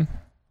 Number one,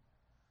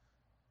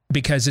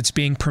 because it's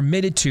being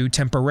permitted to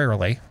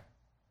temporarily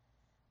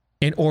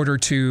in order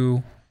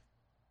to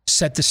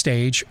set the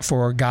stage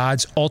for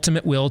God's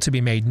ultimate will to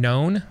be made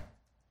known,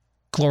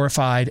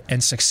 glorified,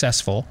 and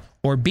successful.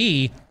 Or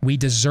B, we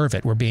deserve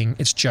it.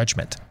 It's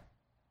judgment.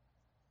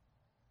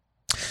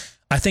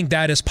 I think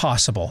that is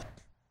possible.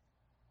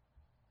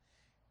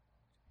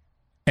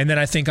 And then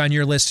I think on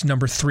your list,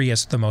 number 3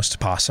 is the most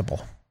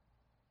possible.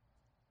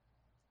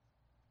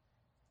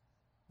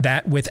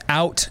 That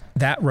without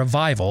that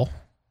revival,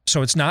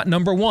 so it's not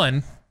number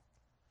 1.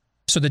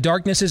 So the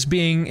darkness is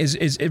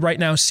right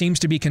now seems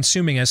to be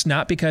consuming us,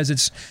 not because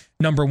it's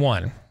number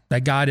 1,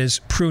 that God is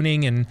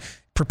pruning and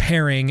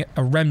preparing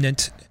a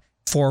remnant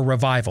for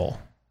revival,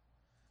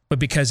 but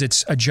because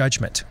it's a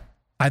judgment.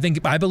 I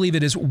believe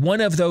it is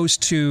one of those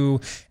two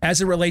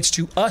as it relates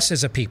to us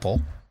as a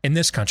people in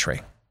this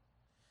country.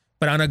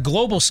 But on a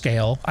global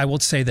scale, I will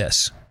say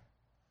this.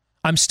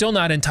 I'm still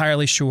not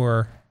entirely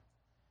sure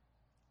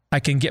I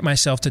can get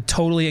myself to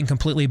totally and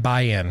completely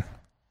buy in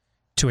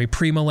to a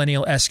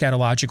premillennial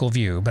eschatological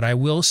view. But I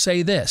will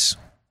say this.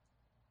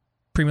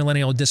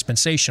 Premillennial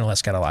dispensational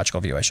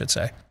eschatological view, I should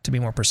say, to be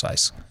more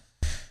precise.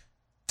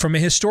 From a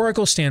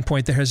historical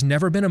standpoint, there has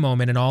never been a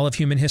moment in all of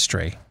human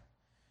history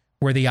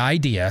where the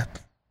idea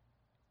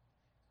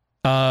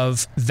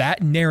of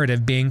that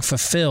narrative being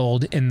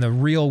fulfilled in the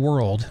real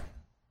world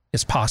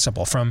is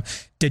possible, from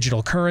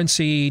digital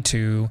currency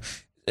to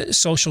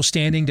social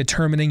standing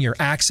determining your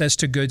access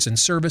to goods and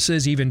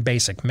services, even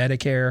basic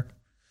Medicare,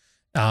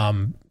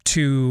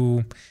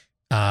 to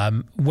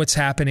what's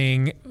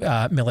happening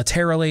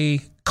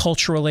militarily,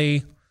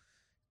 culturally.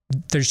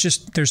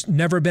 There's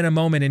never been a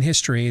moment in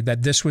history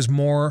that this was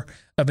more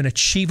of an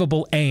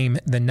achievable aim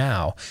than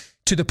now,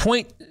 to the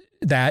point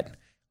that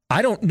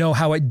I don't know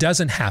how it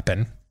doesn't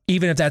happen,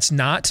 even if that's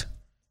not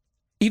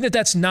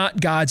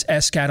God's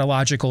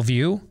eschatological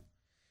view.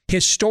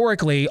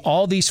 Historically,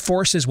 all these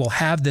forces will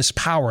have this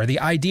power.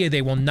 The idea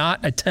they will not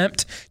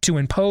attempt to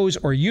impose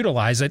or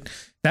utilize it,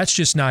 that's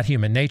just not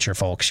human nature,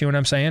 folks. You know what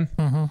I'm saying?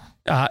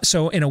 Mm-hmm.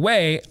 So in a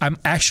way, I'm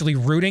actually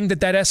rooting that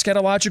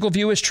eschatological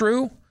view is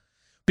true,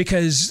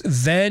 because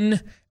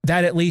then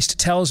that at least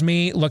tells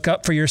me, look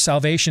up, for your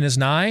salvation is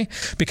nigh,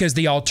 because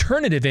the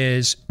alternative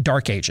is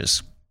dark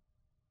ages.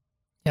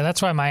 Yeah,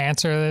 that's why my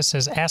answer to this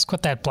is ask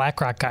what that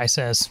BlackRock guy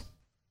says.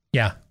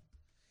 Yeah.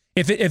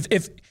 If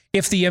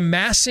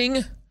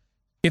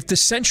the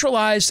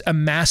centralized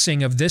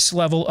amassing of this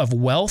level of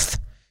wealth,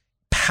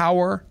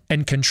 power,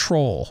 and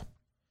control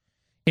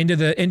into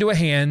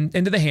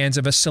the hands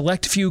of a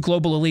select few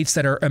global elites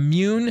that are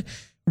immune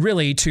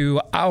really to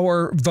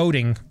our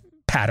voting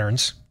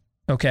patterns,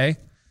 okay?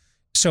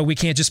 So we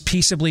can't just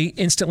peaceably,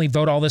 instantly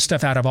vote all this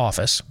stuff out of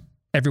office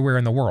everywhere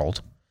in the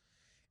world.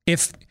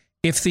 If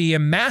the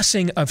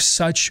amassing of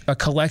such a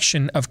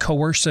collection of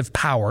coercive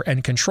power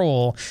and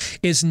control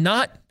is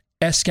not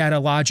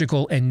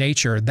eschatological in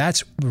nature,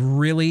 that's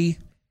really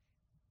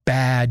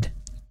bad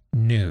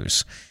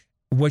news.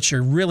 What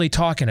you're really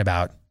talking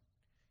about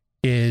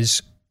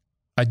is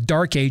a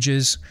dark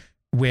ages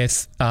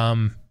with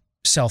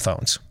cell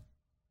phones.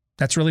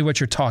 That's really what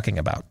you're talking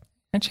about.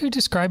 Aren't you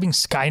describing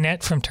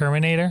Skynet from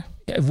Terminator?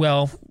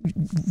 Well,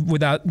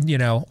 without,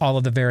 all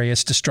of the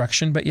various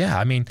destruction, but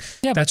yeah,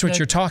 that's what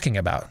you're talking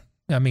about.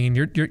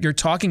 You're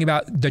talking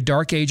about the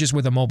dark ages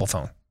with a mobile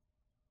phone.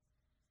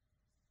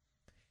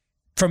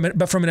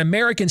 But from an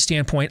American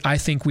standpoint, I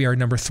think we are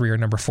number 3 or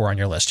number 4 on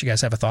your list. You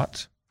guys have a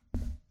thought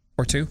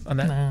or two on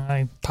that?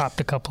 I popped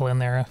a couple in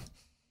there.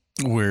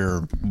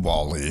 We're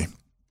Wall-E.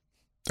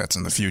 That's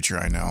in the future,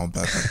 I know,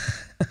 but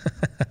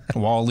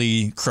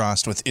Wall-E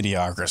crossed with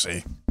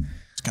Idiocracy.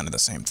 It's kind of the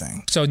same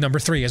thing. So number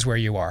 3 is where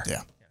you are.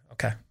 Yeah.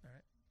 Okay.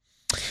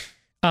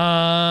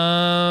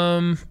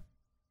 All right.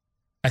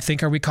 I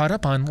think, are we caught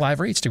up on live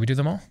reads? Did we do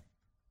them all?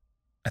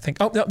 I think.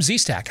 Oh, no,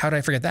 Z-Stack. How did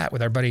I forget that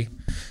with our buddy?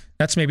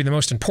 That's maybe the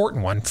most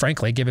important one,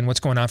 frankly, given what's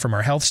going on from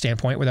our health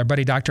standpoint, with our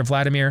buddy Dr.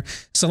 Vladimir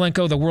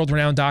Zelenko, the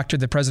world-renowned doctor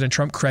that President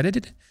Trump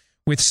credited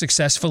with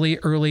successfully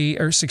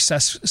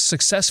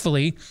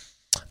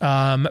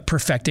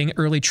perfecting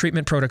early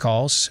treatment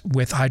protocols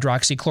with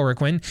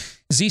hydroxychloroquine.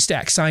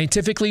 Z-Stack,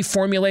 scientifically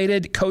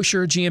formulated,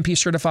 kosher, GMP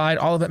certified,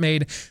 all of it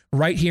made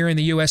right here in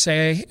the US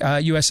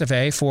of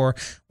A for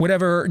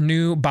whatever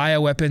new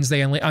bioweapons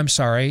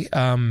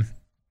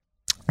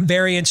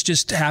variants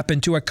just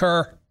happen to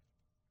occur.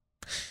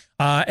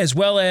 As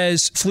well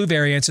as flu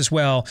variants as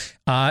well.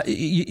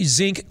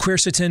 Zinc,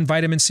 quercetin,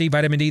 vitamin C,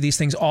 vitamin D, these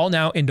things all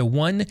now into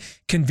one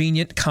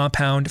convenient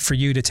compound for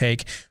you to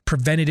take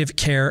preventative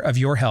care of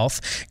your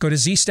health. Go to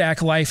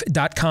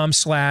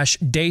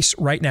zstacklife.com/Deace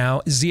right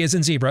now. Z as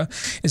in zebra.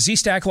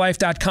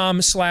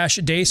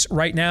 zstacklife.com/Deace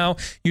right now.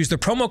 Use the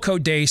promo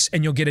code Deace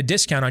and you'll get a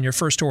discount on your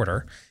first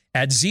order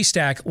at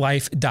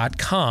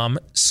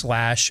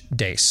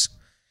zstacklife.com/Deace.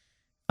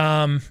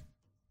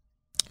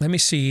 Let me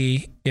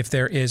see if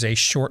there is a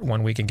short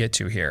one we can get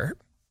to here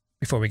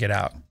before we get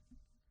out.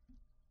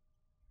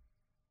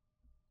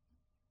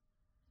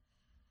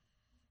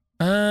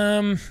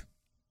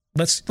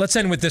 Let's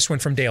end with this one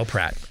from Dale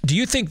Pratt. Do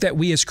you think that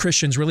we as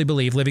Christians really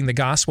believe living the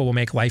gospel will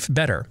make life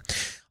better?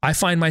 I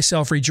find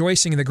myself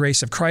rejoicing in the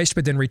grace of Christ,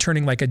 but then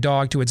returning like a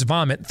dog to its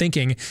vomit,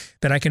 thinking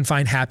that I can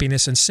find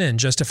happiness in sin,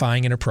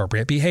 justifying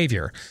inappropriate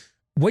behavior.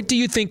 What do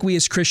you think we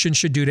as Christians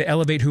should do to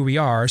elevate who we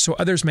are so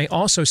others may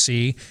also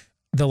see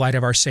the light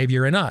of our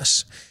Savior in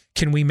us?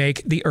 Can we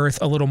make the earth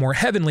a little more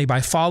heavenly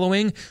by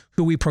following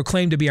who we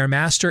proclaim to be our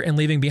master and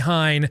leaving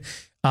behind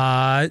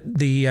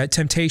the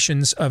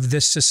temptations of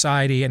this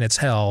society and its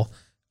hell,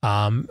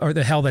 or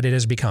the hell that it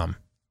has become?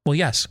 Well,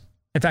 yes.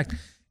 In fact,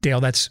 Dale,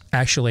 that's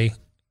actually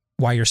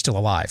why you're still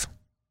alive.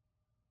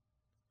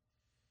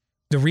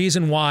 The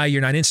reason why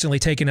you're not instantly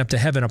taken up to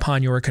heaven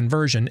upon your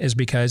conversion is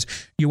because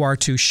you are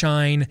to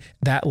shine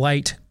that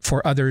light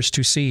for others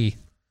to see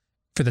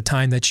for the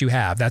time that you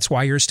have. That's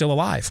why you're still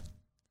alive.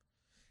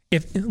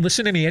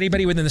 Listen to me,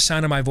 anybody within the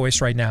sound of my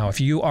voice right now,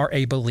 if you are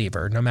a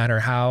believer, no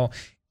matter how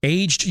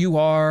aged you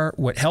are,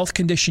 what health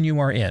condition you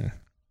are in,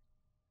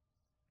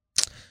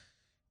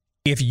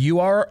 if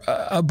you are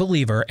a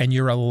believer and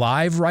you're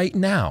alive right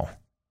now,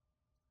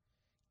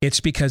 it's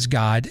because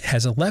God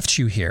has left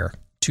you here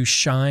to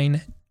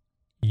shine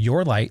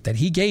your light that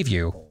he gave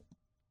you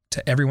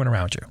to everyone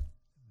around you.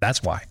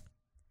 That's why.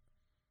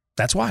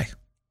 That's why.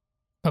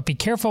 But be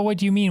careful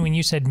what you mean when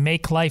you said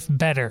make life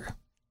better,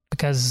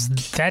 because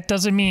that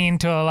doesn't mean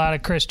to a lot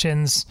of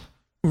Christians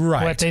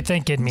what they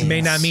think it means. It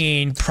may not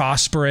mean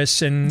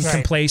prosperous and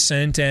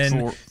complacent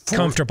and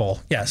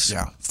comfortable. Yes.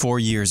 Yeah. 4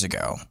 years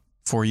ago,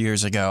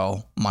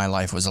 my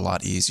life was a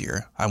lot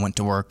easier. I went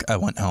to work. I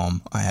went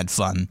home. I had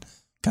fun.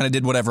 Kind of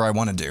did whatever I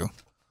want to do.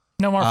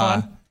 No more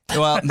fun?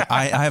 Well,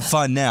 I have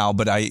fun now,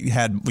 but I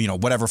had,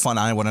 whatever fun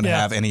I wanted to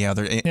have any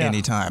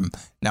time.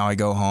 Now I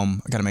go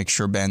home. I got to make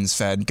sure Ben's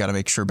fed. Got to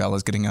make sure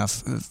Bella's getting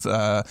enough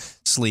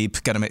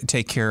sleep. Got to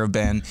take care of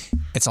Ben.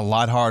 It's a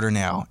lot harder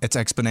now. It's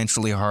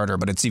exponentially harder,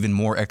 but it's even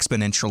more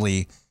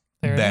exponentially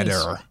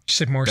better.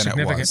 More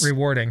significant,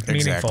 rewarding,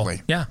 meaningful.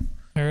 Yeah.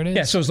 There it is.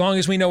 Yeah. So as long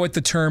as we know what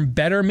the term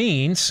better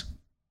means,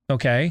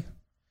 okay,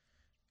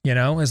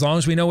 as long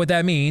as we know what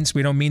that means,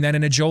 we don't mean that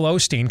in a Joel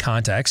Osteen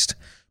context,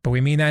 but we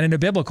mean that in a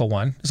biblical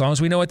one. As long as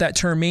we know what that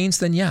term means,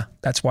 then yeah,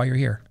 that's why you're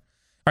here.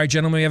 All right,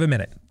 gentlemen, we have a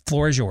minute.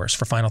 Floor is yours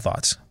for final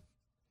thoughts.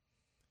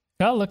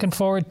 Well, looking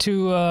forward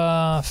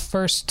to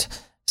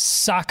first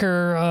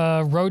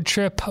soccer road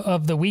trip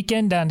of the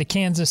weekend down to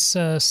Kansas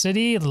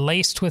City,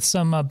 laced with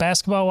some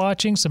basketball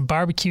watching, some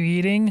barbecue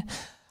eating.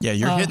 Yeah,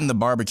 you're hitting the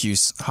barbecue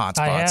hot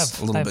spots.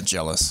 A little bit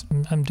jealous.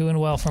 I'm doing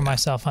well for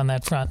myself on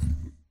that front.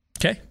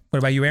 Okay. What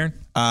about you, Aaron?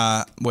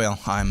 Well,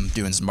 I'm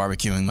doing some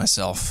barbecuing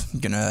myself. I'm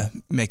going to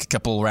make a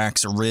couple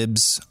racks of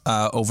ribs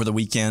over the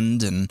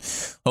weekend and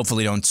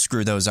hopefully don't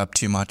screw those up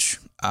too much.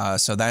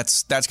 So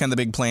that's kind of the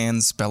big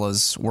plans.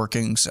 Bella's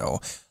working,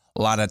 so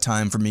a lot of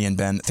time for me and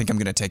Ben. I think I'm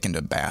going to take him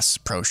to Bass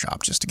Pro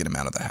Shop just to get him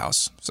out of the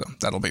house. So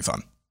that'll be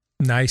fun.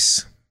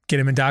 Nice. Get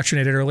him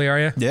indoctrinated early, are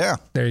you? Yeah.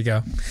 There you go.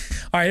 All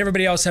right,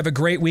 everybody else, have a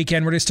great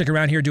weekend. We're going to stick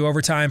around here, do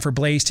overtime for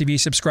Blaze TV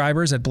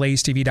subscribers at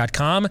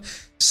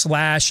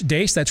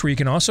blazetv.com/Deace. That's where you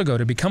can also go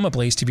to become a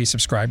Blaze TV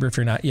subscriber if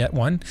you're not yet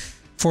one.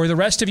 For the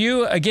rest of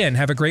you, again,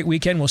 have a great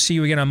weekend. We'll see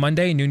you again on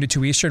Monday, noon to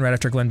 2 Eastern, right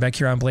after Glenn Beck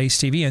here on Blaze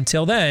TV.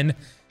 Until then,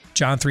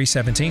 John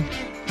 3:17.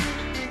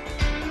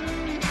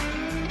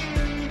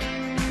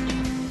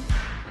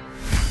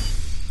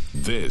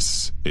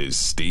 This is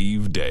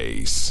Steve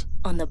Deace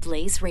on the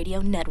Blaze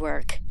Radio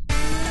Network.